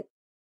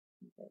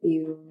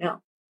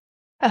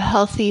 A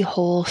healthy,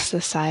 whole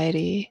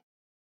society.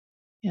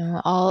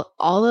 All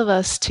of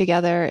us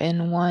together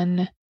in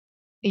one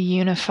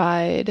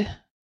unified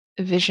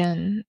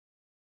vision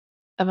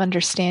of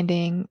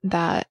understanding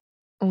that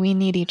we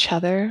need each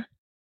other.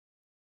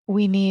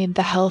 We need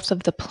the health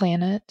of the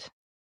planet.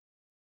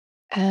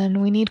 And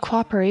we need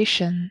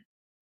cooperation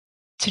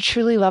to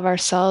truly love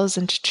ourselves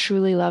and to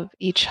truly love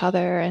each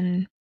other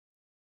and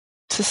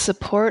to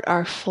support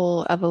our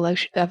full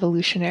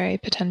evolutionary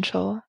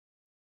potential.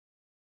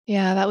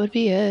 Yeah, that would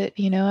be it.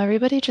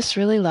 Everybody just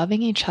really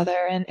loving each other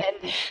and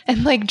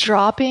like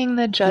dropping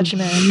the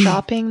judgment,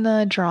 dropping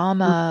the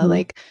drama,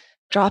 like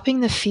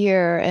dropping the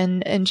fear,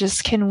 and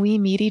just, can we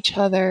meet each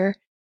other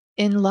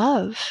in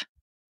love?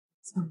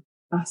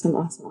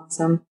 Awesome.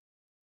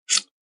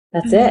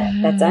 That's it.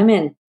 I'm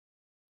in.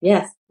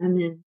 Yes, I'm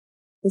in.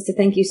 Lisa,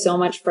 thank you so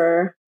much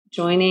for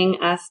joining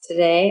us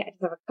today. I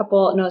just have a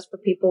couple notes for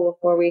people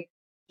before we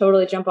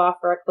totally jump off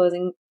for our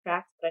closing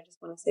tracks, but I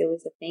just want to say,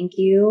 Lisa, thank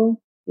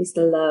you.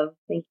 Lisa, love.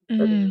 Thank you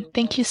for being here.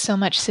 Thank you so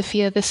much,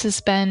 Sophia. This has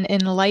been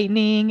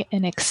enlightening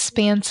and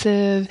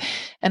expansive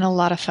and a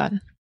lot of fun.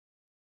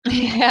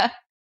 Yeah.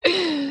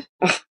 Awesome.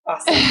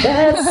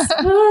 That's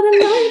what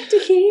I like to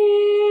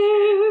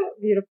hear.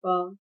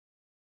 Beautiful.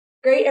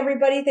 Great,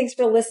 everybody. Thanks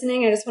for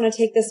listening. I just want to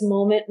take this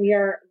moment. We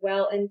are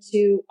well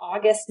into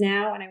August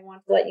now, and I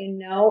want to let you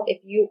know, if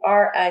you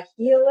are a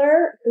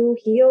healer who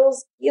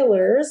heals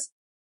healers,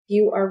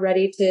 you are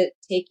ready to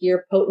take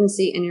your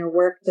potency and your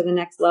work to the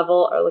next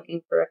level, or looking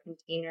for a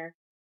container,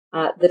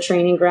 the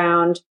training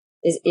ground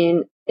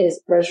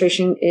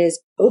registration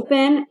is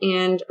open,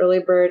 and early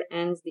bird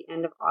ends the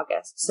end of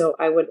August. So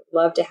I would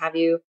love to have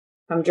you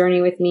come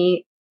journey with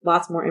me.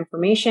 Lots more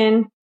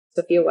information,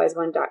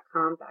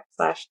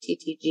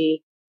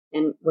 sophiawiseone.com/TTG,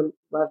 and would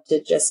love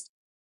to just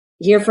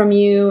hear from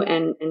you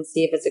and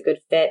see if it's a good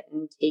fit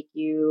and take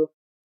you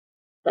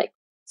like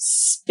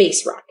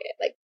space rocket,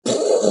 like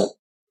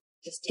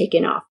just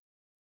taking off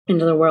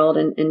into the world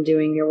and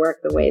doing your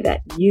work the way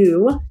that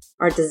you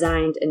are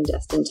designed and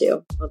destined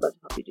to. I'd love to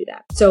help you do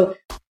that. So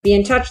be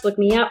in touch, look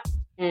me up,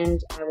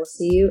 and I will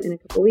see you in a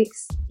couple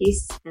weeks.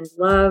 Peace and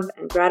love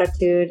and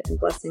gratitude and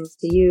blessings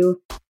to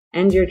you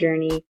and your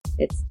journey.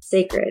 It's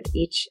sacred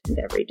each and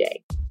every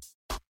day.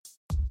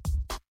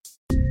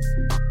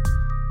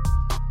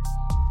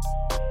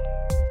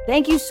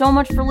 Thank you so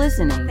much for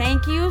listening.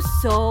 Thank you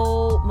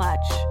so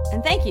much.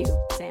 And thank you,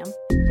 Sam.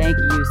 Thank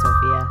you,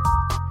 Sophia.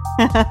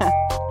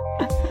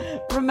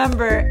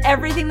 Remember,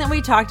 everything that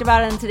we talked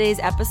about in today's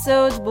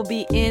episodes will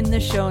be in the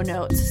show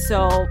notes,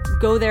 so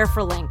go there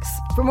for links.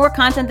 For more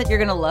content that you're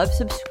going to love,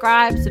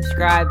 subscribe to this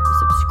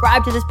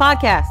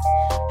podcast.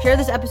 Share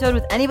this episode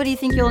with anybody you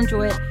think you'll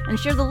enjoy it, and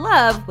share the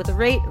love with a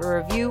rate or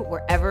a review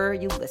wherever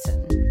you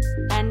listen.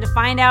 And to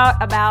find out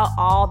about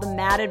all the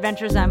mad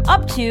adventures I'm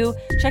up to,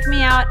 check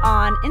me out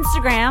on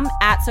Instagram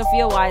at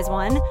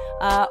SophiaWise1,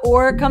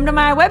 or come to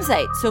my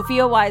website,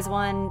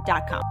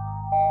 SophiaWise1.com.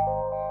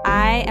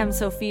 I am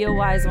Sophia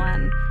Wise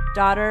One,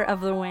 daughter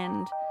of the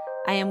wind.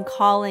 I am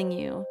calling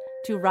you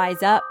to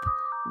rise up,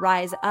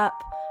 rise up,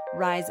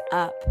 rise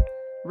up,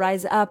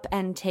 rise up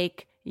and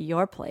take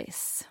your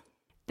place.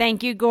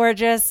 Thank you,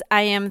 gorgeous.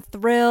 I am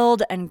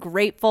thrilled and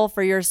grateful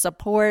for your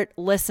support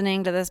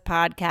listening to this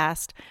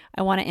podcast.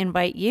 I want to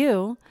invite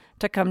you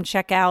to come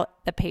check out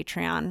the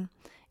Patreon.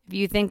 If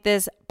you think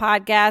this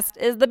podcast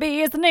is the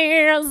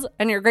business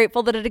and you're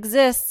grateful that it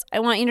exists, I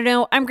want you to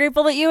know I'm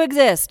grateful that you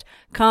exist.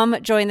 Come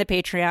join the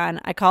Patreon.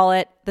 I call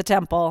it the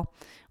temple.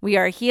 We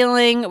are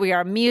healing, we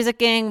are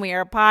musicking, we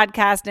are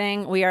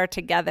podcasting, we are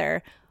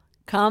together.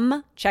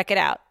 Come check it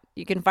out.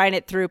 You can find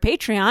it through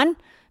Patreon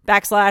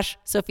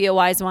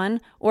 /SophiaWise1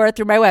 or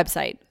through my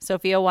website,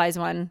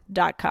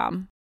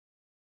 SophiaWise1.com.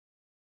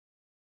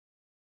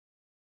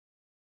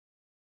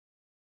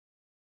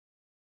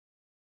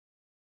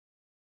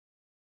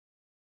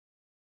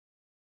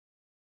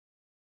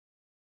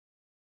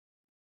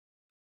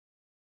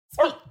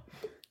 Sweet.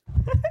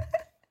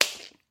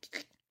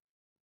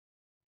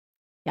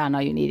 Y'all know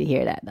you need to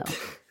hear that, though.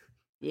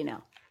 You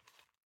know.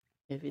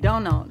 If you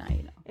don't know, now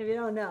you know. If you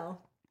don't know.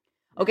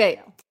 Okay.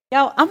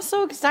 Yo, I'm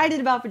so excited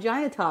about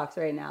Vagina Talks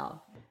right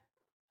now.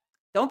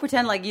 Don't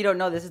pretend like you don't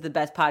know this is the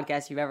best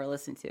podcast you've ever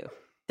listened to.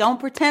 Don't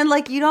pretend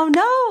like you don't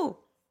know.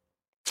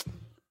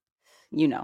 You know.